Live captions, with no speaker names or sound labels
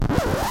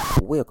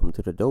Welcome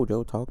to the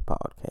Dojo Talk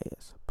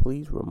Podcast.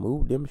 Please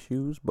remove them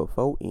shoes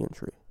before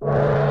entry.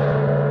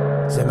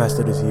 The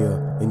master is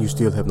here, and you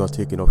still have not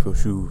taken off your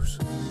shoes.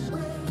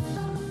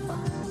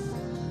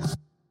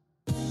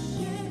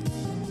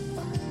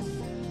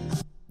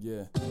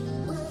 Yeah.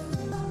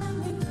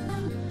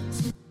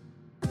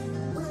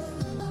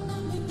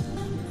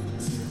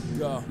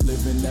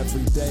 Living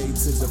every day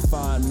to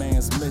define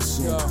man's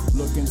mission.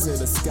 Look into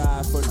the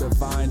sky for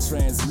divine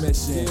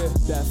transmission.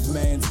 Deaf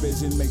man's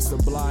vision makes the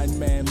blind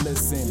man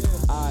listen.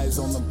 Eyes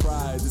on the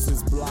prize, this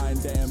is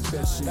blind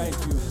ambition. Thank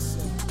you.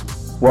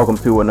 Welcome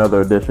to another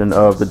edition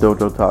of the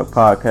Dojo Talk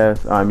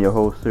Podcast. I'm your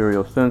host,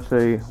 Serial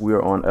Sensei. We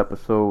are on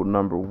episode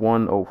number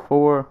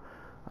 104.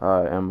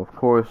 I am, of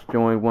course,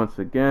 joined once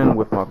again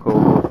with my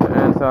co-host,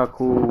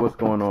 Anti-Cool. What's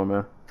going on,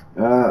 man?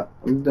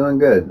 I'm doing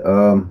good.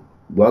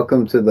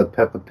 Welcome to the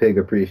Peppa Pig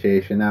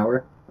Appreciation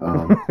Hour.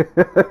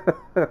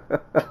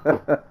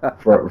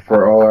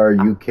 For all our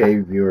UK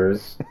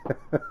viewers.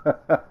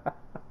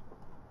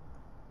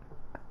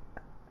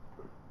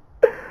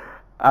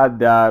 I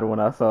died when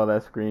I saw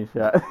that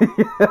screenshot.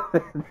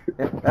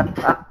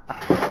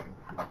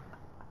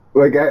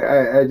 Like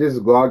I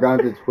just log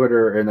onto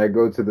Twitter and I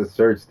go to the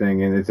search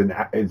thing and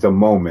it's a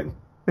moment.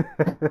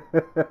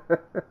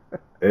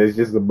 It's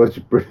just a bunch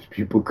of British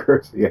people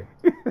cursing at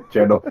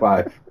Channel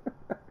 5.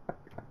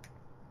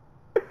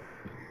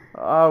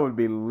 I would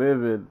be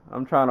livid.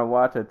 I'm trying to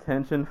watch a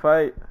tension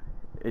fight,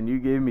 and you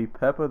gave me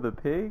Peppa the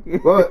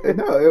Pig. Well,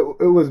 no,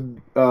 it was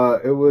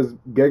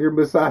Gegard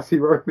Mousasi,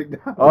 Rory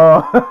McDonald.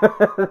 Oh,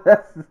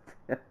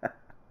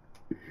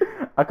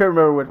 I couldn't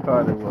remember which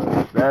card it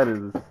was. That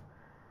is,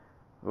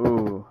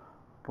 ooh,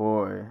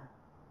 boy.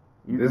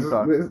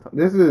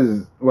 This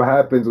is what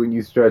happens when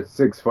you stretch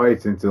 6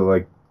 fights into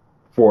like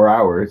 4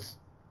 hours.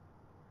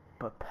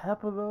 But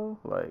Peppa though,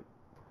 like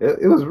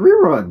it was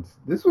reruns.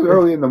 This was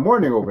early in the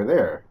morning over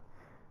there.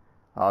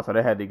 Oh, so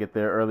they had to get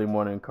their early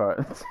morning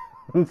cards.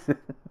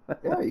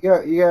 Yeah, you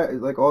got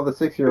like all the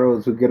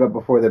 6-year-olds who get up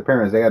before their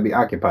parents. They gotta be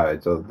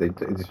occupied, so they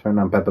just turn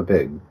on Peppa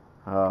Pig.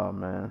 Oh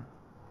man,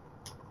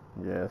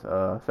 yes.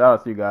 Shout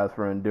out to you guys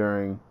for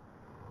enduring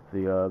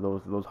the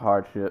those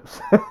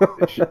hardships.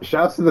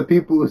 Shouts to the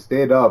people who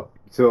stayed up.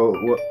 So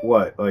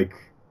what? Like,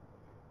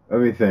 let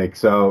me think.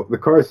 So the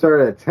card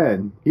started at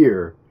 10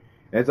 here,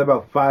 and it's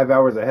about 5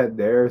 hours ahead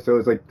there. So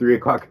it's like 3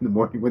 o'clock in the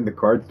morning when the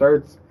card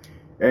starts,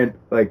 and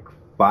like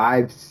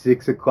 5,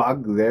 6 o'clock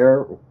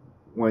there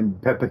when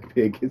Peppa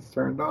Pig gets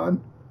turned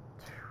on.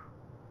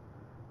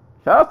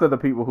 Shout out to the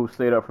people who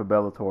stayed up for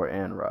Bellator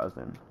and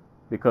Rizin,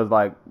 because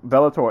like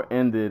Bellator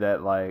ended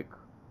at like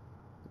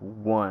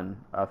 1,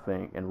 I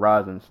think, and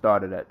Rizin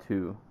started at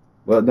 2.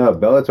 Well, no,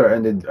 Bellator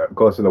ended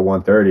closer to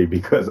 1:30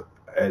 because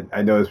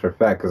I know this for a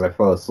fact because I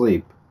fell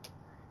asleep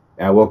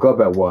and I woke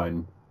up at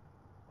 1,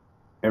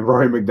 and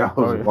Rory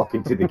McDonald was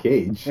walking to the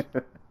cage.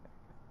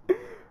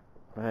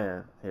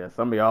 Man, yeah,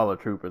 some of y'all are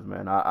troopers,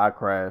 man. I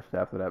crashed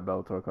after that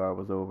Bellator card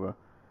was over.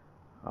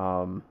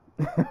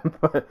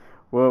 But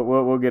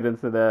we'll get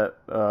into that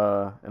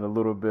in a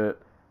little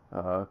bit.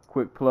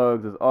 Quick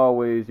plugs, as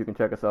always. You can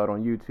check us out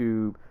on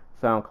YouTube,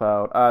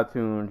 SoundCloud,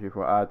 iTunes. If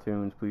you're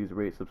iTunes, please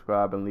rate,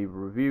 subscribe, and leave a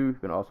review. You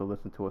can also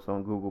listen to us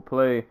on Google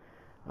Play.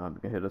 You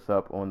can hit us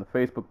up on the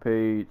Facebook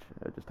page.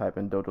 Just type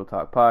in Dojo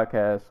Talk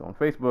Podcast on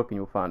Facebook, and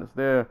you'll find us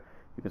there.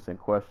 You can send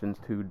questions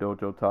to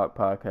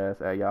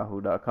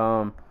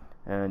dojotalkpodcast@yahoo.com.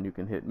 And you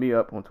can hit me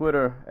up on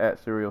Twitter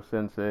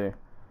 @SerialSensei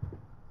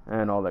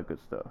and all that good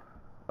stuff.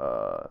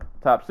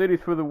 Top cities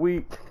for the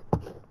week.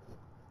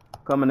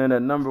 Coming in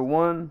at number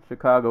 1,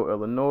 Chicago,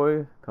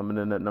 Illinois. Coming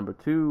in at number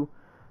 2,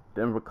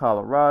 Denver,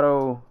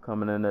 Colorado.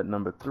 Coming in at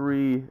number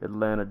 3,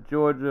 Atlanta,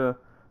 Georgia.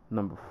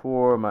 Number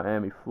 4,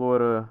 Miami,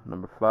 Florida.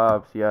 Number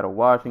 5, Seattle,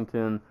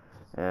 Washington.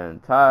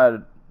 And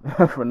tied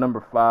for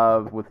number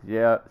 5 with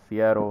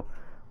Seattle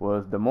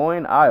was Des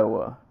Moines,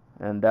 Iowa.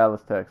 And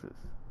Dallas, Texas.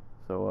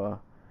 So,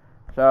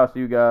 shout outs to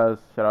you guys.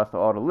 Shout outs to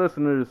all the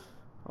listeners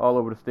all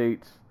over the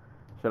states.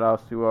 Shout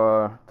outs to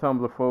our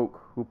Tumblr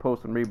folk who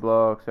post and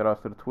reblog. Shout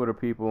outs to the Twitter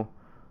people who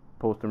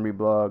post and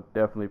reblog.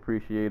 Definitely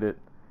appreciate it.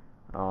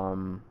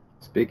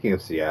 Speaking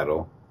of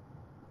Seattle,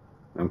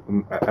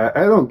 I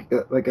don't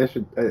like. I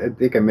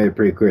think I made it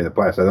pretty clear in the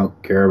past. I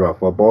don't care about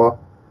football,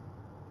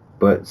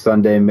 but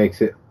Sunday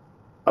makes it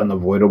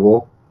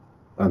unavoidable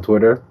on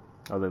Twitter.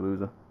 Are they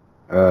losing?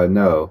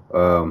 No.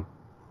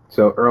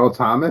 So Earl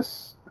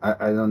Thomas.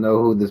 I don't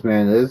know who this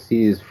man is.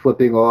 He is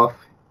flipping off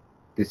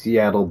the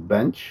Seattle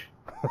bench.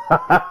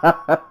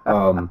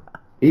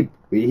 He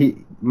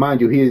mind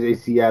you, he is a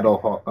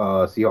Seattle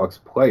Seahawks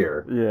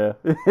player. Yeah.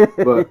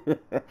 But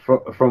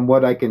from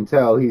what I can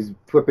tell, he's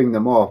flipping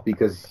them off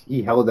because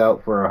he held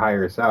out for a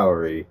higher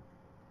salary.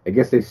 I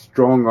guess they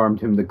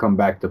strong-armed him to come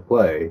back to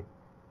play.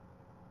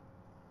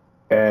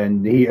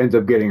 And he ends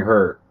up getting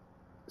hurt.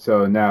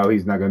 So now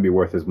he's not going to be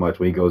worth as much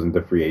when he goes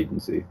into free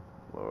agency.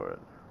 Lord.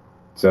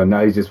 So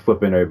now he's just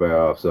flipping everybody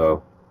off.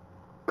 So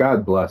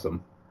God bless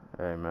him.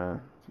 Hey,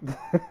 man.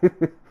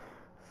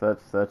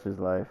 Such is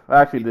life. I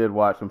actually did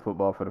watch some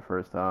football for the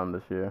first time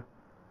this year.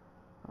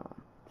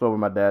 It's over at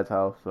my dad's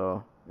house,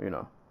 so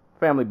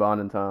family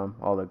bonding time,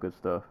 all that good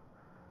stuff.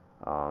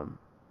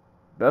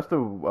 Best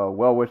of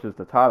well wishes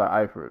to Tyler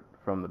Eifert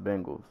from the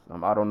Bengals.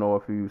 I don't know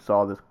if you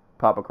saw this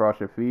pop across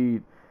your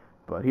feed,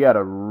 but he had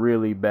a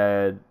really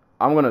bad.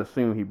 I'm gonna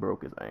assume he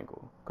broke his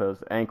ankle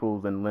because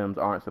ankles and limbs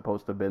aren't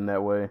supposed to bend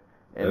that way,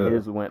 and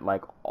his went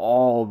like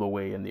all the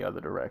way in the other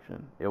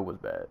direction. It was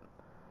bad.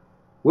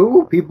 When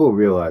will people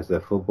realize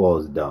that football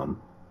is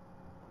dumb?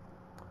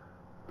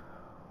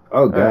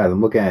 Oh God, I'm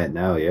looking at it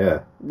now.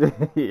 Yeah.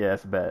 Yeah,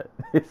 it's bad.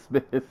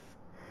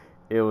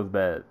 It was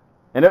bad,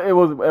 and it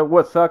was.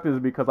 What sucked is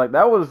because like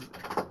that was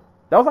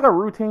like a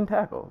routine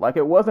tackle. Like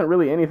it wasn't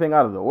really anything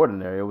out of the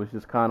ordinary. It was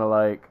just kind of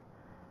like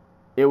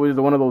it was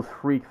one of those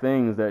freak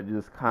things that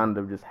just kind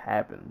of just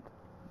happened.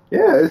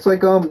 Yeah, it's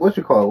like what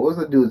you call it? What was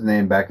the dude's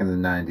name back in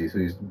the '90s?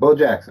 He's Bo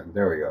Jackson.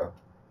 There we go.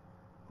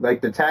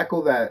 Like the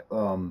tackle that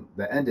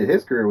ended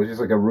his career was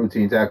just like a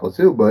routine tackle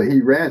too, but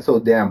he ran so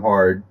damn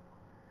hard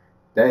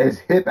that his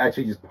hip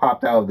actually just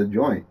popped out of the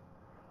joint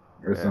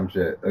or some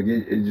shit. Like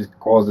it just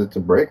caused it to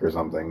break or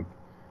something.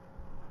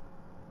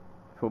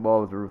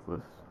 Football is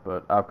ruthless,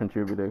 but I've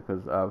contributed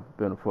because I've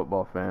been a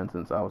football fan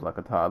since I was like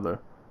a toddler.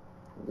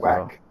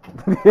 Whack.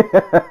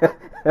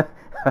 So.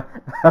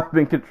 I've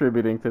been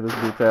contributing to this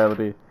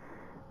brutality.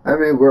 I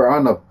mean, we're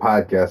on a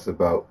podcast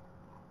about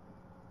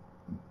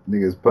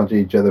niggas punching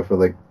each other for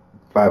like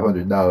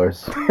 $500.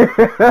 So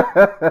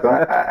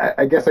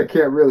I guess I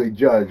can't really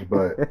judge,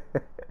 but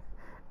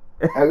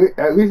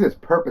at least it's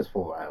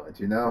purposeful violence,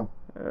 you know?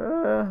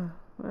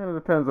 It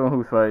depends on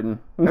who's fighting.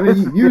 I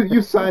mean,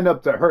 you sign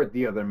up to hurt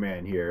the other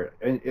man here,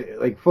 and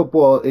like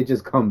football, it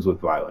just comes with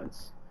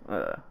violence.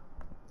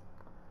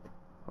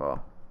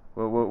 Well,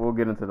 we'll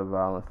get into the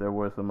violence. There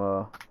were some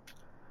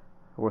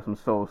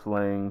soul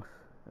slayings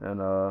and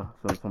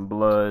some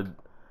blood,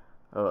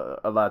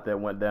 a lot that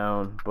went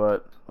down.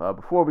 But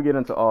before we get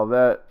into all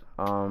that,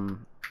 all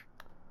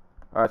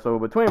right. So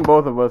between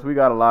both of us, we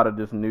got a lot of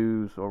just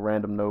news or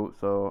random notes.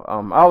 So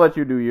I'll let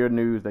you do your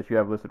news that you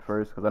have listed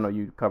first because I know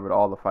you covered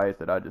all the fights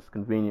that I just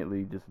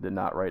conveniently just did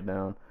not write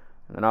down,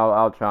 and then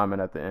I'll chime in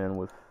at the end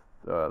with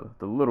the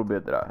little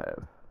bit that I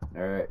have.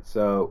 All right.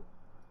 So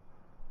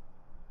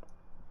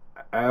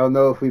I don't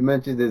know if we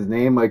mentioned his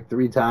name like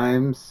 3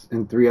 times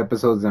in 3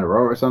 episodes in a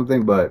row or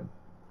something, but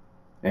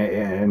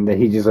and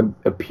he just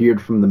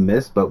appeared from the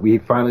mist. But we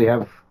finally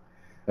have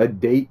a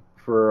date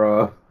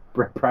for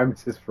Brent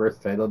Primus'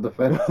 first title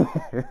defense.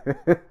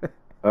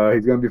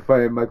 He's gonna be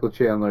fighting Michael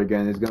Chandler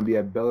again. It's gonna be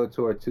at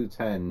Bellator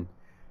 210,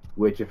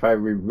 which, if I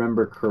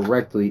remember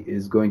correctly,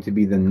 is going to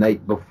be the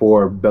night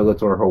before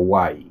Bellator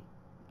Hawaii.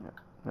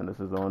 And this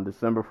is on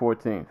December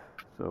 14th.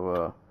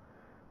 So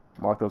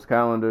mark those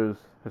calendars.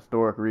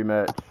 Historic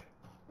rematch.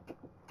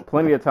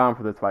 Plenty of time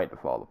for this fight to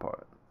fall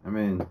apart. I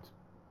mean,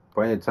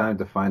 plenty of time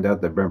to find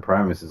out that Brent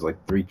Primus is like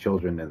 3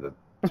 children in the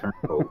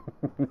turncoat.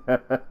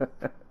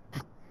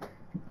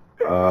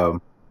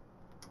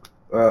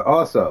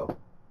 Also,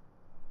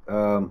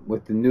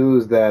 with the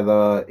news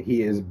that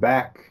he is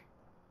back,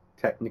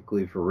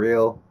 technically for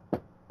real,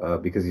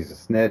 because he's a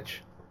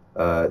snitch.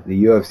 The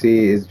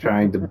UFC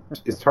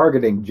is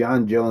targeting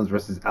John Jones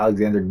versus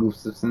Alexander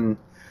Gustafsson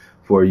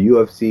for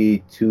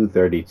UFC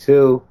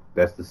 232.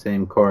 That's the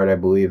same card, I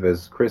believe,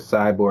 as Chris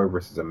Cyborg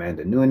versus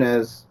Amanda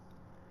Nunes.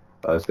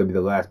 It's going to be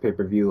the last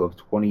pay-per-view of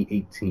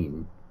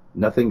 2018.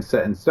 Nothing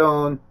set in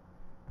stone.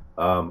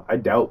 I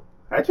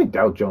actually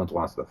doubt Jones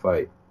wants to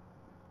fight.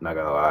 Not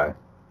going to lie.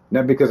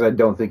 Not because I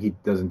doesn't think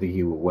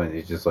he will win.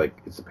 It's just like,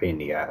 it's a pain in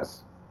the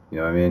ass. You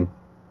know what I mean?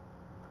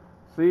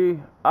 See,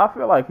 I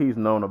feel like he's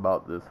known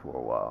about this for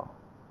a while.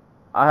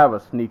 I have a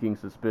sneaking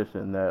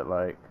suspicion that,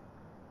 like,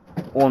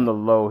 on the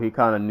low, he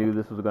kind of knew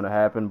this was going to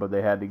happen, but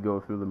they had to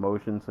go through the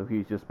motions, so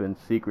he's just been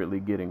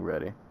secretly getting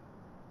ready.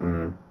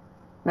 Mm-hmm.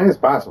 I think it's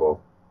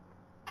possible.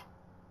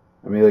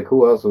 I mean, like,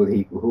 who else would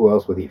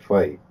he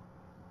fight?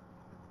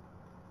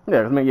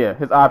 Yeah, I mean,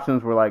 his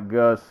options were like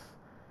Gus,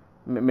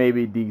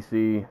 maybe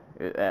DC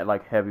at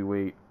like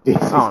heavyweight.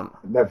 DC's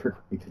never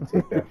going to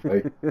take that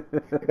fight,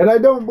 and I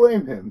don't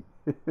blame him.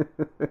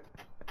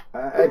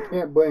 I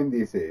can't blame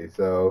DC.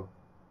 So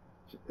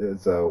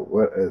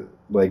what?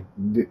 Like,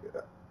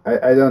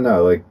 I don't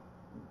know. Like,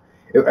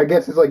 I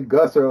guess it's like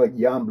Gus or like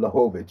Jan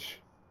Blachowicz.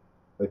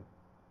 Like,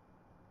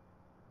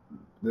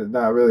 there's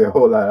not really a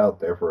whole lot out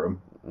there for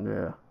him.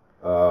 Yeah.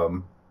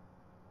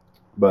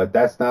 But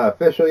that's not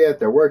official yet.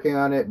 They're working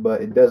on it,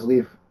 but it does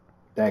leave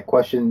that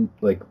question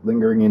like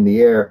lingering in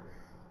the air.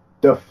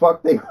 The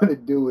fuck they gonna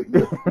do with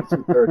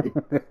UFC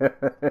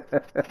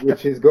 230,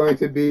 which is going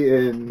to be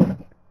in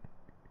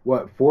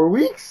what, 4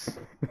 weeks,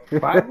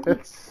 5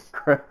 weeks?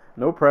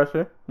 No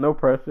pressure.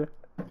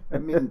 I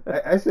mean,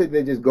 I say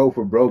they just go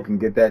for broke and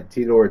get that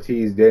Tito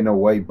Ortiz Dana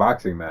White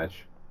boxing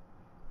match.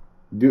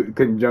 Do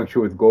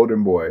conjunction with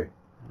Golden Boy.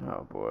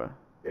 Oh boy.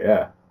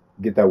 Yeah.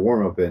 Get that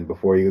warm up in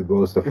before he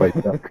goes to fight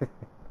Duck.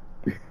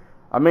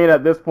 I mean,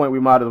 at this point, we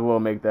might as well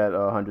make that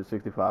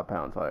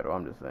 165-pound title.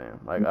 I'm just saying,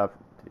 like,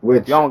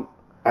 which I'm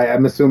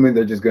assuming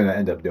they're just gonna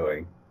end up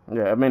doing.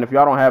 Yeah, I mean, if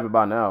y'all don't have it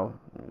by now,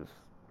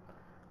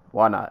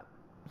 why not?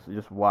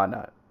 Just why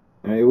not?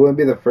 I mean, it wouldn't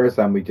be the first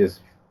time we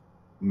just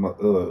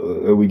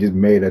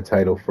made a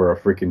title for a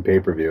freaking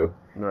pay-per-view.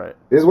 Right.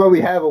 This is why we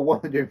have a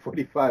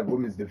 145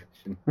 women's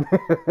division.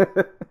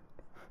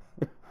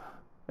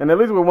 And at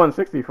least with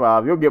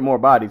 165, you'll get more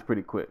bodies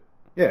pretty quick.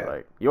 Yeah.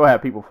 Like, you'll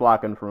have people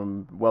flocking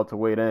from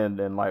welterweight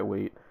and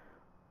lightweight.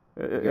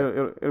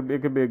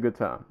 It could be a good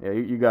time. Yeah,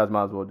 you guys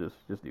might as well just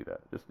do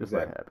that. Just Exactly.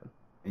 let it happen.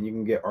 And you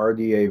can get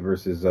RDA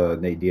versus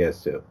Nate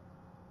Diaz too,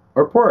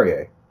 or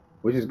Poirier,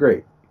 which is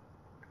great.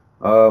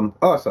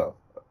 Also,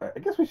 I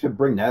guess we should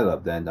bring that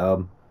up then.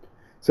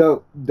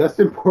 So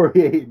Dustin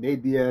Poirier and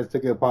Nate Diaz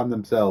took it upon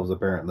themselves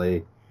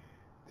apparently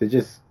to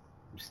just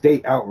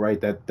state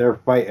outright that their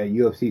fight at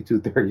UFC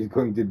 230 is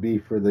going to be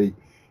for the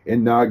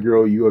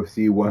inaugural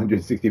UFC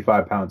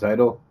 165-pound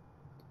title.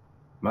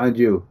 Mind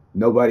you,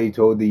 nobody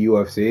told the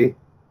UFC.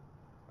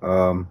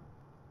 And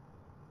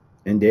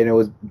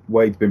Dana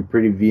White's been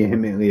pretty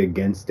vehemently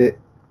against it.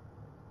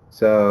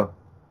 So,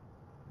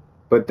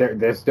 but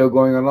they're still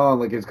going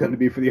along like it's going to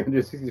be for the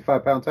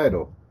 165-pound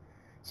title.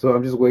 So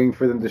I'm just waiting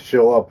for them to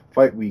show up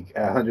fight week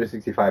at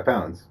 165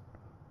 pounds.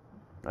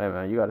 Hey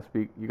man, you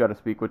gotta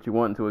speak what you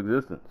want into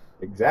existence.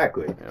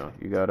 Exactly. You know,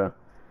 you gotta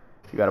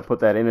put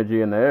that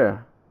energy in the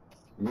air.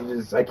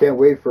 I can't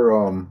wait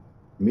for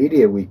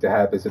media week to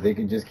happen so they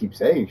can just keep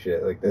saying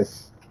shit like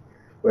this.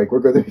 Like, we're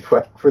going to be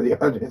fighting for the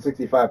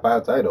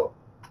 165-pound title.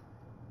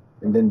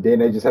 And then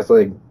Dana just has to,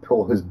 like,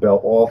 pull his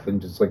belt off and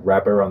just, like,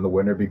 wrap it around the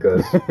winner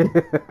because...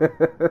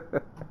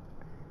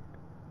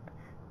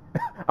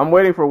 I'm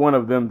waiting for one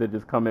of them to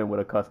just come in with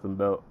a custom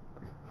belt.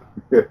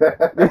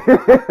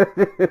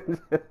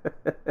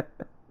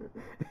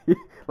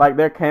 Like,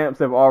 their camps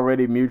have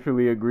already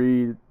mutually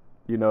agreed,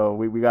 you know,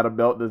 we got a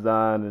belt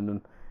design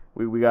and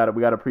we got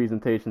a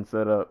presentation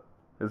set up.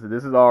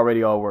 This is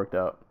already all worked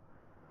out.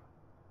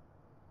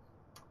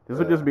 This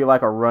would just be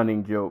like a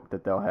running joke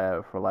that they'll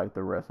have for like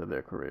the rest of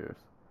their careers.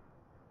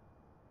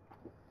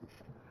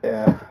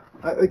 Yeah,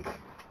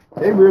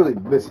 they really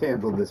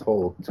mishandled this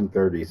whole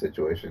 230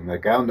 situation.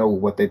 Like, I don't know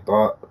what they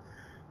thought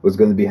was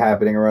going to be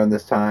happening around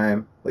this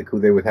time, like who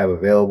they would have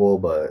available,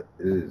 but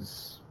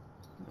it's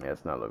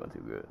not looking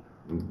too good.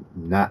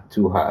 Not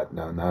too hot,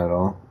 no, not at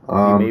all.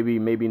 Maybe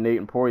Nate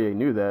and Poirier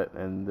knew that,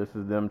 and this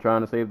is them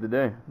trying to save the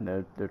day.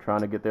 They're trying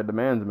to get their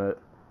demands met.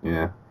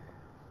 Yeah,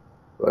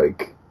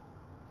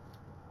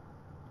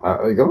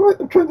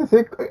 I'm trying to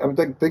think. I'm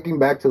thinking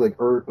back to like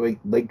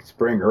late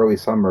spring, early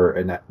summer,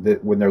 and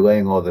when they're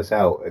laying all this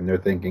out, and they're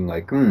thinking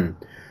like,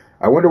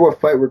 I wonder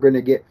what fight we're going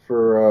to get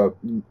for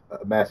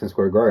Madison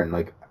Square Garden.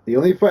 Like, the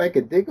only fight I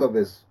could think of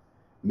is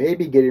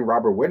maybe getting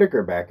Robert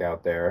Whittaker back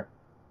out there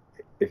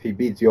if he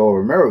beats Yoel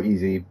Romero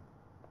easy,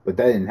 but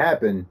that didn't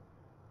happen,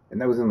 and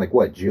that was in like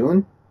what,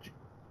 June?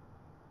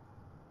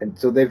 And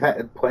so they've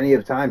had plenty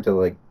of time to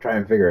like try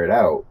and figure it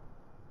out.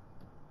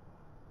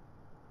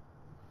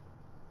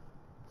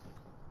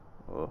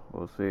 Well,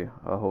 we'll see.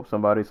 I hope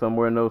somebody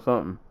somewhere knows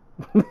something.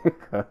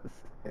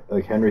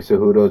 Like Henry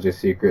Cejudo just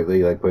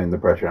secretly like putting the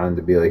pressure on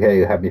to be like, hey,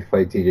 have me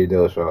fight TJ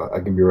Dillashaw. I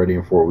can be ready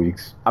in 4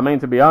 weeks. I mean,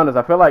 to be honest,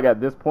 I feel like at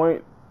this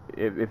point,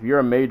 if you're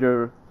a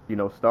major,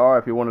 star,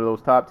 if you're one of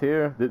those top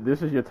tier,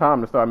 this is your time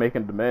to start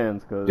making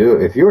demands. Cause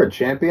dude, if you're a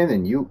champion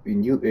and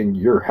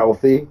you're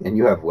healthy and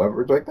you have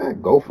leverage like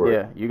that, go for it.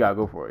 Yeah, you gotta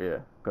go for it. Yeah,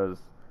 because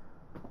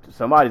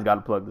somebody's got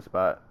to plug the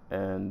spot,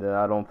 and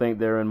I don't think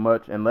they're in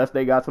much unless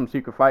they got some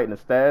secret fight in the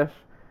stash.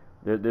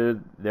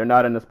 They're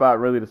not in the spot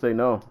really to say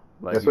no.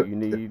 Like, that's you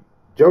need.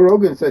 Joe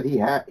Rogan said he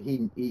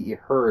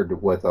heard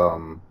what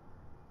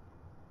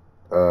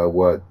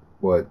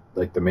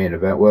like the main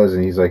event was,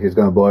 and he's like, it's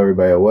gonna blow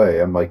everybody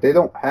away. I'm like, they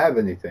don't have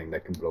anything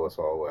that can blow us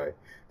all away.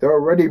 They're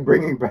already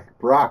bringing back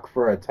Brock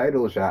for a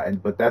title shot,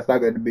 but that's not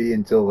going to be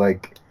until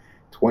like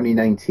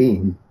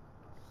 2019.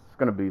 It's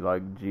gonna be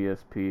like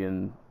GSP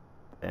and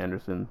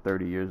Anderson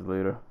 30 years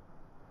later.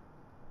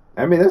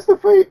 I mean, that's the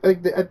fight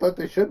I thought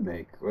they should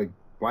make. Like,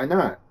 why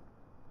not?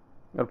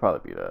 It'll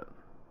probably be that.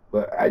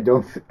 But I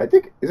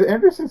think, is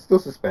Anderson still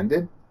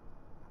suspended?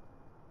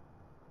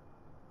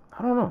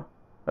 I don't know.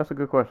 That's a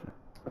good question.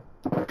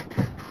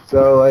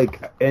 So,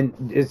 like, and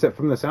it's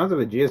from the sounds of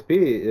it, GSP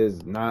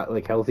is not,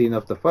 like, healthy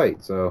enough to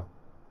fight, so.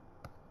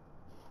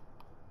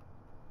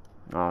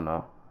 I don't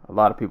know. A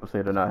lot of people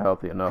say they're not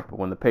healthy enough, but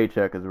when the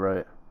paycheck is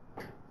right.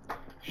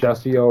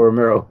 Shouts to Yoel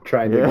Romero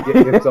trying to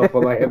get himself a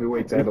light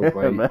heavyweight title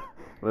fight. Man.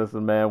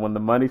 Listen, man, when the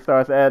money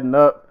starts adding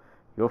up,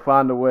 you'll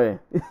find a way.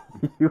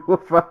 You will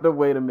find a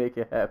way to make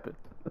it happen.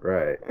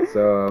 Right.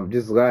 So,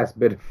 just last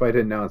bit of fight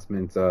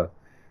announcements.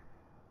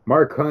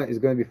 Mark Hunt is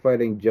going to be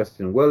fighting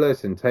Justin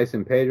Willis, and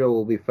Tyson Pedro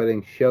will be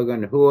fighting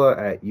Shogun Rua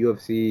at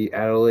UFC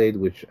Adelaide,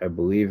 which I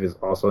believe is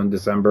also in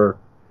December.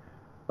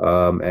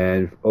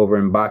 And over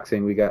in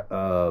boxing, we got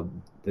the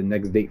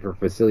next date for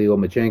Vasily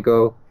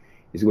Lomachenko.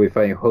 He's going to be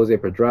fighting Jose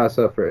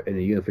Pedraza in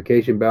a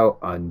unification bout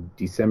on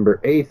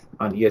December 8th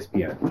on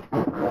ESPN.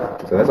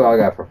 So that's all I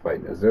got for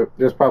fight news.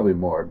 There's probably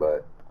more,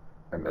 but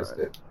I missed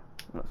it.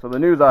 So the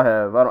news I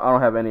have, I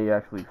don't have any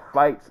actually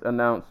fights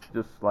announced,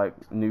 just like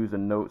news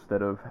and notes that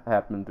have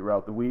happened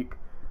throughout the week.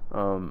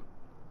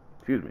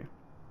 Excuse me.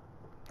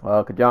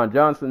 Kajan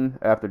Johnson,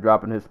 after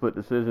dropping his split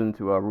decision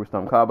to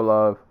Rustam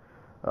Kabalov,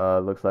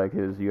 looks like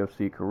his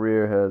UFC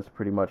career has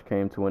pretty much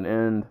came to an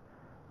end.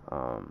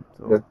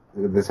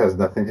 This has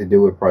nothing to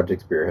do with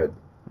Project Spearhead.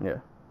 Yeah,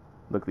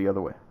 look the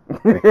other way.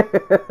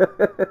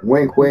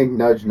 Wink, wink,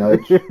 nudge,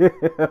 nudge.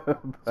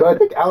 So I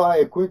think Al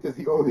Iaquinta is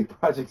the only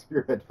Project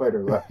Spearhead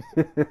fighter left.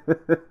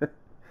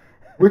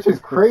 Which is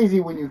crazy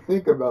when you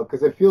think about,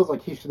 because it feels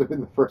like he should have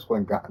been the first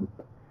one gone.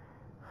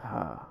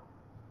 I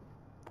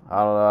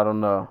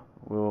don't know.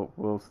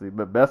 We'll see.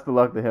 But best of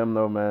luck to him,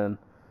 though, man.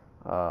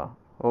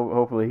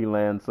 Hopefully he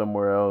lands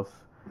somewhere else.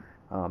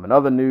 In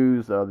other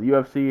news, the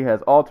UFC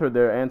has altered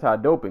their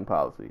anti-doping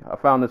policy. I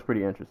found this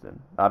pretty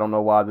interesting. I don't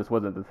know why this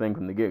wasn't the thing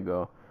from the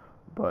get-go,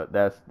 but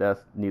that's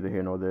neither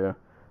here nor there.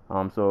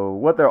 So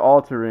what they're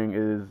altering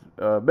is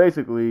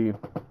basically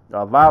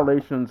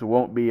violations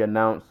won't be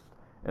announced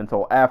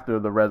until after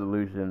the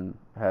resolution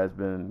has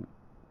been,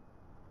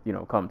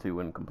 come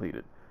to and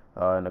completed.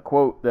 And the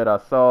quote that I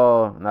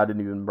saw, and I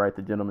didn't even write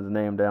the gentleman's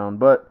name down,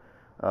 but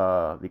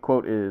the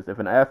quote is, "If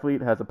an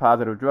athlete has a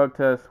positive drug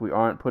test, we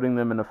aren't putting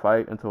them in a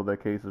fight until their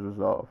case is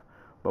resolved.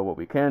 But what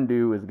we can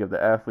do is give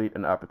the athlete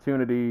an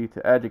opportunity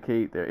to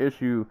educate their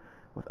issue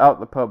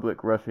without the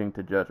public rushing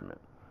to judgment."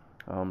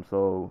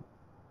 So,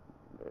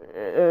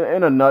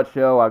 in a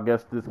nutshell, I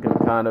guess this can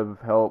kind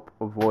of help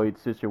avoid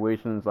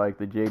situations like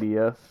the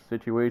JDS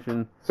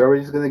situation. So we're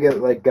just gonna get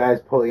like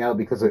guys pulling out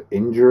because of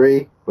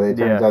injury, but it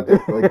turns out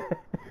that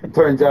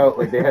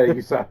like they had a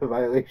USADA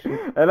violation.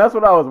 And that's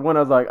what I was wondering.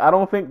 I was like, I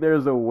don't think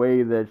there's a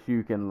way that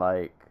you can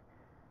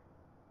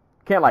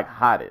can't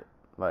hide it.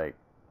 Like,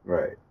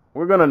 right.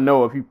 We're gonna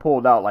know if you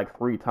pulled out like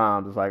 3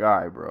 times. It's like, all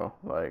right, bro.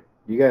 Like,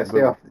 you gotta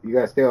stay off. You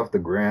gotta stay off the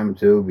gram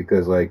too,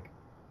 because like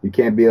you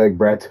can't be like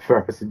Brad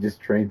Tavares and just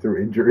train through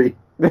injury.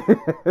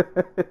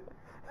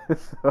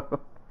 So,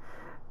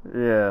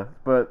 yeah,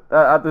 but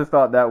I just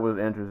thought that was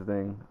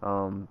interesting.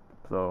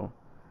 So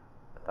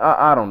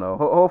I don't know.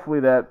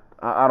 Hopefully that.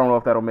 I don't know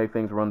if that'll make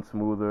things run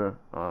smoother.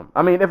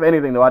 I mean, if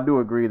anything, though, I do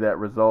agree that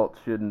results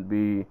shouldn't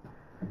be.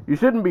 You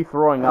shouldn't be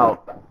throwing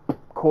out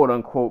quote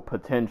unquote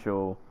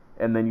potential,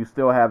 and then you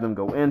still have them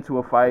go into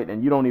a fight,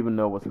 and you don't even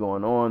know what's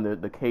going on.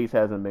 The case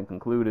hasn't been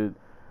concluded.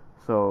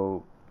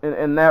 So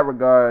in that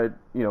regard,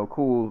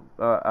 cool.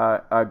 I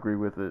agree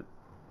with it.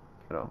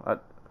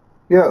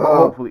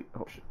 Hopefully.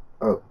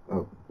 Go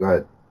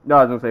ahead. No,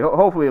 I was gonna say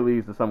hopefully it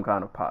leads to some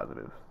kind of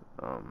positives.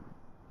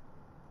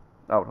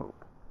 I would hope.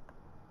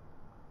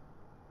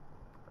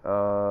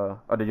 Or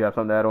did you have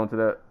something to add on to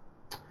that?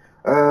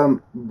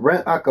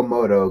 Brent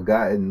Akamoto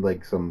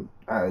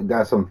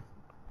got some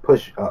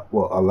push, a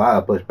lot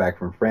of pushback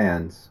from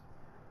fans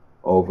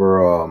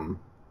over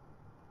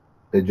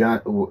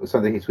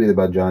something he tweeted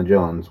about John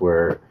Jones,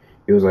 where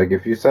he was like,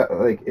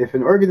 if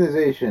an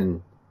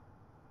organization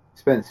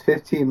spends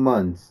 15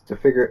 months to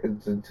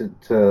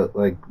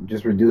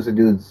just reduce a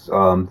dude's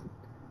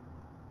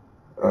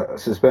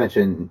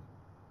suspension,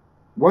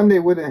 one they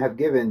wouldn't have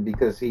given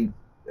because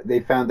they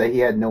found that he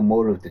had no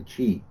motive to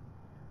cheat.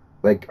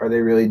 Like, are they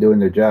really doing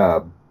their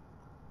job?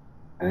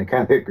 And I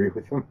kind of agree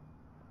with him.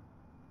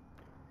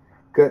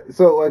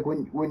 So, like,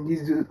 when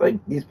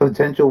these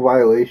potential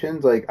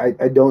violations, like,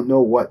 I don't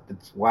know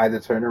why the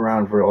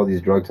turnaround for all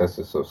these drug tests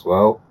is so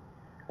slow.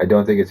 I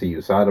don't think it's a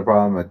USADA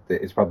problem.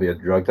 It's probably a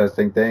drug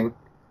testing thing.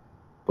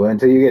 But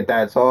until you get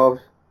that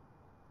solved,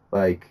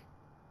 like,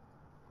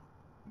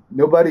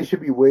 nobody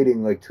should be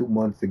waiting like 2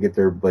 months to get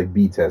their like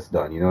B test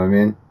done. You know what I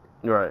mean?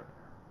 Right.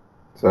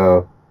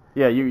 So.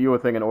 Yeah, you were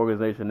thinking an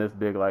organization this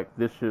big, like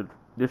this should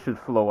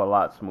flow a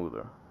lot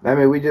smoother. I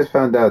mean, we just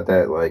found out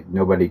that like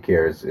nobody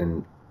cares,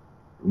 and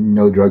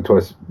no drug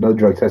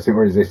testing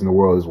organization in the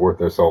world is worth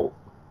their salt.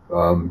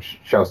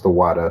 Shouts to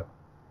WADA.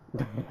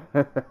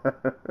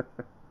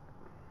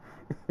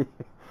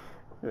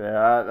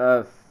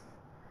 Yeah,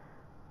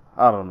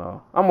 I don't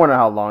know. I'm wondering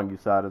how long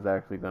USADA is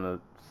actually gonna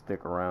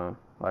stick around.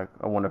 Like,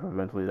 I wonder if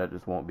eventually that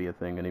just won't be a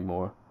thing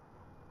anymore.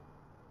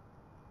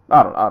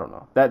 I don't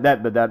know.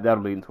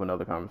 That'll lead into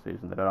another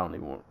conversation that I don't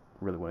even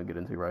really want to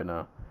get into right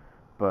now.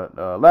 But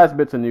last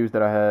bits of news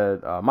that I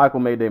had: Michael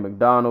Mayday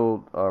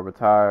McDonald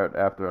retired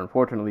after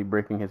unfortunately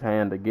breaking his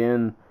hand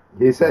again.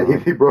 He said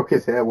if he broke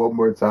his hand one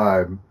more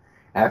time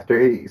after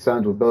he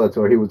signed with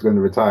Bellator, he was going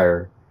to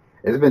retire.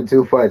 It's been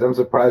 2 fights. I'm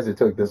surprised it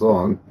took this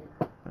long.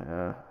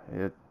 Yeah,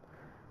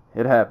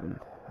 it happened.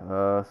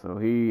 So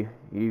he's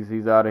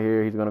out of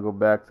here. He's gonna go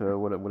back to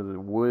what is it?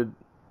 Wood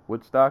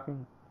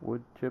stocking.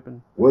 Wood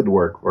chipping?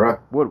 Woodwork, right?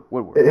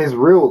 Woodwork. His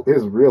real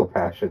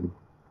passion.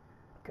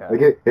 God.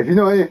 Like, if you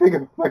know anything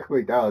about Michael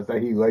McDonald, it's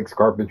that he likes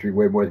carpentry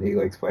way more than he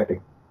likes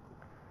fighting.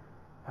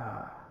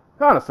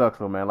 Kind of sucks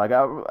though, man. Like,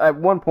 at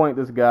one point,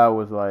 this guy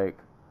was like,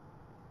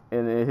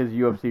 in his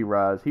UFC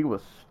rise, he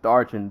was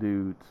starching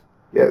dudes.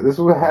 Yeah, this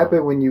is what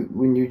happened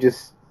when you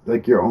just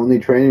like your only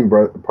training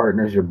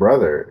partner is your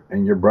brother,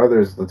 and your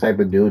brother's the type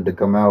of dude to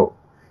come out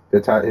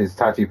his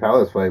Tachi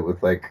Palace fight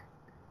with like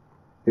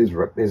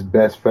his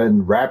best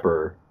friend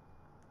rapper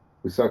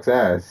who sucks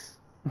ass.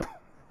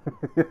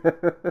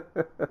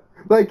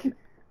 Like,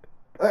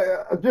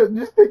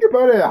 Just think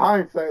about it in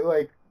hindsight.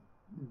 Like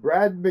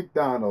Brad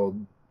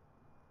McDonald,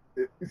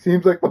 it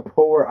seems like the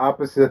polar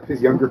opposite of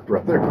his younger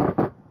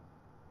brother,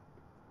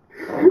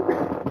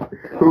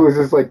 who is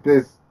just like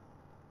this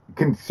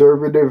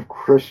conservative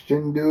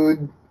Christian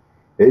dude.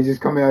 He's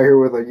just coming out here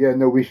with like, yeah,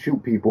 no, we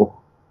shoot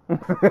people.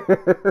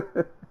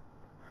 Gotta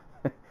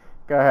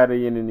have the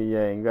yin and the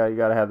yang. You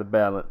gotta have the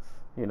balance,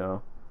 you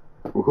know.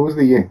 Who's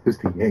the yin? Who's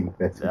the yang?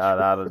 That's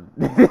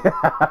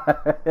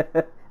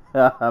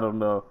I don't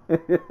know.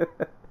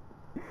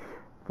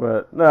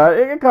 But no,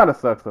 it kind of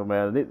sucks though,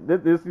 man.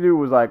 This dude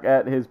was like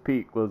at his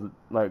peak, was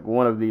like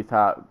one of the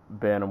top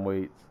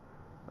bantamweights.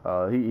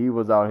 He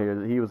was out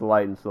here. He was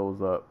lighting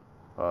souls up.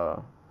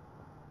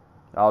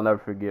 I'll never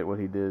forget what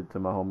he did to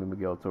my homie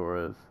Miguel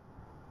Torres.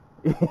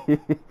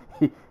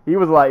 he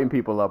was lighting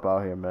people up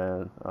out here,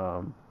 man.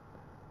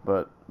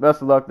 But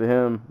best of luck to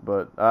him.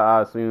 But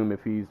I assume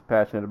if he's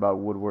passionate about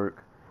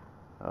woodwork,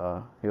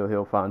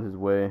 he'll find his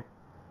way.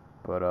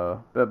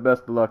 But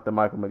best of luck to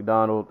Michael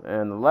McDonald.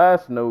 And the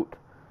last note,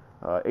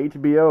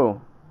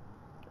 HBO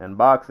and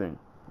boxing.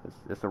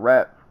 It's a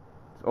wrap.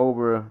 It's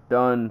over,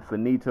 done,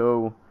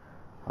 finito.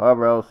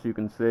 However else you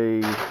can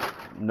say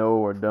no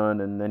or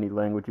done in any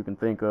language you can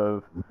think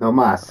of. No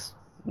mas.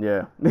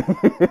 Yeah.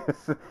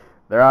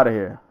 They're out of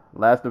here.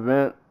 Last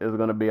event is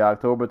going to be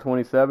October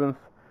 27th.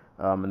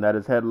 And that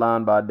is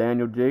headlined by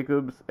Daniel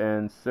Jacobs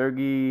and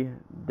Sergey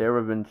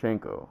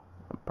Derevyanchenko.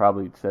 I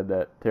probably said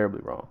that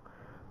terribly wrong.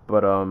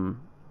 But,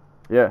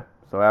 yeah.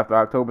 So after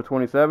October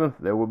 27th,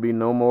 there will be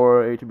no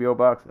more HBO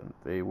boxing.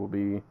 They will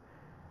be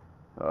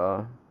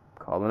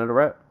calling it a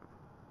wrap.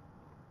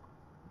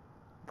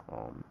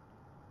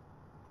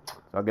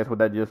 So I guess would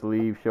that just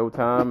leave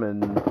Showtime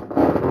and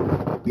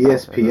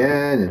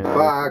ESPN and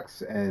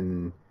Fox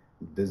and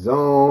The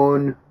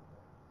Zone,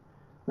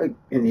 like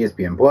and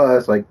ESPN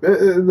Plus, like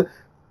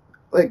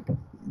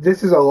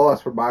this is a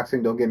loss for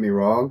boxing. Don't get me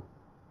wrong,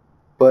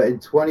 but in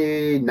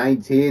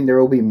 2019 there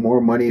will be more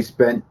money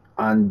spent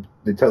on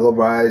the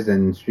televised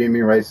and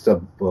streaming rights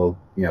stuff. Well,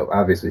 you know,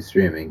 obviously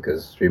streaming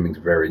because streaming's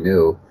very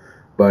new,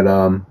 but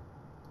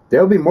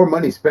there will be more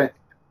money spent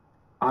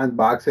on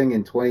boxing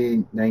in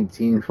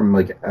 2019 from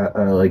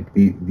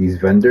these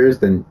vendors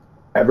than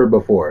ever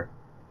before.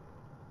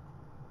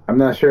 I'm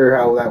not sure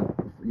how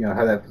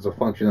that is a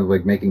function of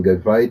like making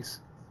good fights,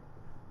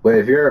 but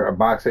if you're a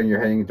boxer and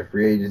you're heading into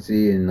free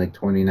agency in like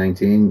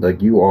 2019,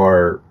 like you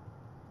are,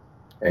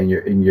 and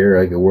you're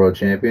like a world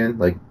champion,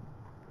 like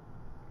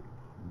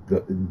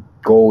the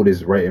gold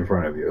is right in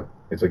front of you.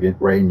 It's like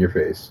right in your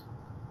face.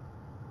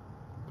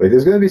 Like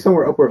there's gonna be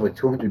somewhere upward of like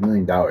 $200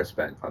 million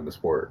spent on the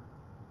sport.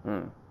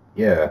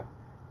 Yeah.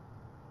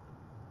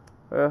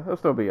 There'll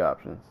still be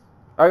options.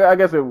 I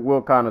guess it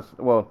will kind of,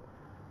 well...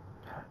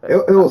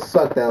 It will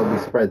suck that it'll be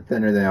spread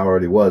thinner than it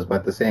already was, but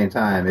at the same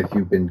time, if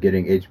you've been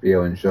getting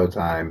HBO and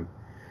Showtime,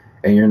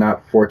 and you're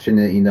not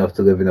fortunate enough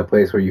to live in a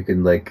place where you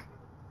can, like,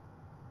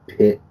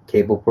 pit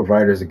cable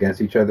providers against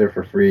each other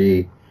for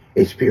free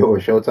HBO or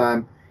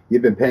Showtime,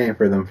 you've been paying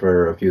for them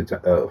for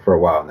a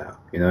while now.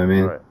 You know what I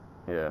mean? Right.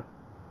 Yeah.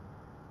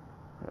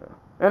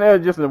 And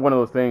it's just one of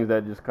those things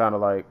that just kind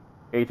of like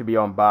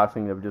HBO and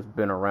boxing have just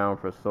been around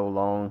for so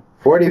long.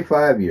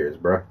 45 years,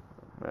 bro.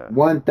 Yeah.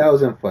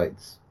 1,000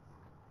 fights.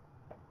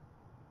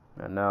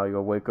 And now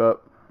you'll wake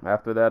up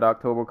after that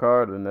October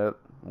card and that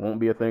won't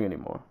be a thing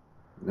anymore.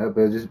 No,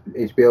 but just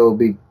HBO will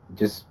be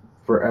just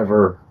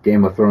forever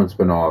Game of Thrones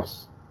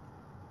spinoffs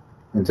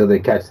until they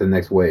catch the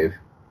next wave.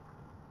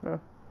 Yeah.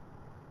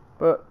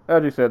 But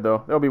as you said,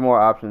 though, there'll be more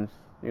options.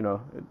 You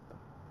know,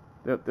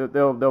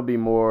 there'll be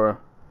more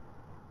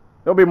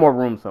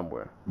room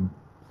somewhere.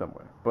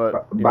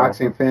 But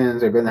boxing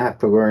fans are going to have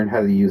to learn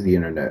how to use the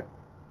internet.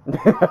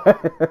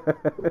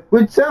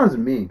 Which sounds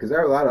mean because there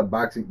are a lot of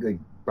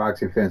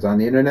boxing fans on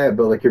the internet,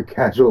 but like your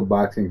casual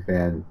boxing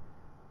fan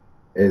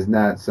is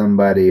not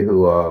somebody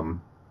who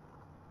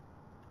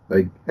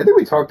like I think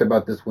we talked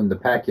about this when the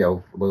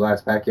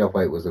last Pacquiao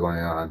fight was going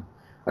on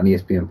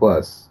ESPN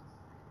Plus,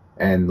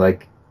 and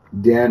like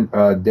Dan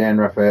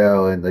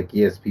Rafael and like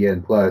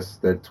ESPN Plus,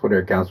 their Twitter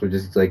accounts were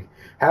just like,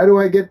 how do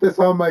I get this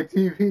on my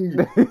TV?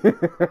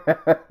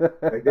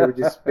 Like they were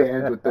just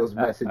spammed with those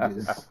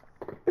messages.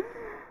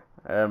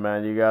 Yeah,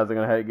 man, you guys are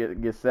gonna have to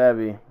get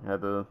savvy.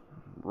 Have to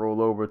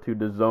roll over to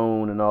the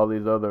Zone and all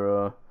these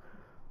other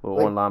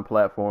little online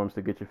platforms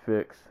to get your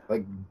fix.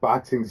 Like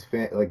boxing's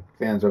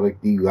fans are like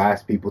the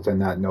last people to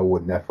not know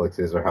what Netflix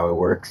is or how it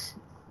works.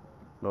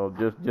 Well,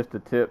 just a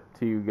tip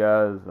to you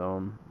guys.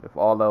 If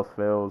all else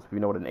fails, if you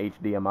know what an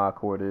HDMI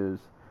cord is,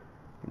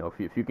 you know,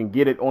 if you can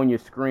get it on your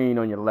screen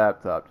on your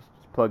laptop, just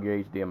plug your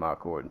HDMI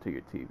cord into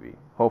your TV.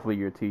 Hopefully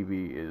your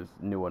TV is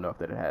new enough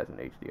that it has an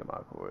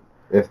HDMI cord.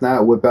 If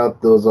not, whip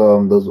out those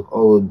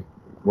old,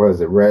 what is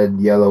it, red,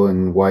 yellow,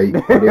 and white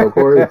video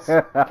cords.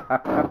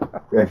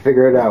 Yeah,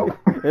 figure it out.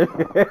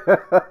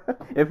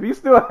 If you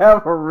still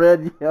have a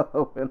red,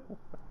 yellow, and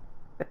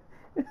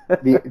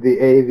the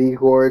AV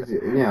cords,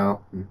 you know.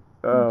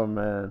 Oh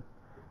man.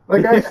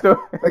 Like I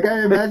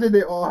imagine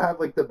they all have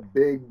like the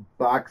big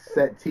box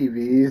set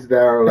TVs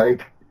that are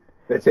like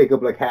that take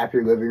up like half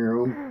your living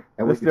room.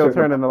 And They still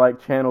turn into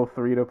like Channel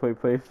 3 to play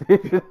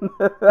PlayStation.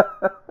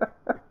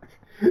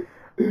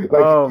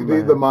 Like you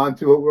leave them on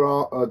too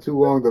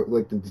long,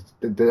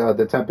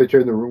 the temperature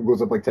in the room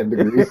goes up like 10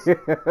 degrees.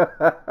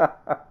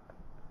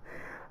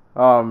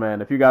 Oh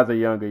man, if you guys are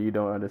younger, you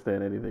don't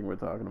understand anything we're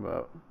talking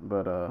about.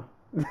 But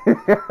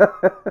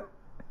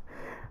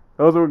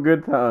those were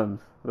good times.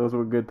 Those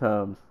were good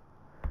times.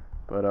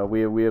 But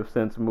we have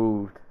since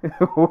moved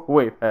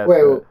way past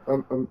that.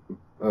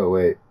 Oh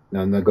wait,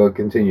 no, go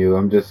continue.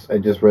 I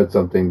just read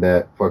something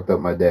that fucked up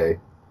my day.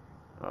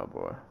 Oh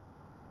boy.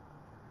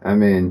 I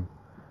mean,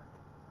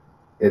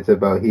 it's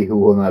about he who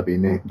will not be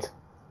named.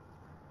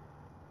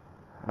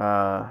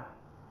 I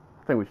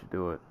think we should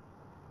do it.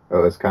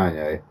 Oh, it's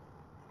Kanye.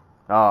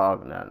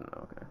 Oh no,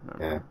 okay. No.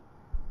 Yeah.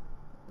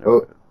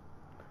 No,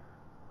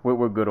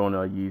 we're good on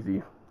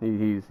Yeezy.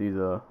 He's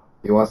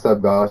He wants to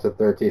abolish the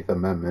 13th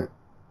Amendment.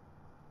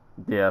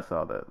 Yeah, I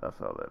saw that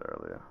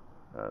earlier.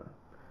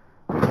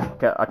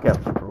 I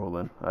kept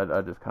scrolling.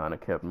 I just kind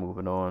of kept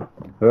moving on.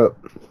 Oh.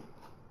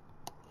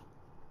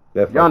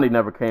 Yandi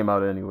never came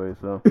out anyway,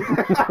 so.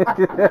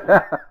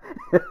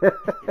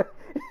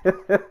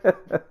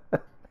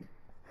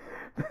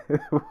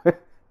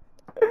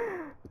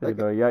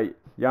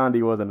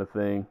 Yandi wasn't a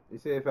thing. You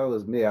see, if it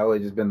was me, I would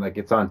have just been like,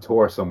 it's on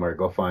tour somewhere.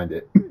 Go find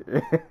it.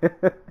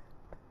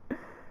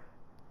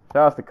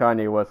 Shouts to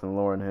Kanye West and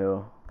Lauryn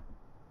Hill.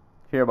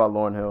 Hear about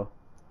Lauryn Hill?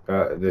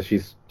 That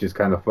she's just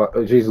kind of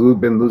she's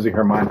been losing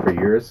her mind for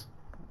years.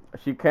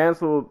 She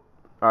canceled.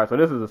 All right, so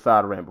this is a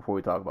side rant before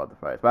we talk about the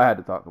fights, but I had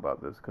to talk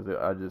about this because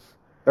I just.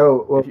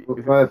 Oh, well, if you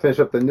want to finish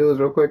up the news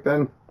real quick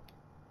then,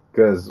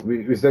 because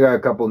we still got a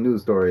couple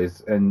news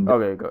stories and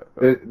okay, go.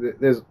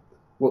 There's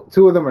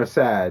two of them are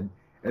sad.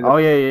 And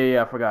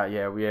yeah, I forgot.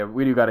 Yeah,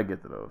 we do got to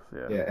get to those.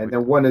 Yeah, and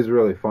then one is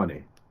really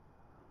funny.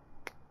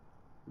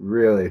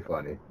 Really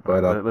funny,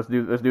 but let's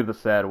do the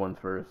sad ones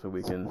first so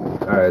we can.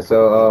 All right,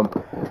 so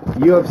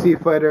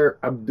UFC fighter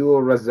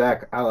Abdul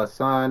Razak Al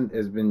Hassan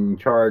has been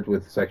charged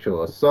with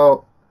sexual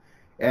assault,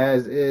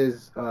 as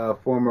is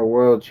former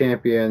world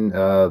champion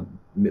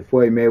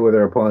Floyd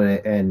Mayweather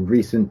opponent and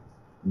recent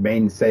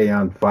mainstay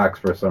on Fox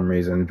for some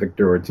reason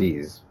Victor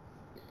Ortiz,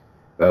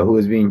 who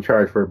is being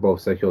charged for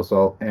both sexual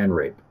assault and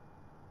rape.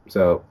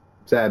 So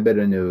sad bit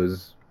of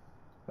news.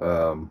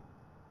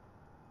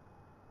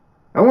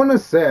 I want to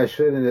say I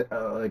shouldn't,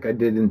 I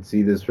didn't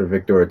see this for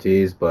Victor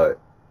Ortiz, but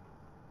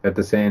at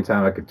the same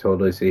time, I could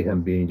totally see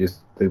him being just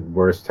the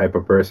worst type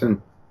of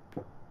person.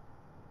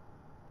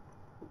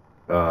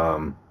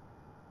 I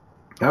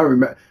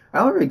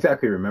don't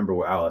exactly remember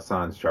what Al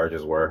Hassan's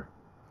charges were.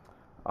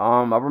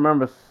 I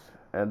remember,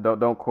 and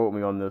don't quote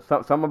me on this.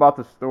 Something about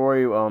the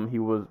story.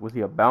 Was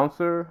he a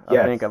bouncer?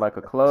 Yes. I think at like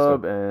a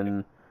club,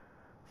 and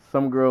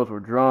some girls were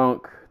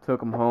drunk,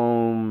 took him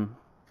home.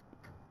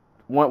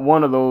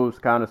 One of those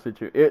kind of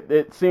situations.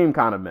 It seemed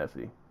kind of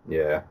messy.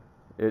 Yeah.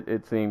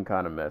 It seemed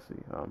kind of messy.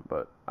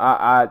 But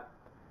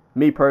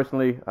me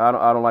personally, I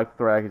don't like to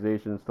throw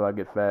accusations till I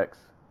get facts.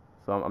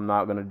 So I'm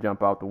not gonna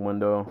jump out the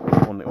window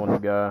on the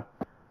guy.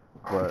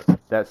 But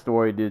that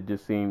story did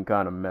just seem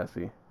kind of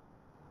messy.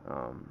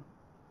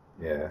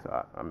 Yeah.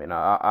 So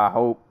I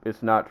hope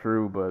it's not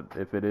true, but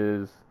if it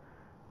is,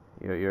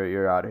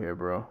 you're out of here,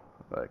 bro.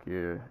 Like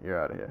you're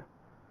out of here.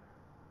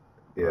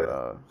 Yeah,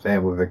 but,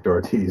 same with Victor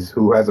Ortiz,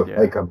 who has a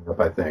fight coming up,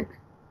 I think.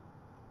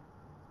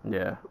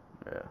 Yeah.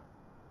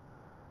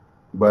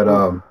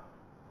 But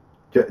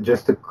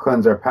just to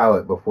cleanse our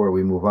palate before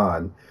we move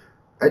on,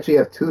 I actually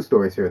have two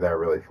stories here that are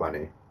really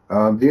funny.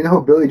 Do you know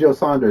who Billy Joe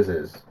Saunders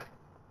is?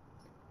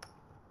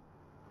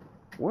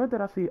 Where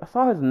did I see? I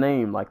saw his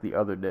name like the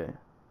other day.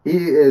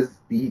 He is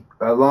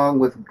along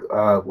with,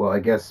 I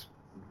guess,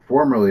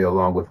 formerly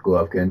along with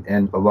Golovkin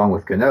and along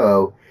with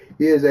Canelo,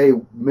 he is a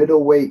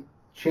middleweight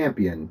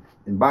champion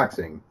in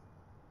boxing.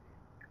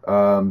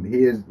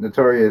 He is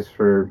notorious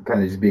for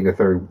kind of just being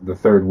the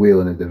third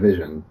wheel in the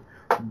division,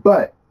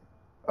 but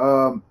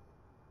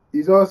he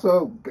was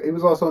also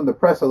in the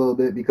press a little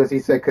bit because he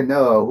said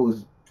Canelo,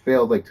 who's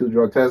failed like 2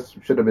 drug tests,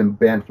 should have been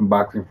banned from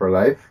boxing for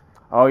life.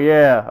 Oh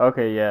yeah,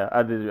 okay, yeah,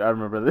 I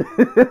remember this.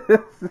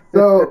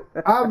 So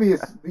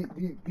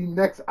the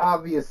next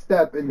obvious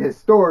step in his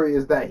story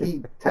is that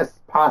he tests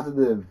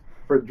positive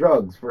for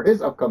drugs for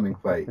his upcoming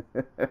fight.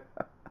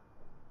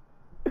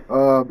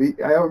 I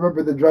don't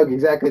remember the drug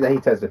exactly that he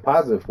tested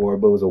positive for,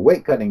 but it was a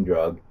weight cutting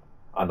drug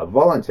on a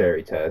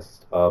voluntary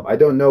test. I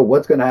don't know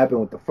what's going to happen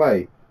with the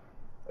fight.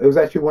 It was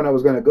actually one I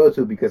was going to go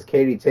to because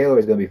Katie Taylor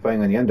is going to be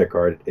fighting on the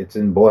undercard. It's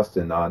in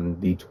Boston on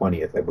the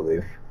 20th, I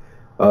believe.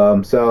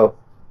 So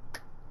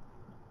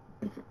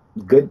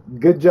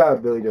good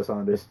job, Billy Joe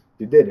Saunders.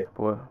 You did it.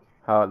 Boy,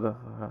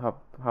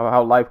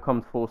 how life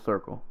comes full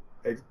circle.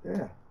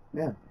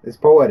 Yeah, it's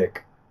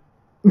poetic.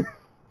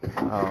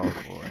 Oh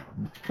boy.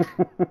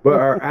 But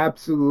our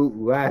absolute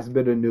last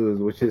bit of news,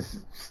 which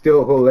is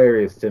still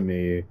hilarious to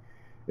me,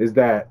 is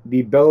that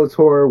the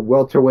Bellator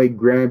welterweight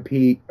Grand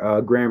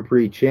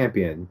Prix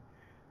champion,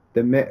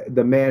 the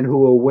man who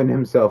will win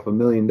himself $1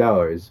 million,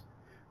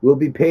 will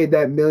be paid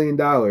that $1 million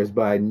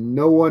by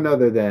no one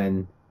other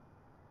than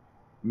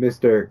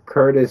Mr.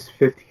 Curtis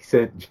 50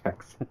 Cent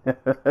Jackson.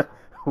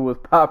 Who was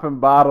popping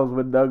bottles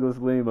with Douglas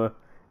Lima.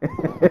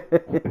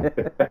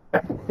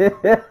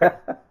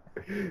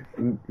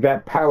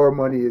 That power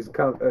money is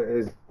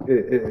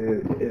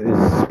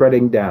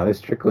spreading down.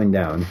 It's trickling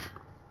down.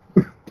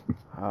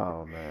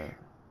 Oh man.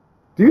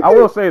 I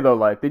will say though,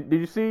 like, did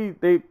you see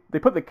they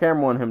put the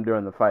camera on him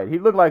during the fight? He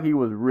looked like he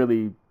was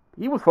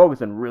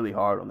focusing really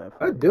hard on that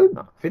fight. Dude,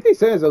 50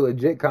 Cent is a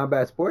legit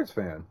combat sports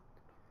fan.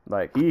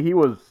 Like he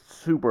was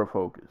super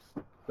focused.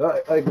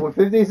 Like when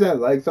 50 Cent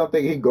likes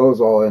something, he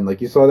goes all in.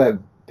 Like you saw that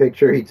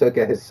picture he took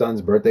at his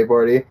son's birthday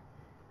party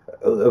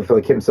of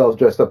like himself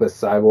dressed up as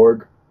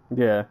Cyborg.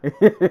 Yeah.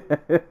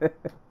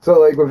 So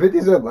like when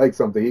 50 Cent likes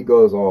something, he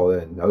goes all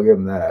in. I'll give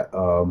him that.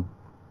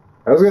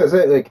 I was gonna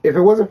say, like, if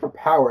it wasn't for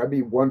power, I'd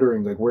be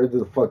wondering, like, where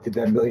the fuck did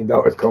that $1 million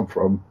come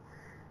from?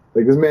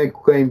 Like, this man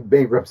claimed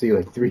bankruptcy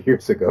like 3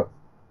 years ago.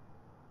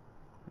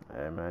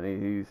 Hey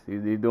man,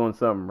 he's doing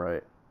something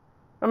right.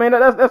 I mean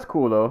that's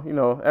cool though. You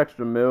know,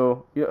 extra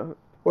mil. Yeah.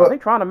 Well, are they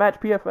trying to match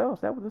PFL? Is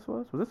that what this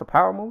was? Was this a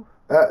power move?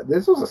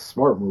 This was a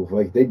smart move.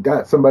 Like they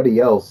got somebody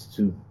else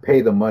to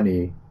pay the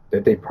money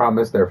that they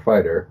promised their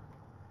fighter,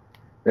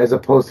 as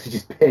opposed to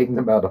just paying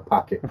them out of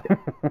pocket.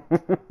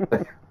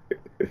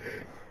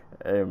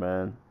 Hey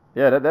man,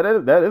 yeah,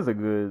 that's a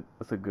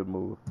good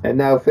move. And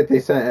now 50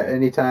 Cent,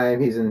 anytime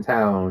he's in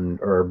town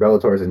or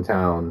Bellator's in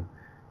town,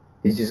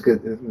 he's just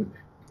good,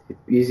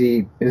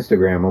 easy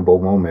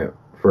Instagrammable moment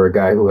for a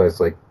guy who has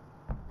like,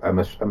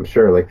 I'm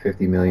sure like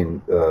 50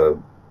 million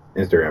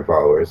Instagram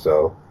followers.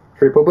 So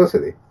free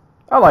publicity.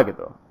 I like it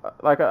though.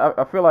 Like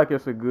I feel like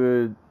it's a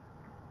good.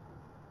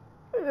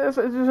 It's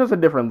just a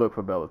different look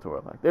for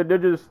Bellator. Like they're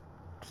just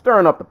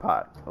stirring up the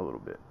pot a little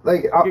bit.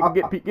 Like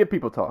get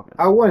people talking.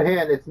 On one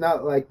hand, it's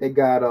not like they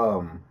got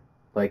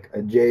like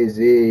a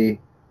Jay-Z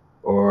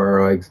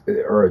or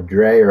a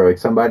Dre or like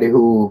somebody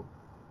who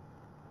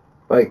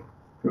like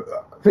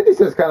 50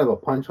 Cent's kind of a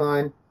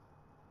punchline.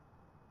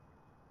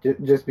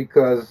 Just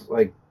because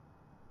like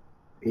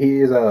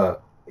he's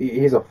a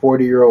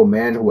 40-year-old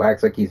man who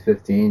acts like he's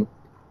 15,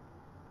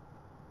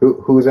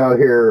 who's out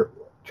here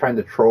trying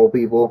to troll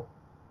people.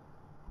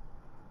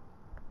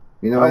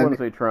 You know, I wouldn't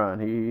say trying.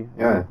 He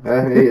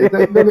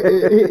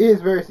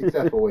is very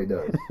successful what he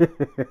does.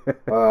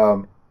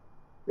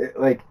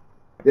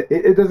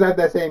 It doesn't have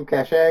that same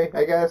cachet,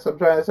 I guess I'm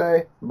trying to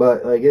say,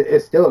 but like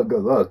it's still a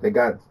good look. They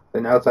got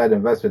an outside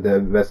investor to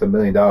invest $1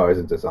 million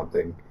into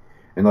something,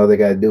 and all they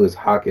got to do is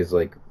hawk his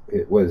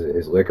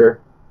his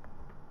liquor.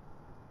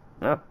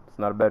 Yeah, it's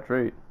not a bad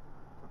trade.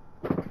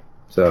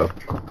 So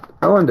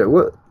I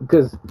wonder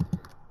because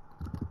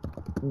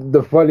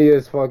the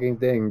funniest fucking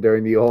thing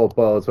during the whole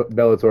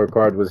Bellator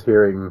card was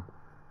hearing,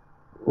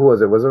 who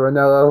was it? Was it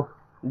Ranello?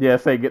 Yeah,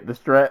 say get the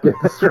strap. Get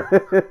the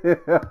strap.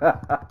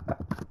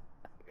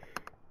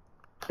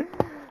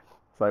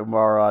 It's like,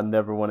 Mara, I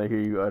never want to hear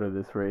you utter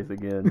this phrase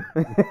again.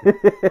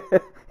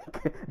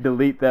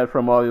 Delete that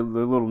from all the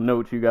little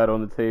notes you got on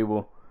the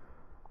table.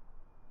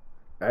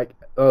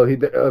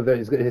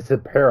 His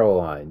apparel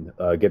line,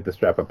 get the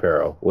strap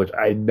apparel, which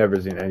I'd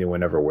never seen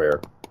anyone ever wear.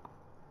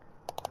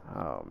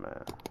 Oh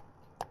man.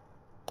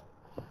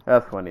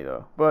 That's funny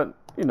though, but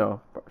you know,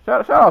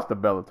 shout outs to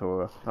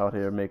Bellator out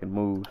here making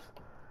moves.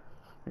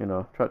 You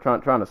know,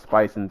 trying to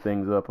spicing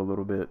things up a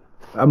little bit.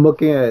 I'm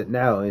looking at it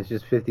now, and it's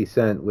just 50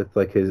 Cent with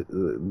like his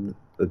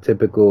the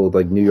typical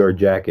like New York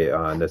jacket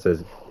on that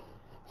says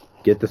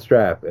 "Get the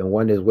strap," and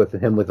one is with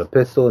him with a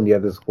pistol, and the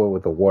other is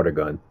with a water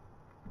gun.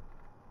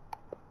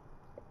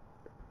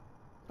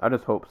 I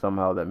just hope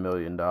somehow that $1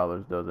 million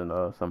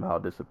doesn't somehow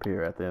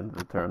disappear at the end of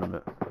the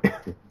tournament.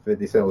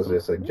 50 Cent was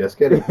just like, just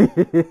kidding.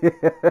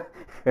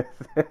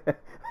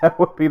 That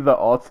would be the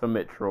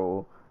ultimate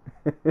troll.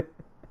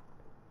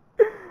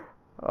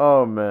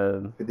 Oh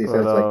man. 50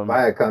 Cent's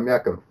like, Viacom, y'all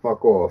can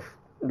fuck off.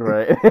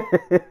 Right.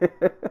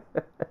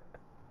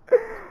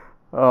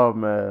 Oh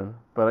man.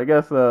 But I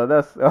guess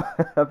that's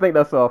I think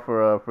that's all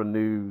for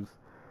news.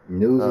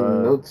 News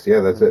and notes,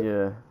 yeah, that's it.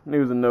 Yeah,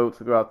 news and notes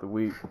throughout the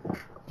week.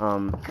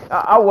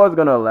 I was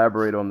gonna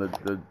elaborate on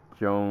the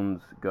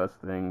Jones Gus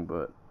thing,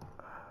 but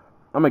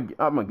I'm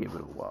gonna give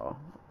it a while.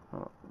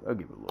 I'll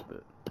give it a little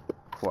bit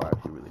before I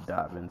actually really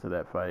dive into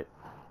that fight.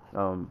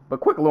 But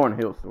quick Lauryn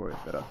Hill story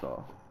that I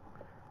saw.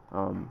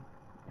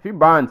 If you're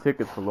buying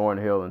tickets for Lauryn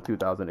Hill in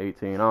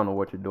 2018, I don't know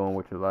what you're doing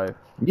with your life.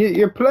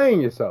 You're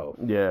playing yourself.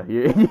 Yeah.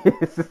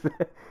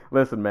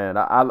 Listen, man,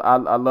 I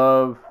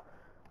love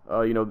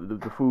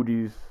the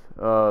Fugees,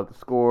 the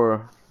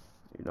score.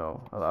 You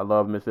know, I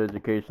love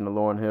Miseducation of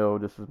Lauryn Hill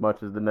just as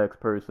much as the next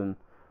person.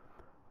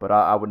 But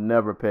I would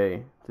never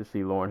pay to see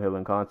Lauryn Hill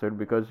in concert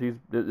because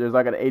there's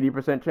like an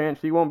 80% chance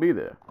she won't be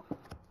there.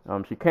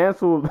 She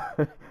canceled,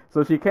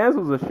 so she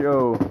cancels a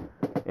show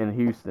in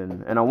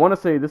Houston, and I want to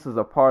say this is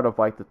a part of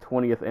like the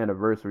 20th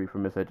anniversary for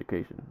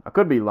Miseducation. I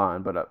could be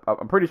lying, but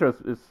I'm pretty sure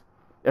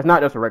it's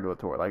not just a regular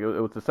tour. Like it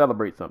was to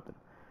celebrate something.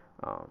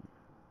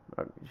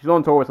 She's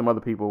on tour with some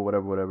other people,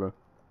 whatever.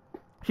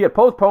 She had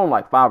postponed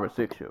like 5 or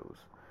 6 shows.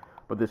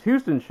 But this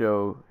Houston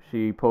show,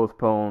 she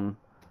postponed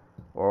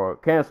or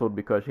canceled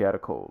because she had a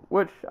cold.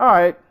 Which, all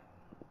right,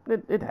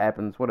 it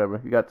happens. Whatever.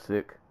 You got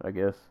sick, I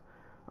guess.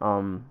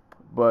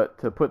 But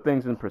to put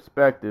things in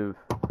perspective,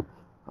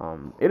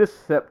 it is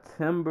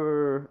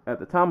September. At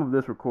the time of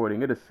this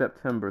recording, it is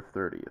September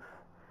 30th.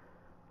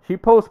 She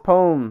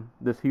postponed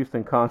this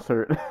Houston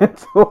concert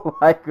until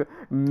like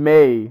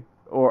May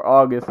or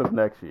August of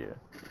next year.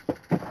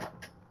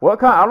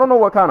 I don't know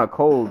what kind of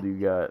cold you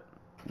got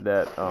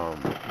that,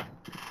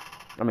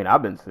 I mean,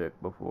 I've been sick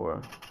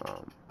before,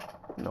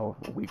 a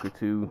week or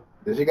two.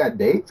 Does she got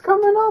dates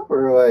coming up,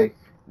 or like?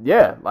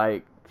 Yeah,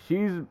 like,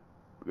 she's,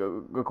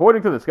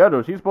 according to the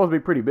schedule, she's supposed to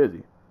be pretty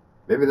busy.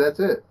 Maybe that's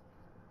it.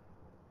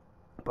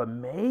 But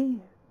May?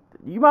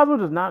 You might as well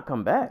just not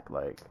come back,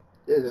 like.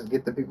 Yeah, just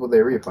get the people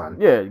their refund.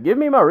 Yeah, give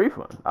me my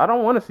refund. I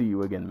don't want to see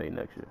you again May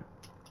next year.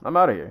 I'm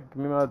out of here.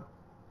 Give me my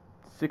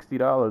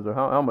 $60 or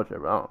how much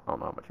ever. I don't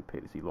know how much you pay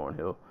to see Lauryn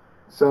Hill.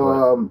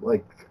 So,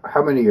 like,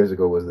 how many years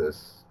ago was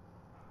this?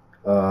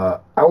 I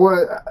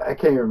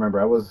can't even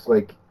remember. I was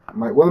like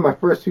one of my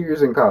first 2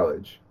 years in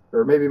college,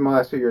 or maybe my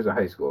last 2 years in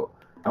high school.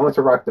 I went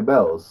to Rock the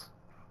Bells.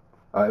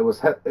 I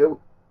think it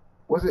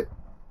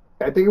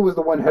was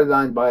the one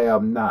headlined by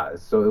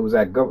Nas. So it was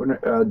at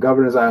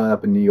Governor's Island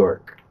up in New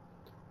York.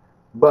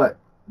 But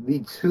the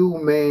two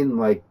main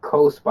like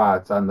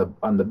co-spots on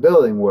the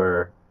billing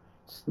were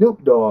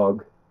Snoop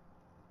Dogg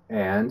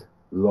and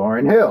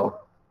Lauryn Hill.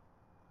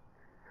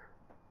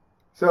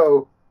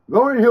 So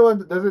Lauryn Hill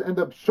doesn't end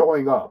up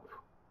showing up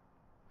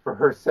for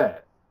her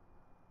set.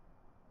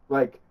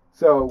 Like,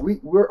 so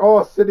we're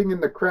all sitting in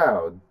the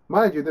crowd.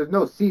 Mind you, there's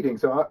no seating.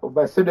 So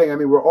by sitting, I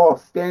mean we're all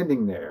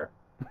standing there.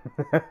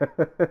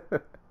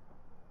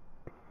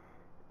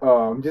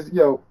 Just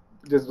no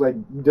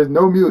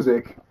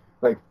music.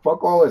 Like,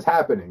 fuck all is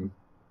happening.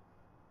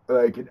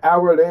 Like, an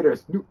hour later,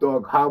 Snoop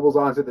Dogg hobbles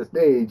onto the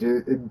stage.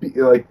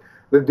 Like,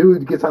 the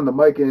dude gets on the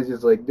mic and is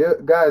just like,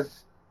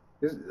 guys,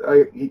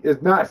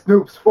 it's not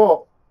Snoop's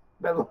fault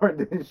that Lauryn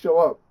didn't show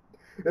up.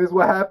 This is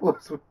what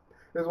happens.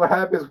 This is what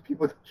happens when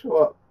people don't show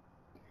up.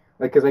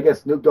 Like, because I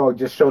guess Snoop Dogg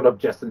just showed up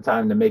just in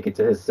time to make it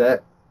to his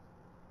set.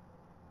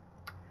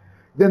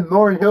 Then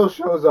Lauryn Hill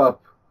shows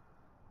up,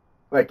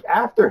 like,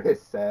 after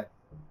his set,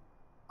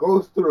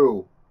 goes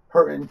through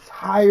her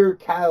entire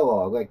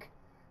catalog, like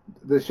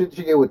the shit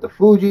she did with the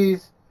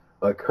Fugees,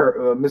 like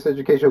her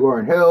Miseducation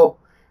Lauryn Hill,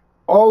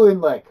 all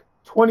in like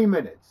 20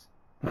 minutes.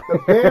 The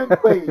band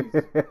plays.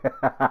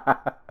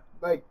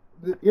 Like,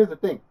 here's the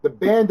thing: the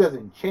band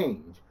doesn't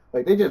change.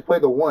 Like, they just play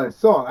the one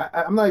song.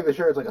 I'm not even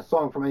sure it's like a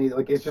song from any.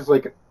 Like, it's just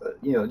like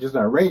just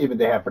an arrangement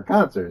they have for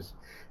concerts.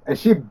 And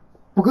she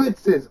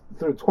blitzes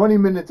through 20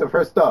 minutes of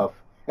her stuff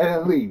and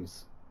then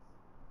leaves.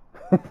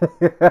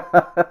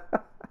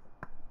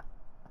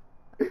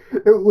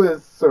 It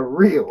was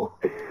surreal.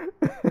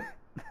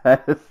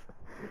 That is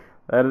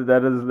a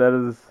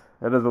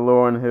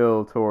Lauryn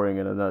Hill touring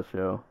in a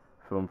nutshell.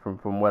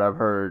 From what I've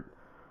heard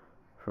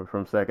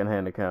from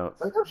secondhand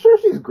accounts. Like, I'm sure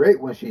she's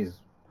great when she's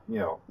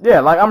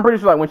Yeah, like, I'm pretty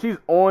sure like when she's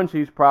on,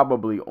 she's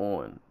probably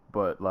on.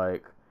 But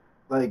like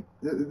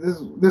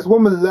this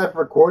woman left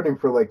recording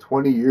for like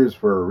 20 years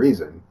for a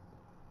reason.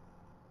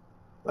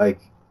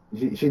 Like,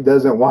 she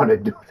doesn't want to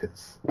do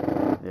this.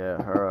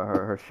 Yeah,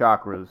 her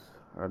chakras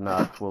are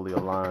not fully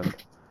aligned.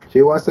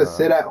 She wants to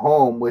sit at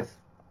home with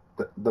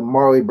the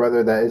Marley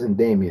brother that isn't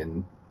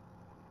Damien.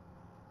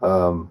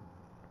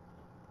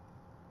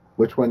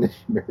 Which one is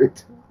she married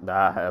to?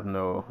 I have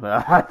no.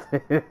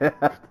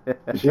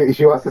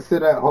 She wants to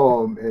sit at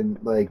home and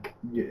like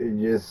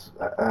just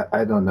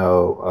I don't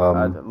know.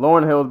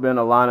 Lauryn Hill's been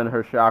aligning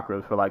her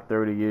chakras for like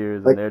 30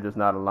 years, and they're just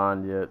not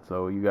aligned yet.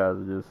 So you guys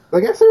are just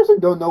like, I seriously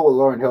don't know what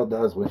Lauryn Hill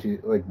does when she,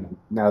 like,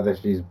 now that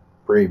she's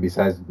free,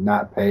 besides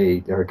not pay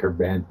her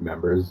band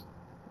members.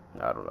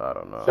 I don't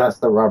know. Shouts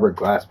to Robert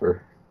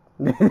Glasper.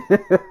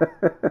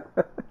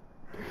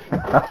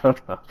 I don't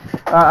know.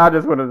 I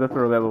just wanted to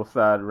throw that little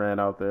side rant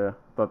out there.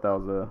 Thought that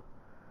was a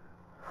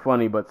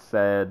funny but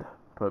sad,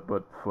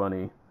 but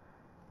funny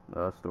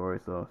story.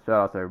 So shout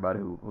out to everybody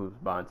who's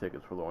buying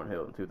tickets for Lauryn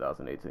Hill in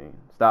 2018.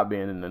 Stop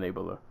being an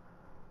enabler.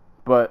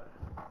 But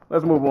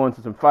let's move on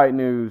to some fight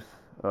news,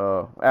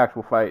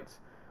 actual fights.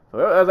 So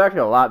there's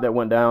actually a lot that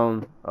went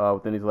down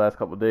within these last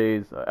couple of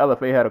days.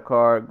 LFA had a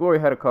card, Glory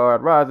had a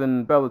card,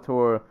 Ryzen,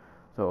 Bellator.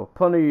 So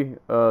plenty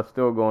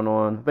still going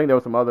on. I think there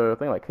was some other,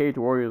 like Cage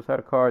Warriors had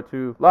a card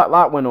too.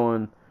 Lot went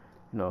on.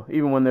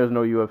 Even when there's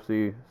no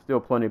UFC,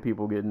 still plenty of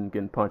people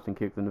getting punched and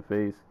kicked in the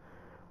face.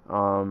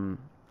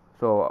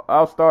 So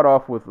I'll start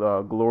off with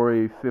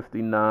Glory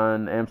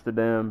 59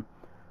 Amsterdam.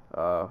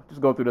 Just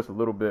go through this a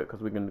little bit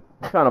because we can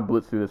kind of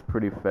blitz through this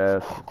pretty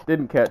fast.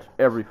 Didn't catch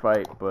every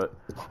fight, but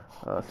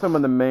some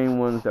of the main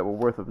ones that were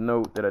worth of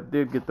note that I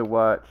did get to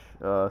watch.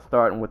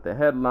 Starting with the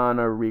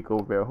headliner, Rico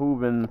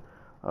Verhoeven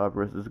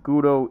versus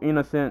Guto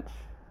Innocent. I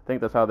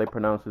think that's how they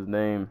pronounce his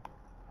name.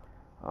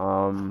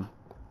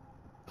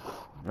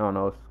 I don't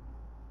know. It's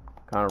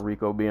kind of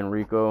Rico being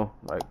Rico.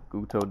 Like,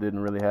 Guto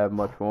didn't really have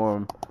much for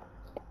him.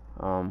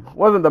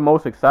 Wasn't the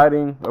most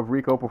exciting of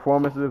Rico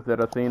performances that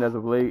I've seen as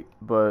of late,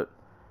 but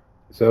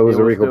So it was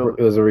It a was Rico. still-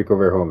 It was a Rico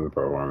Verhoeven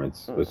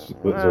performance. Is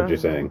what you're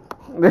saying?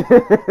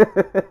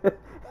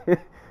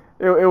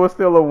 it was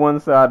still a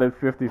one-sided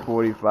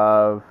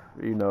 50-45,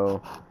 you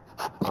know.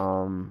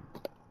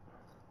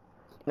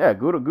 Yeah,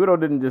 Gudo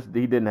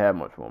didn't have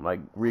much for him. Like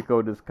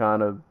Rico just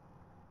kind of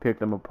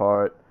picked him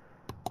apart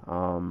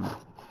for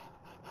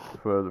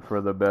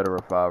the better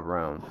of 5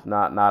 rounds.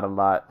 Not a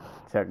lot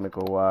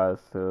technical wise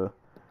to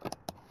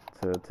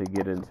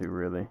get into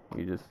really.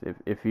 You just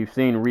if you've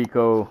seen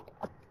Rico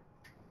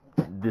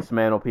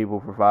dismantle people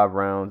for 5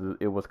 rounds,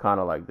 it was kind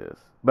of like this.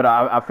 But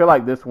I feel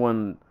like this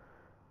one,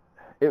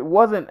 it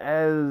wasn't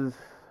as.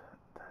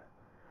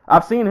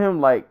 I've seen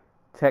him like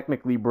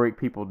technically break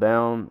people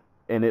down,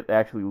 and it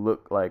actually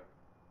looked like,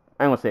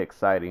 I don't want to say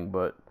exciting,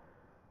 but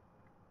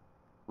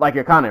like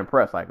you're kind of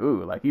impressed. Like,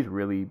 ooh, like he's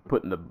really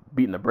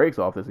beating the brakes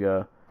off this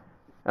guy.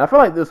 And I feel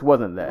like this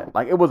wasn't that.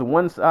 Like it was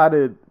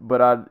one-sided,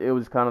 but it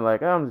was kind of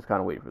like, I'm just kind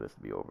of waiting for this to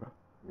be over.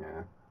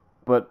 Yeah.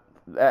 But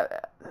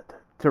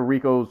to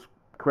Rico's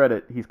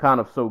credit, he's kind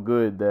of so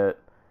good that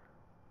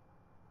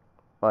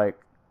like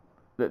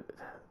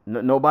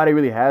nobody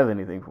really has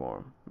anything for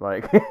him.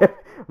 Like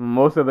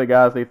most of the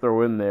guys they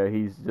throw in there,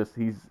 he's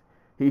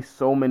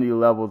so many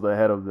levels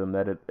ahead of them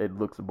that it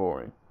looks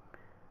boring.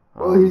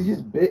 Well, he's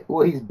just big.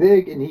 Well, he's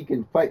big and he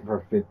can fight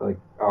for like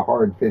a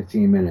hard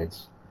 15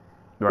 minutes.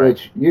 right.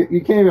 Which you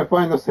can't even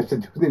find such a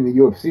dude in the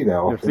UFC that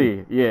often.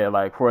 UFC, yeah,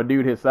 like for a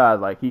dude his size,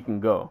 like he can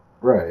go.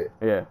 Right.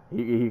 Yeah,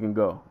 he can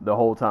go the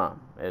whole time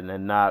and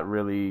then not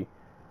really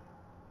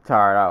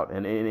tired out.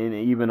 And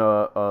even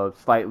a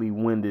slightly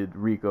winded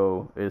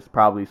Rico is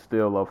probably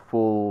still a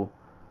full,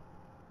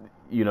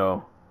 you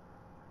know,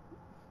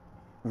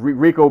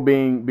 Rico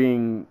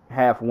being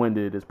half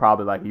winded is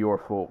probably like your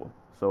full.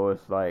 So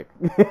it's like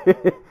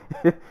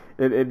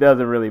it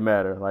doesn't really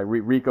matter. Like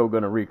Rico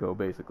gonna Rico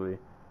basically.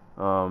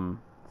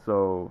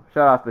 So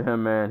shout out to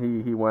him,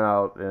 man. He went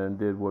out and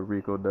did what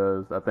Rico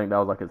does. I think that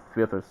was like his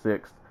 5th or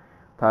 6th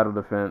title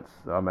defense.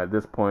 At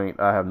this point,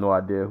 I have no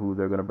idea who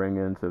they're gonna bring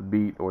in to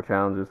beat or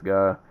challenge this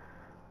guy.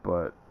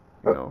 But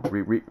you know,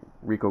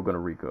 Rico gonna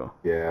Rico.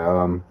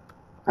 Yeah.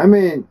 I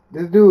mean,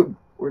 this dude.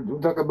 We're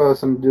talking about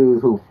some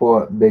dude who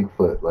fought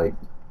Bigfoot like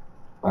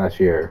last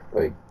year.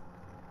 Like,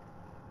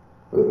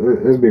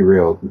 let's be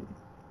real.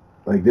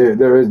 Like,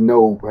 there is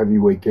no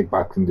heavyweight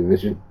kickboxing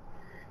division.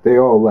 They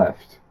all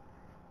left.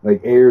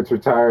 Like, Ayers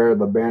retired,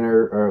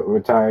 LeBanner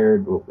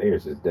retired. Well,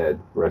 Ayers is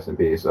dead. Rest in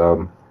peace.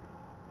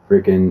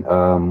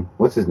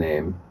 What's his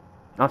name?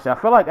 Honestly,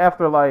 I feel like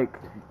after like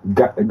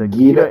the Gita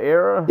Gita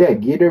era, Yeah,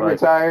 Gita like-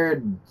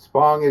 retired.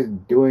 Spong is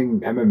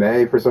doing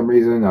MMA for some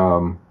reason.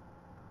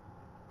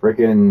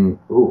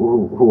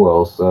 Who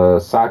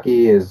else?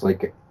 Saki is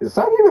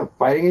Saki even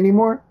fighting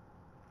anymore?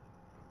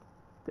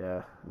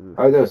 yeah.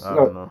 Oh, I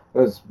don't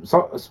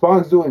know.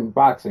 Spong's doing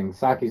boxing.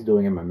 Saki's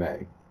doing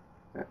MMA.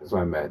 That's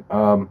what I meant.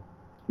 I'm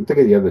thinking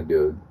of the other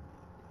dude.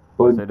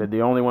 But So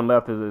the only one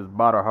left is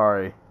Badr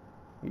Hari.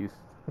 He's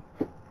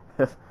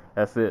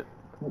that's it.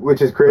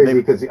 which is crazy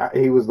because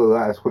he was the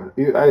last one.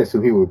 I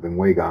assume he would have been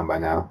way gone by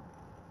now.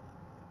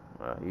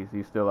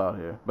 He's still out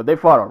here, but they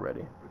fought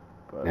already.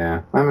 But,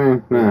 Yeah, I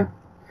mean, nah.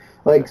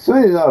 Like,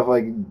 soon enough,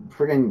 like,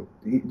 freaking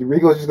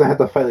Rico's just gonna have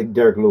to fight like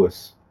Derek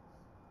Lewis.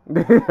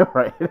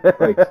 right.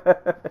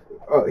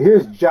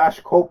 Here's Josh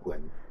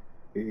Copeland.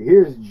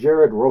 Here's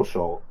Jared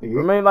Rosholt. I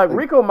mean, like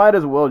Rico might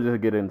as well just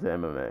get into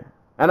MMA,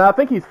 and I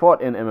think he's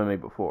fought in MMA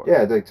before.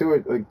 Yeah,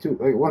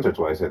 once or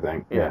twice, I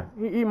think. Yeah.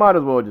 He might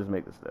as well just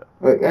make the step.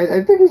 Like,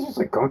 I think he's just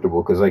like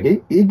comfortable because like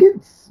he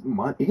gets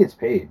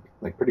paid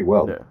like pretty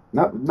well. Yeah.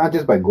 Not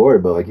just by Glory,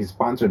 but like he's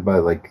sponsored by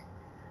like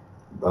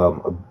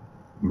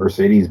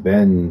Mercedes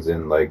Benz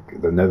in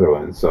like the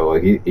Netherlands. So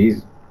like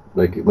he's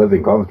like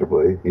living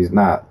comfortably.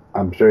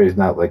 I'm sure he's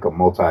not like a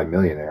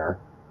multi-millionaire.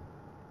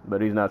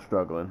 But he's not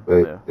struggling. But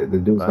Yeah. the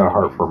dude's By not any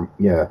hard means. for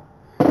yeah.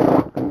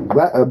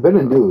 A bit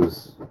of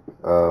news.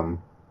 While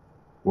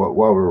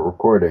we're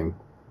recording,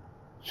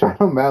 Sean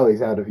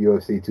O'Malley's out of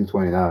UFC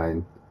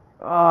 229.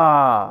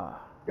 Ah.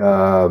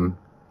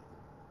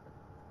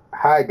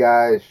 Hi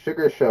guys,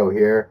 Sugar Show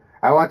here.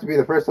 I want to be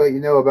the first to let you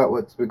know about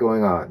what's been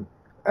going on.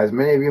 As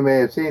many of you may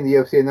have seen, the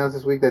UFC announced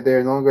this week that they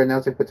are no longer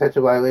announcing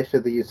potential violation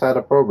of the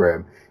USADA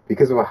program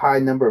because of a high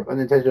number of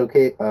unintentional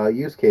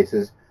use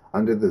cases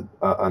under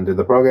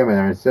the program and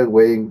are instead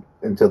waiting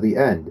until the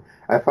end.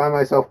 I find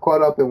myself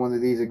caught up in one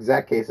of these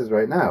exact cases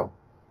right now.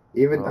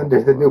 Even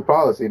under the new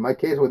policy, my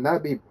case would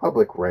not be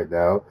public right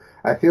now.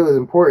 I feel it's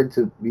important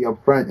to be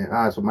upfront and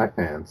honest with my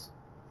fans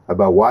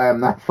about why I'm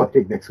not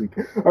fighting next week.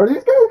 Are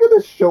these guys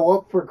gonna show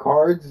up for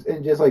cards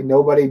and just like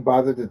nobody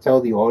bothered to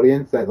tell the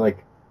audience that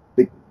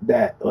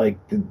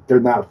they're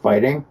not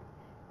fighting?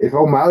 If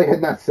O'Malley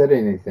had not said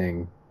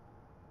anything,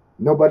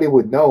 nobody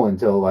would know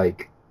until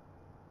like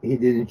he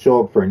didn't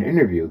show up for an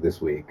interview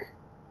this week,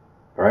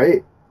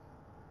 right?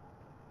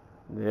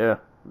 Yeah.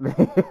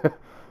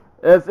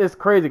 It's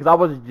crazy because I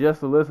was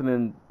just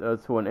listening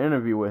to an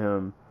interview with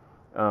him,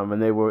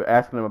 and they were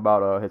asking him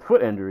about his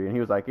foot injury, and he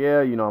was like,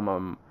 "Yeah, you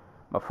know,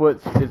 My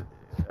foot is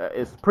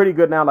it's pretty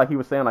good now. Like he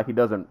was saying, like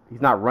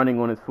he's not running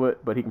on his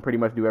foot, but he can pretty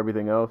much do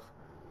everything else.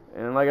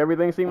 And like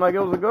everything seemed like it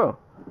was a go.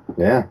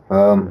 Yeah.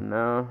 And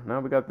now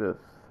we got this.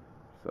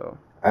 So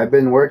I've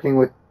been working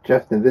with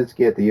Jeff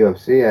Novitzky at the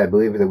UFC. I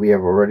believe that we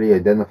have already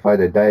identified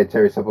a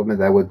dietary supplement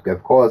that would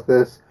have caused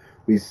this.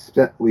 We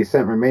sent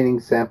remaining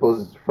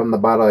samples from the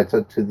bottle I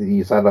took to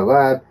the USADA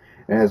lab,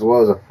 and as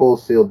well as a full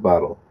sealed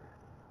bottle.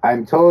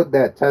 I'm told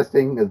that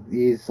testing of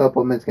these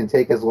supplements can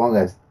take as long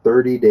as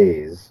 30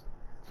 days.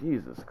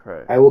 Jesus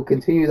Christ. I will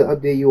continue to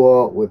update you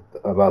all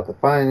about the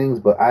findings,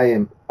 but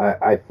I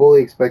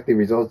fully expect the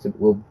results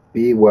will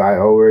be where I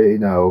already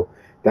know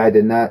that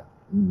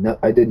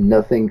I did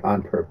nothing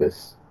on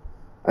purpose.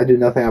 I do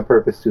nothing on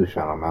purpose too,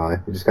 Sean O'Malley.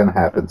 It just kind of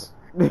happens.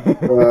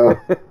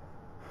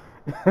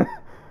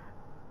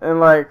 And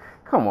like,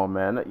 come on,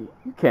 man,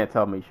 you can't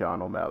tell me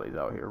Sean O'Malley's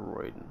out here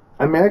roiding.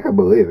 I mean, I could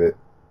believe it.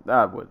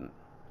 I wouldn't.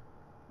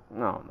 I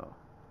don't know.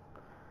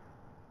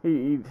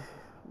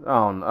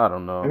 I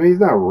don't know. I mean, he's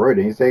not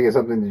roiding. He's taking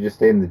something to just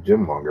stay in the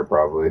gym longer,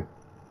 probably,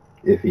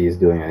 if he's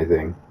doing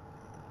anything.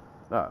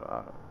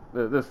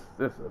 This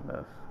is a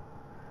mess.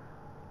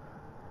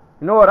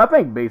 You know what? I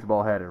think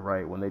baseball had it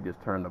right when they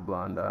just turned the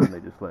blind eye and they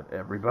just let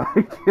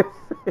everybody just...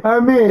 I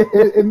mean,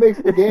 it makes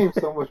the game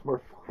so much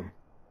more fun.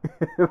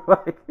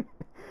 Like,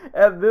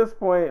 at this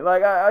point,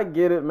 like, I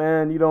get it,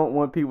 man. You don't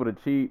want people to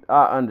cheat.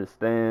 I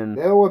understand.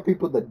 They don't want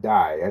people to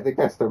die. I think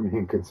that's their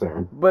main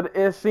concern. But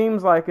it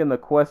seems like in the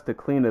quest to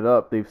clean it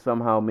up, they've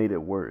somehow made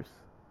it worse.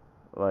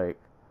 Like...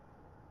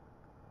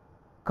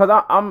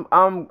 Because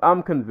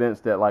I'm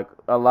convinced that, like,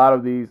 a lot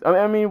of these...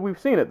 I mean, we've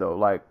seen it, though.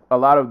 Like, a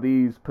lot of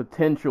these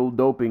potential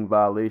doping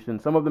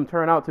violations, some of them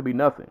turn out to be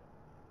nothing.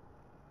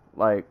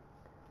 Like,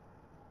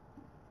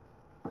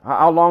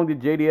 how long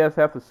did JDS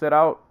have to sit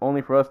out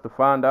only for us to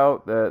find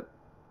out that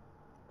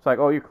it's like,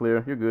 oh, you're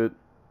clear, you're good.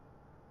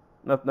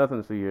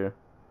 Nothing to see here.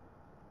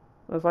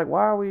 And it's like,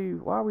 why are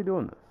we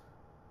doing this?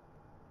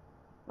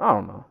 I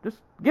don't know. Just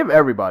give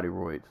everybody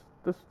roids.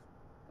 Just...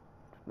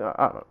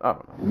 I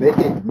don't know. Make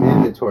it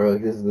mandatory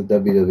like this is the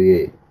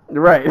WWE.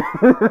 Right.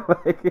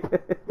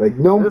 like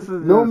no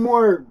no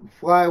more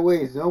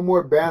flyweights, no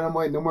more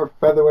bantamweight, no more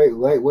featherweight,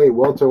 lightweight,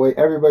 welterweight.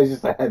 Everybody's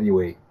just a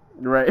heavyweight.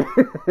 Right.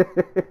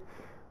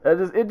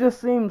 It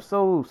just seems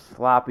so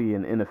sloppy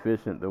and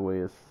inefficient the way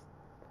it's...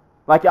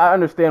 Like, I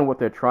understand what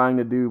they're trying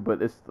to do,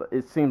 but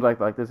it seems like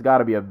there's got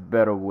to be a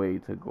better way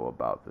to go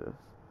about this.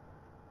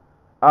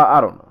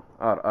 I don't know.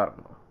 I don't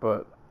know.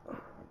 But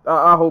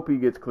I hope he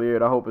gets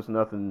cleared. I hope it's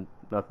nothing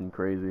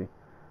crazy.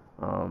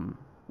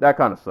 That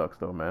kind of sucks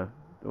though, man.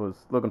 I was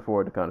looking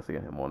forward to kind of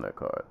seeing him on that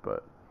card,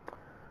 but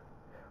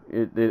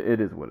it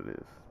is what it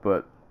is.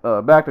 But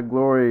back to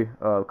Glory,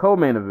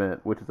 co-main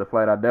event, which is a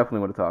fight I definitely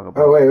want to talk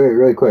about. Oh wait,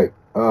 really quick.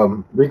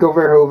 Rico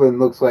Verhoeven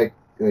looks like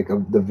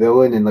the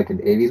villain in like an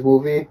 '80s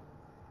movie,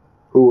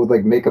 who would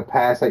like make a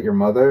pass at your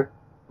mother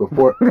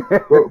before he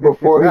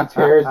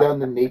tears down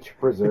the nature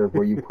preserve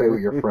where you play with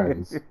your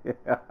friends.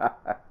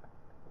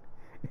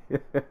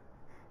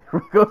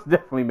 Rico's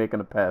definitely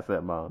making a pass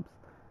at moms.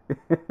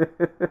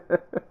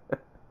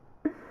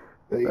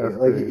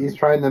 like he's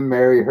trying to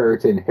marry her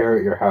to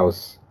inherit your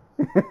house.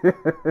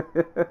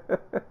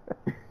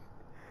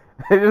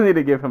 They just need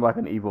to give him like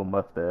an evil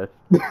mustache.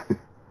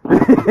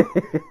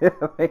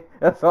 Like,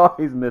 that's all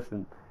he's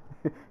missing.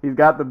 He's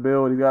got the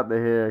build, he's got the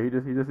hair. He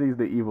just needs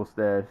the evil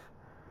stash,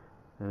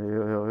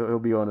 and he'll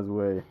be on his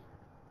way.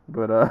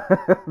 But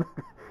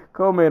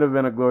co-main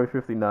event of Glory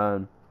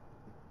 59.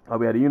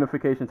 We had a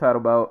unification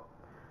title bout.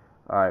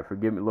 All right,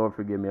 forgive me, Lord,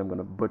 forgive me. I'm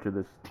gonna butcher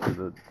this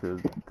to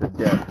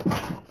death.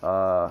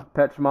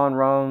 Pech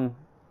Monrong,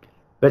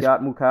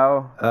 Yat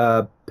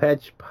Mukau.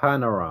 Pech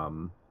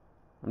Panaram.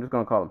 I'm just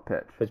gonna call him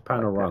Pech. Pech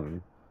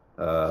Panarang.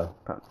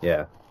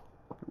 Yeah.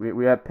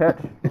 We had Pech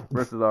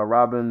versus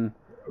Robin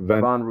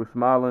Van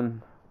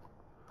Roosmalen.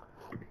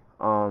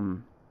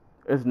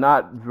 It's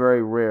not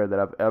very rare that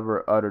I've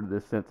ever uttered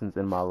this sentence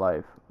in my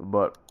life,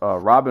 but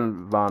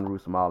Robin Van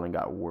Roosmalen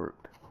got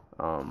worked.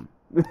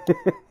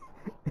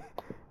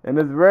 And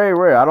it's very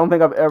rare. I don't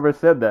think I've ever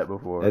said that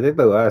before. I think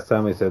the last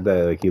time we said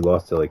that, like, he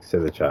lost to like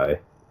Sidichai.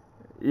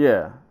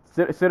 Yeah,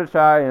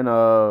 Sidichai and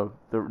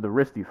the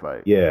wristy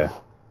fight. Yeah.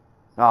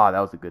 Oh, that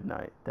was a good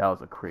night. That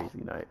was a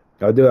crazy night.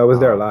 Oh, dude, I was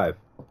there live.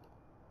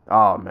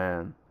 Oh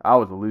man, I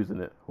was losing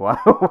it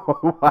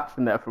while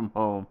watching that from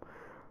home.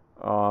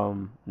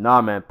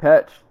 Nah, man,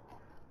 Pech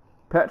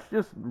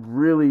just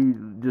really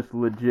just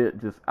legit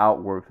just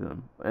outworked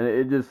him, and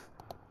it just...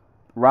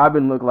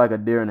 Robin looked like a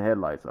deer in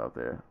headlights out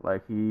there.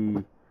 Like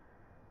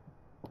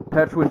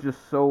Pech was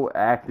just so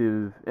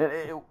active.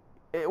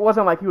 It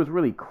wasn't like he was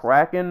really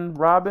cracking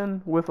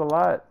Robin with a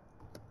lot.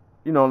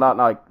 You know, not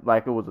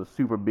like it was a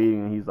super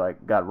beating and he's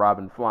like got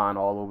Robin flying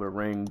all over the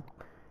ring,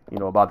 you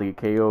know, about to get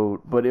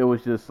KO'd. But it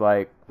was just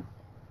like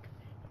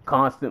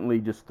constantly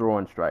just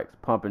throwing strikes,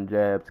 pumping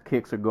jabs,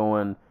 kicks are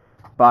going,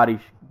 body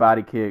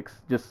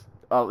kicks. Just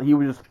he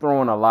was just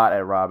throwing a lot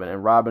at Robin,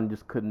 and Robin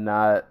just could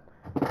not.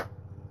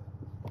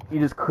 He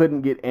just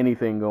couldn't get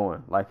anything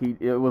going. Like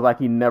it was like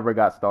he never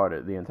got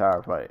started the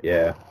entire fight.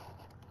 Yeah.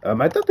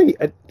 I thought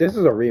this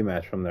is a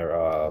rematch from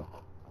their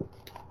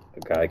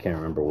God, I can't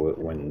remember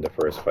when the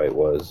first fight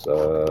was.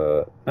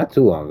 Not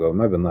too long ago. It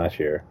might have been last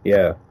year.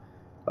 Yeah.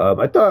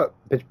 I thought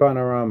Pitch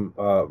Panaram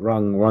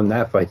won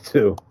that fight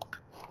too,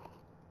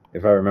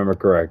 if I remember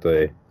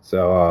correctly.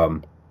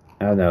 So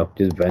I don't know,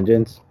 just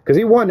vengeance because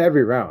he won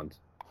every round.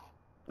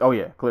 Oh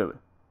yeah, clearly.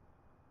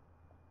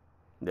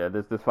 Yeah,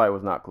 this fight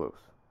was not close.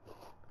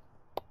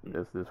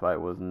 This fight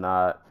was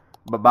not.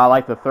 But by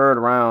like the third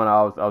round,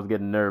 I was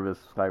getting nervous.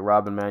 Like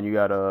Robin, man, you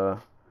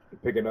gotta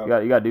Pick it up.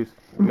 you gotta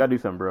do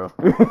something, bro.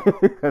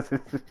 Because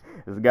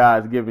this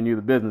guy's giving you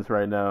the business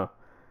right now.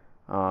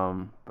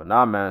 But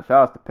nah, man,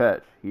 shout out to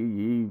Petch.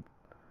 He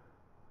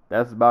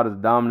that's about as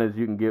dominant as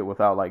you can get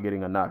without like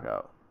getting a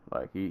knockout.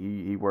 Like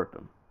he worked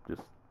him,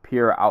 just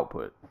pure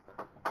output.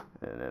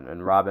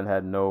 And Robin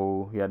had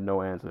no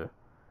answer.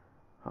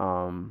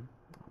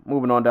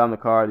 Moving on down the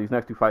card, these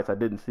next two fights I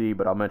didn't see,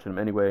 but I'll mention them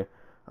anyway.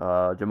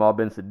 Jamal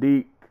Ben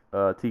Sadiq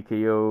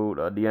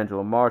TKO'd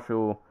D'Angelo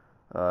Marshall.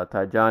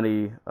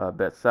 Tajani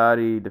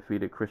Betsadi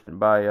defeated Christian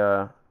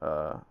Baya.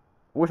 I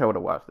wish I would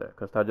have watched that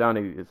because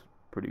Tajani is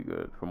pretty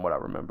good from what I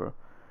remember.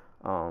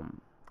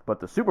 But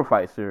the Super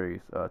Fight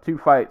series, two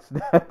fights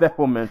that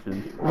were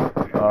mentioned.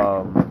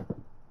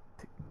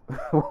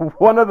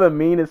 One of the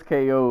meanest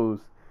KOs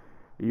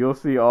you'll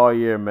see all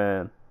year,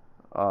 man.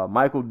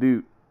 Michael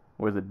Dutt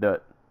was a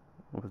Dutt.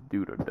 Was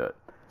Dutt or Dutt?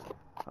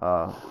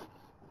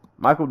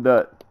 Michael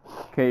Dutt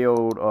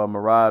KO'd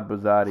Murad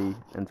Bazadi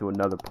into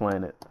another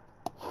planet.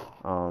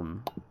 I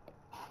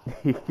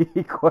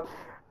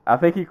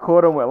think he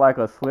caught him with like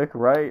a slick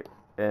right,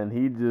 and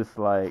he just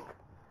like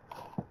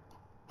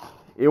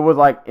it was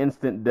like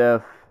instant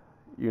death.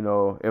 You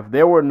know, if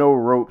there were no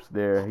ropes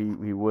there, he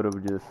would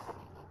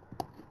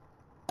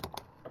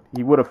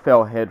have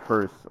fell head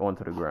first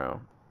onto the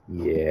ground.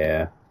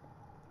 Yeah.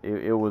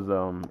 It was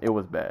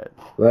bad.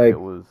 Like it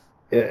was.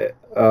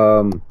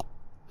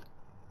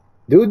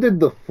 Dude did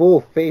the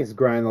full face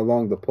grind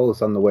along the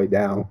post on the way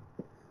down.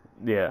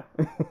 Yeah.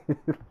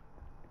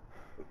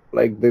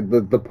 Like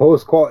the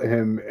post caught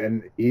him,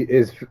 and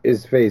his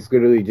face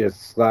literally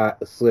just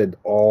slid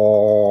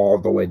all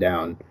the way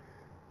down.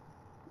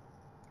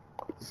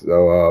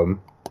 So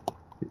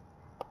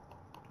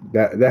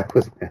that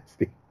was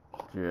nasty.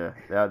 Yeah,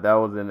 that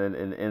was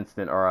an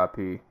instant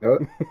RIP.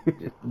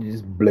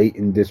 Just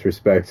blatant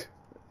disrespect.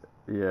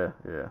 Yeah,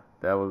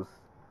 that was.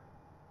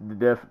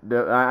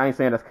 I ain't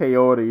saying that's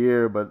KO of the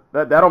year, but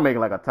that'll make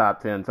like a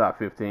top 10, top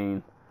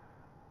 15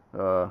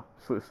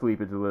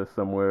 sleepage list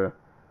somewhere.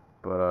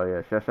 But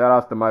yeah, shout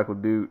outs to Michael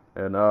Dutt.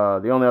 And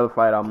the only other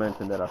fight I'll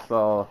mention that I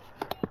saw,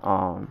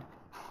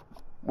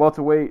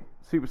 welterweight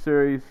Super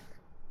Series,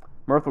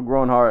 Murthel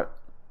Groenhart,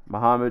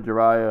 Muhammad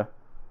Jarrah.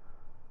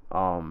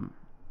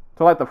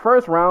 So like the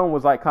first round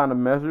was like kind of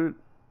measured,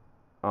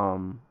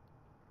 and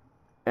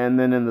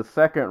then in the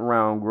second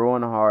round,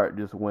 Groenhart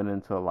just went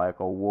into like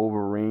a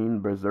Wolverine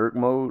berserk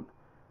mode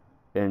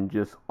and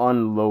just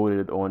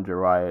unloaded on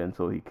Jarrah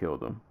until he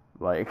killed him.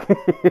 Like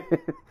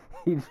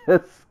he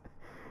just.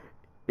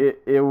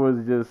 It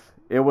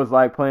was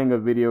like playing a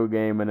video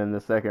game, and in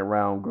the second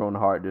round,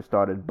 Groenhart just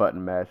started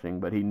button mashing,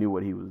 but he knew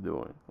what he was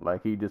doing.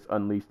 Like he just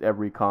unleashed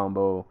every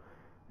combo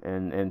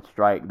and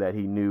strike that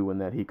he knew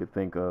and that he could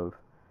think of,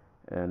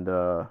 and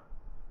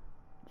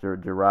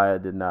Jarrah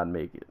did not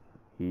make it.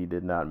 He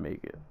did not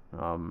make it.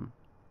 So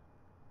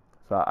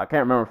I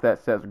can't remember if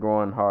that sets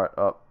Groenhart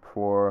up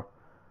for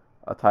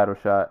a title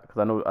shot because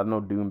I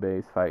know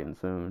Doombay's fighting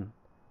soon.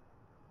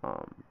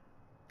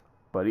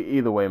 But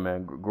either way,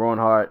 man,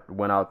 Groenhart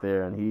went out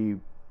there and he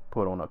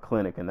put on a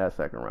clinic in that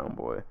second round,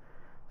 boy.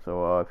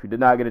 So if you did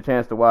not get a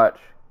chance to watch,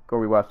 go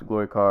rewatch the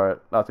Glory card.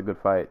 Lots of good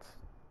fights,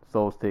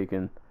 souls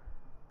taken,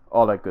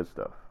 all that good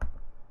stuff.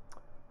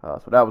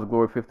 So that was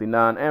Glory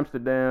 59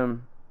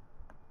 Amsterdam.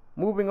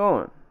 Moving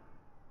on,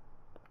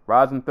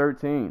 Rising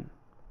 13.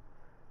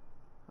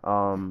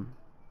 Shout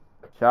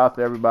out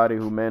to everybody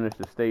who managed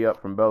to stay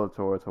up from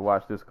Bellator to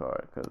watch this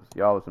card, because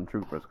y'all are some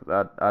troopers,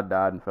 because I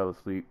died and fell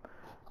asleep.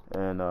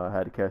 And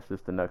had to catch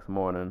this the next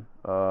morning.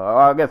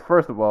 I guess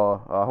first of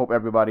all, I hope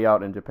everybody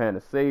out in Japan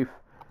is safe.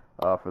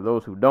 For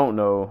those who don't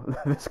know,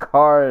 this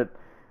card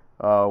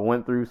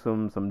went through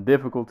some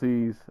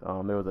difficulties.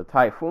 There was a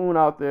typhoon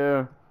out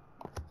there.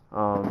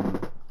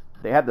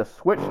 They had to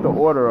switch the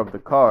order of the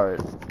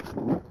card.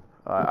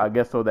 I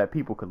guess so that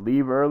people could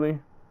leave early.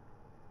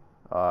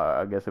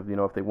 I guess if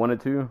they wanted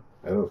to.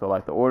 Oh. So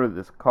like the order of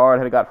this card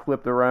had got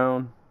flipped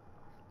around.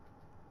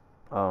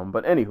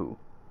 But anywho.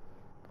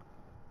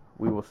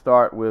 We will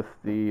start with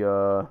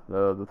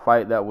the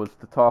fight that was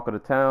the talk of the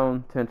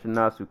town, Tenshin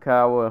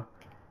Nasukawa,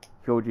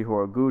 Kyoji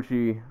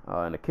Horiguchi,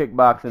 in a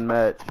kickboxing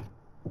match.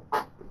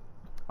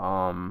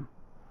 I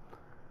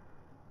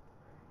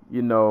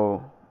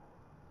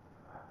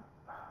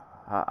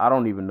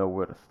don't even know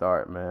where to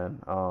start,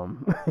 man.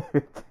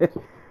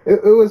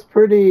 It was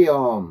pretty,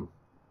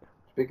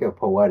 speaking of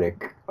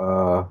poetic,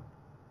 I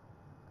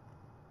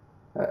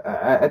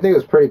think it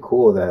was pretty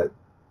cool that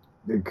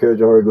Kyoji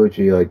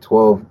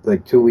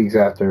Horiguchi, 2 weeks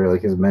after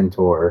his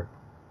mentor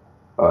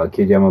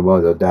Kid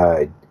Yamamoto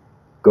died,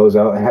 goes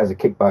out and has a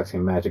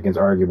kickboxing match against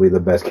arguably the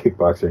best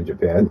kickboxer in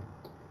Japan.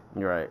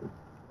 Right.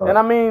 And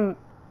I mean,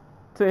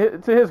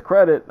 to his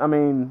credit, I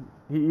mean,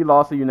 he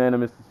lost a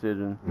unanimous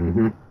decision.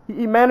 Mm-hmm.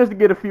 He managed to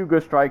get a few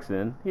good strikes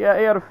in. He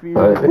had a few.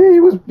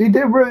 He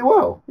did really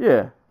well.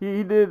 Yeah,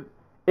 he did.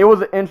 It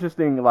was an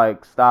interesting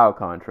like style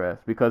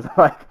contrast because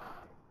like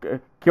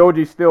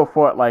Kyoji still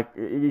fought like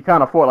he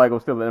kind of fought like it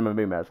was still an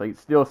MMA match. Like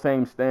still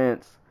same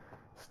stance,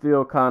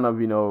 still kind of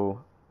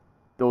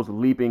those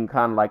leaping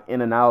kind of like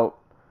in and out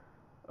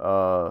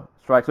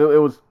strikes. So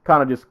it was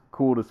kind of just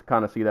cool to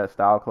kind of see that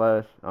style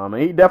clash. And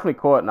he definitely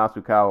caught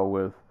Nasukawa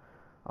with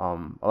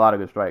a lot of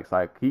good strikes.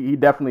 Like he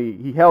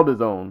definitely held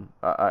his own.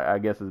 I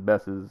guess as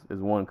best as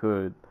one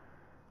could.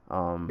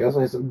 He also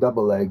had some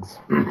double legs.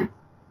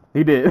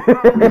 He did.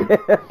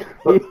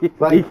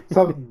 like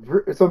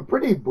some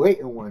pretty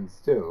blatant ones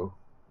too.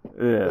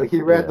 Yeah. Like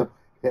he read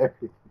the.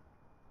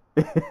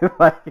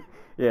 Like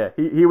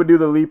he would do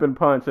the leap and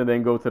punch and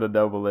then go to the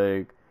double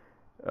leg.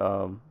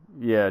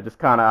 Just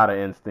kind of out of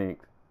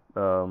instinct.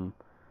 But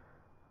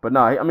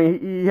no, I mean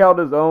he held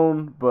his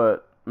own.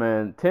 But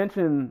man,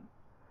 tension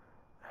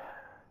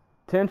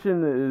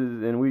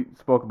is, and we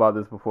spoke about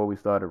this before we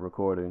started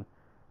recording.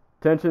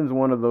 Tension's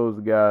one of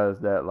those guys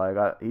that like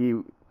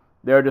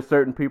there are just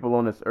certain people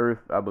on this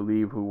earth, I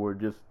believe, who were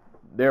just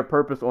their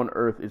purpose on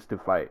earth is to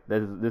fight.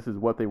 This is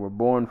what they were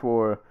born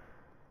for,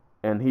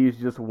 and he's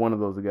just one of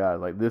those guys.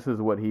 Like this is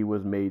what he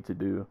was made to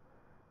do.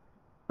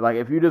 Like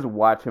if you just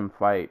watch him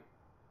fight,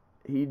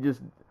 he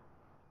just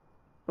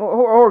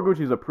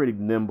Horiguchi's a pretty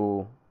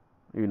nimble,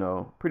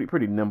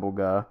 pretty nimble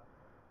guy.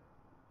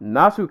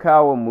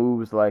 Nasukawa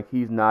moves like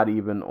he's not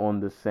even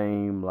on the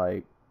same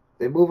like.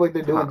 They move like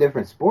they're doing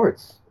different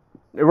sports.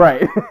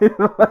 Right.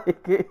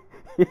 Like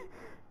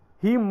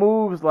he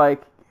moves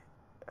like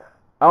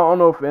I don't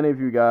know if any of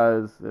you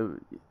guys.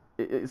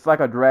 It's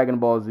like a Dragon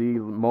Ball Z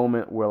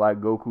moment where like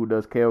Goku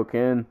does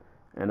Kaioken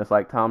and it's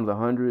like times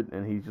 100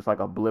 and he's just like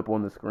a blip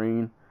on the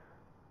screen.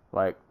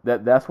 Like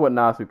that's what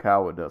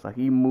Nasukawa does. Like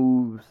he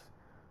moves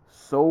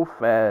so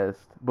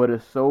fast, but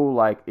it's so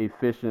like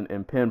efficient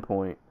and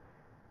pinpoint.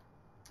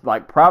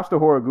 Like props to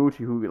Horiguchi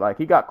who like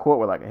he got caught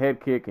with like a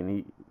head kick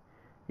and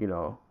he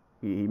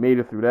made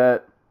it through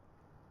that.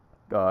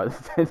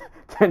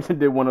 Tension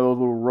did one of those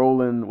little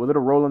rolling. Was it a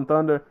rolling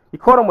thunder? He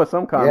caught him with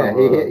some kind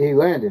of. Yeah, he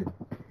landed.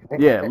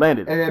 Yeah,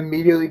 landed. And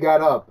immediately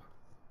got up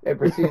and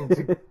proceeded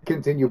to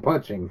continue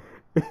punching.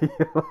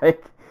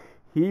 Like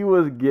he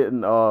was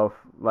getting off.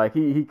 Like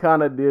he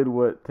kind of did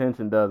what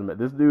Tension does. Man,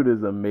 this dude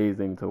is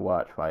amazing to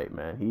watch fight.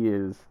 Man,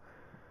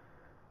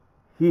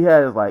 He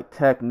has like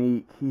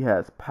technique. He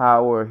has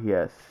power. He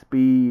has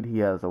speed. He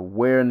has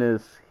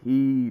awareness.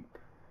 He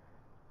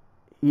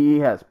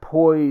has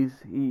poise.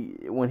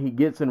 When he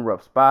gets in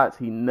rough spots,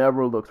 he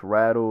never looks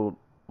rattled.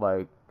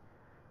 Like,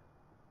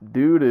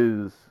 dude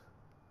is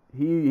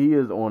he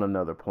is on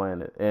another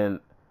planet. And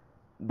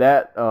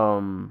that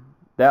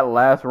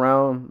last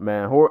round,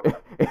 man,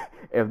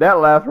 if that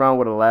last round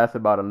would have lasted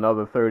about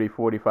another 30,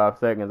 45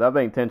 seconds, I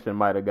think Tension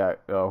might have